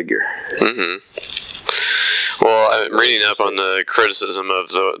important figure. Well, I'm reading up on the criticism of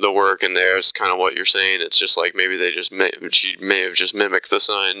the work, and there's kind of what you're saying. It's just like maybe she may have just mimicked the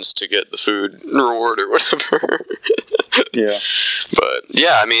signs to get the food reward or whatever. Yeah. But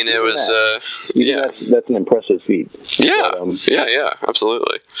yeah, I mean, it was. That's an impressive feat. Yeah. But, yeah,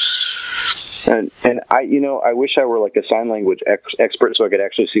 absolutely. And I wish I were like a sign language expert so I could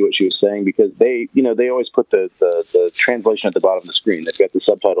actually see what she was saying, because they always put the translation at the bottom of the screen. They've got the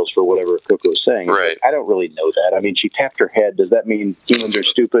subtitles for whatever Coco is saying. Right. I don't really know that. I mean, she tapped her head. Does that mean humans are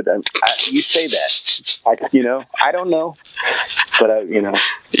stupid? You say that. I don't know. But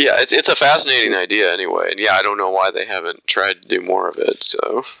Yeah, it's a fascinating idea anyway. And yeah, I don't know why they haven't tried to do more of it.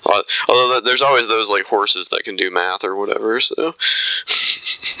 So, although there's always those horses that can do math or whatever. So.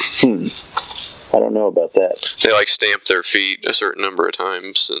 I don't know about that. They stamp their feet a certain number of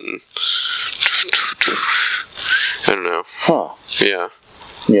times, and I don't know. Huh. Yeah.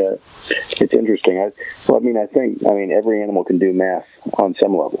 Yeah. It's interesting. I think every animal can do math on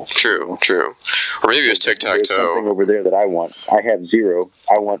some level. True. Or maybe it's tic-tac-toe. There's something over there that I want. I have 0.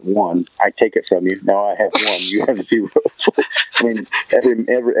 I want 1. I take it from you. Now I have 1. You have 0. I mean,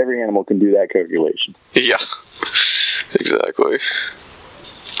 every animal can do that calculation. Yeah. Exactly.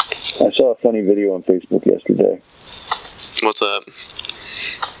 I saw a funny video on Facebook yesterday. What's that?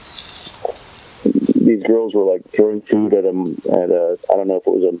 These girls were throwing food at a I don't know if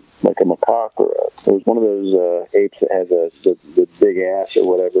it was a macaque or it was one of those apes that has the big ass or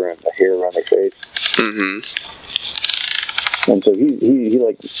whatever and the hair around their face. And so he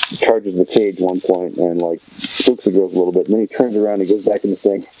charges the cage one point and spooks the girls a little bit, and then he turns around and goes back in the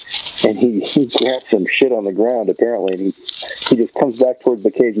thing, and he grabs some shit on the ground apparently, and he just comes back towards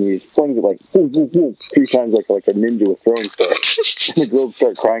the cage and he just flings it woo, woo, woo, 3 times like a ninja with throwing star. And the girls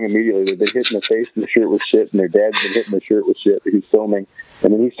start crying immediately. They've been hit in the face and the shirt with shit, and their dad's been hit in the shirt with shit that he's filming.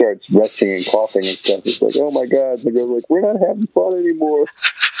 And then he starts retching and coughing and stuff. It's oh my God. And the girl's we're not having fun anymore.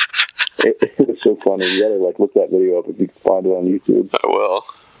 It was so funny. You gotta look that video up if you can find it on YouTube. I will.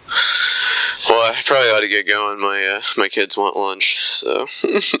 Well, I probably ought to get going. My kids want lunch, so.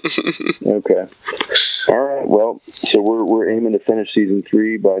 Okay. All right. Well, so we're aiming to finish season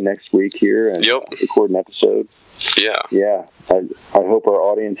 3 by next week here and record an episode. Yeah. Yeah. I hope our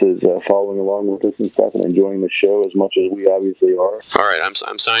audience is following along with us and stuff and enjoying the show as much as we obviously are. All right.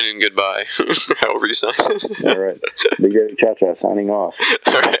 I'm signing goodbye. However you sign. All right. Big Daddy Cha-Cha signing off.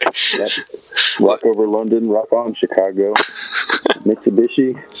 All right. Yep. Rock over London, rock on Chicago.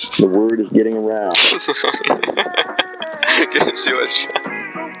 Mitsubishi, the word is getting around. See what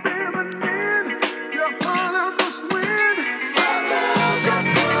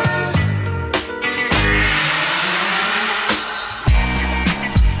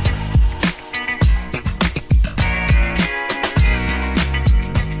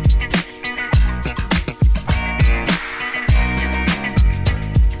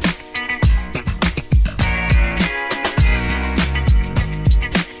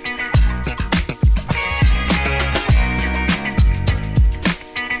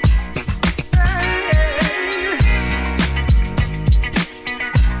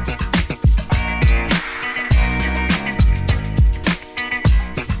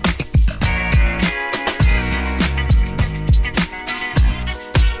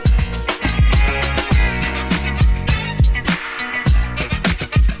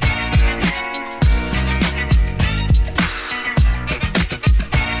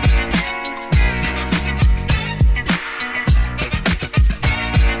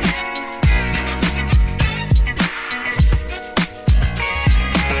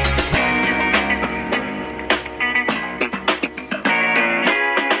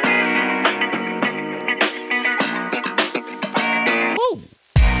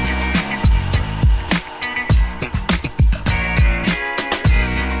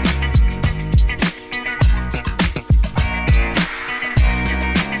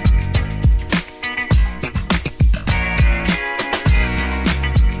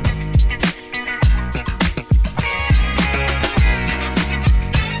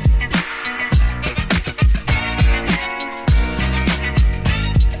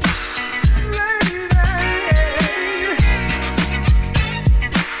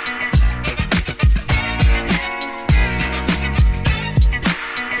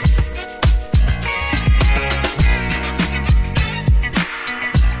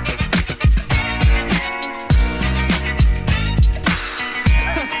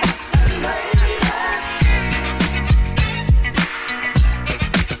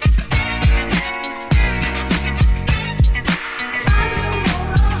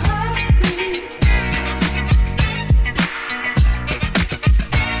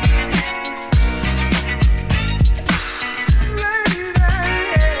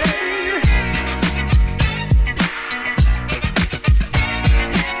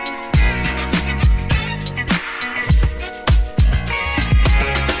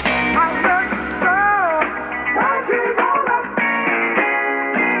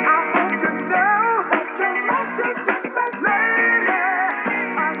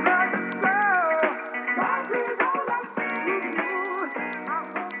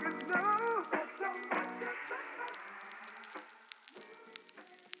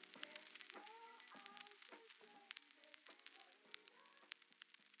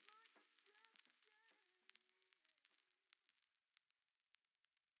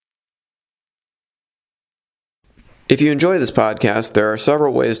If you enjoy this podcast, there are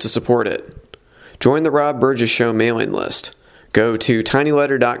several ways to support it. Join the Rob Burgess Show mailing list. Go to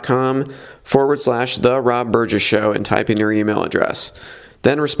tinyletter.com/The Rob Burgess Show and type in your email address.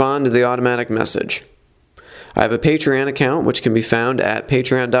 Then respond to the automatic message. I have a Patreon account, which can be found at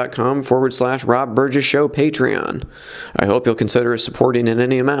patreon.com/Rob Burgess Show Patreon. I hope you'll consider supporting in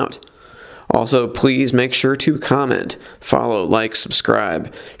any amount. Also, please make sure to comment, follow, like,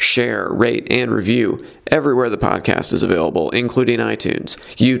 subscribe, share, rate, and review everywhere the podcast is available, including iTunes,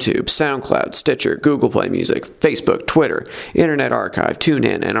 YouTube, SoundCloud, Stitcher, Google Play Music, Facebook, Twitter, Internet Archive,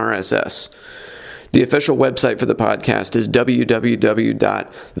 TuneIn, and RSS. The official website for the podcast is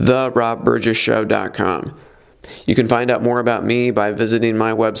www.therobburgessshow.com. You can find out more about me by visiting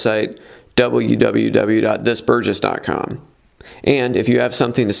my website, www.thisburgess.com. And if you have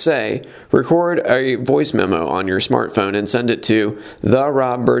something to say, record a voice memo on your smartphone and send it to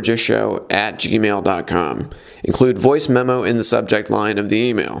therobburgessshow@gmail.com. Include voice memo in the subject line of the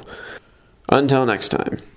email. Until next time.